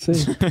gravity.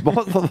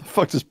 What the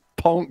fuck does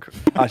ponk?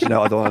 Actually,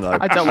 no, I don't want to know.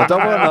 I don't want to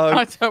know.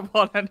 I don't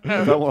want to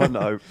know. I don't want to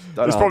know.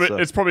 Don't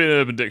answer. It's probably an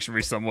Urban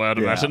Dictionary somewhere, I'd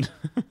Yeah. imagine.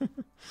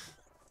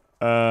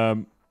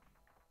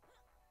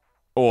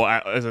 Or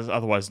as is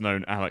otherwise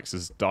known,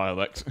 Alex's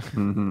dialect.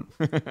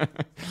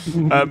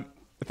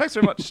 Thanks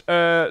very much,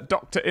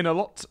 Dr. In a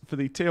Lot, for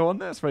the tier 1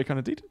 there. That's very kind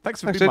indeed. Thanks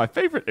for being dude. my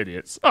favourite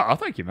idiots. Oh,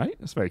 thank you, mate.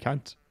 That's very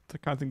kind. The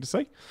kind thing to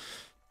say.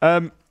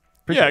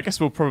 Yeah, I guess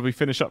we'll probably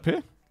finish up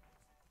here.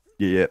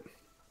 Yeah.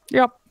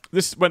 Yep.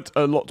 This went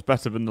a lot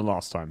better than the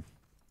last time.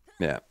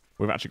 Yeah.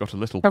 We've actually got a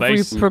little Have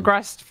base. we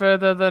progressed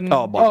further than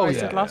Oh, we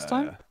yeah, did last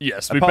time?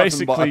 Yes, we Apart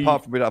basically.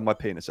 from we don't have my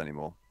penis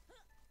anymore.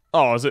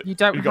 Oh, is it? You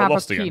don't got have a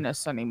lost again?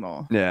 penis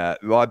anymore. Yeah,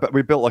 well, but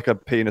we built like a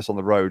penis on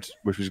the road,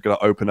 which was going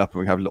to open up,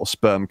 and we have little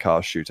sperm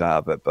cars shoot out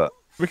of it. But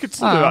We could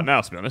still do that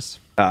now, to be honest.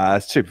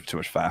 it's too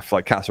much faff.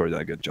 Like Cat's already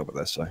done a good job at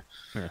this, so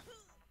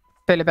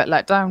Feel a bit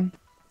let down.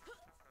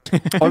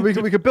 we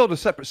could build a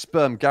separate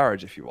sperm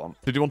garage if you want.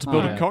 Did you want to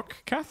build yeah. a cock,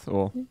 Kath?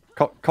 Or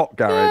Cock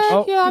garage.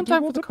 Oh, Yeah, I'm Did you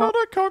down for want the to build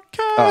cock.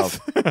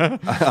 a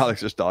cock, Kath?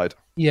 Alex just died.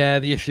 Yeah,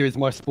 the issue is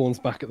my spawn's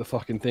back at the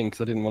fucking thing because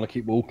I didn't want to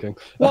keep walking.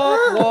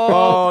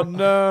 Oh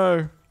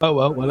no. Oh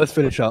well, let's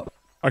finish up.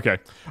 Okay.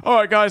 All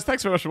right, guys.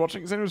 Thanks very much for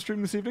watching. Is anyone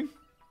streaming this evening?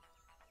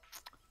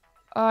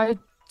 I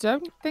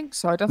don't think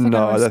so. I don't think No,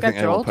 I anyone's don't think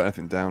anyone scheduled. put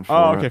anything down for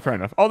Oh, it. okay, fair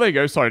enough. Oh, there you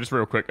go. Sorry, just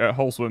real quick.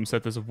 Wholesworm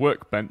said there's a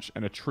workbench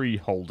and a tree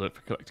holder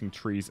for collecting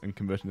trees and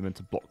converting them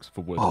into blocks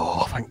for wood.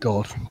 Oh, thank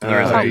God. And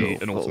there is Oh.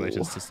 an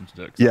automated system to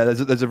do it. Yeah,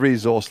 there's a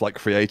resource like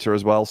creator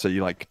as well, so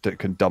you like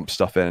can dump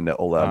stuff in and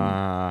it'll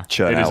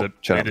churn it is out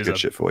good a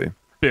shit for you.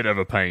 bit of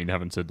a pain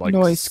having to like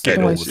Nice,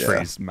 schedule nice. the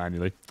trees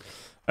manually.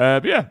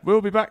 But yeah,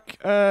 we'll be back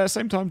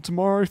same time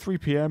tomorrow, 3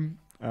 p.m.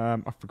 I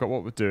forgot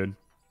what we're doing.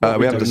 We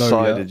haven't don't know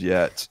decided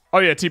yet. Oh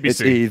yeah, It's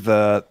TBC.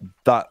 either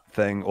that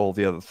thing or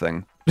the other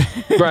thing.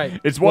 Great.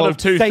 It's one of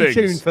two stay things.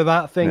 tuned for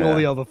that thing Yeah. or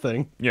the other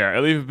thing. Yeah,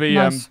 it'll either be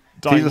Nice. It's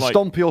Dying either Light.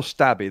 Stompy or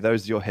Stabby.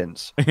 Those are your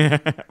hints.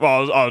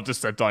 Well, I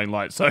just said Dying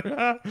Light, so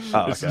it's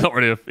okay. not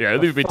really.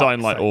 It'll either be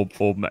Dying Light or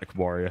Mech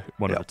Warrior,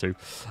 one of the two.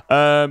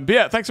 But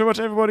yeah, thanks very much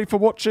everybody for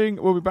watching.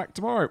 We'll be back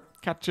tomorrow.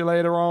 Catch you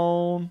later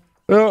on.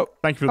 Oh,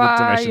 Thank you for Bye,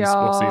 the donations.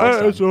 We'll see you next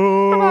time.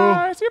 so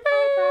Bye. See you.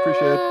 Bye.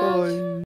 appreciate it. Bye.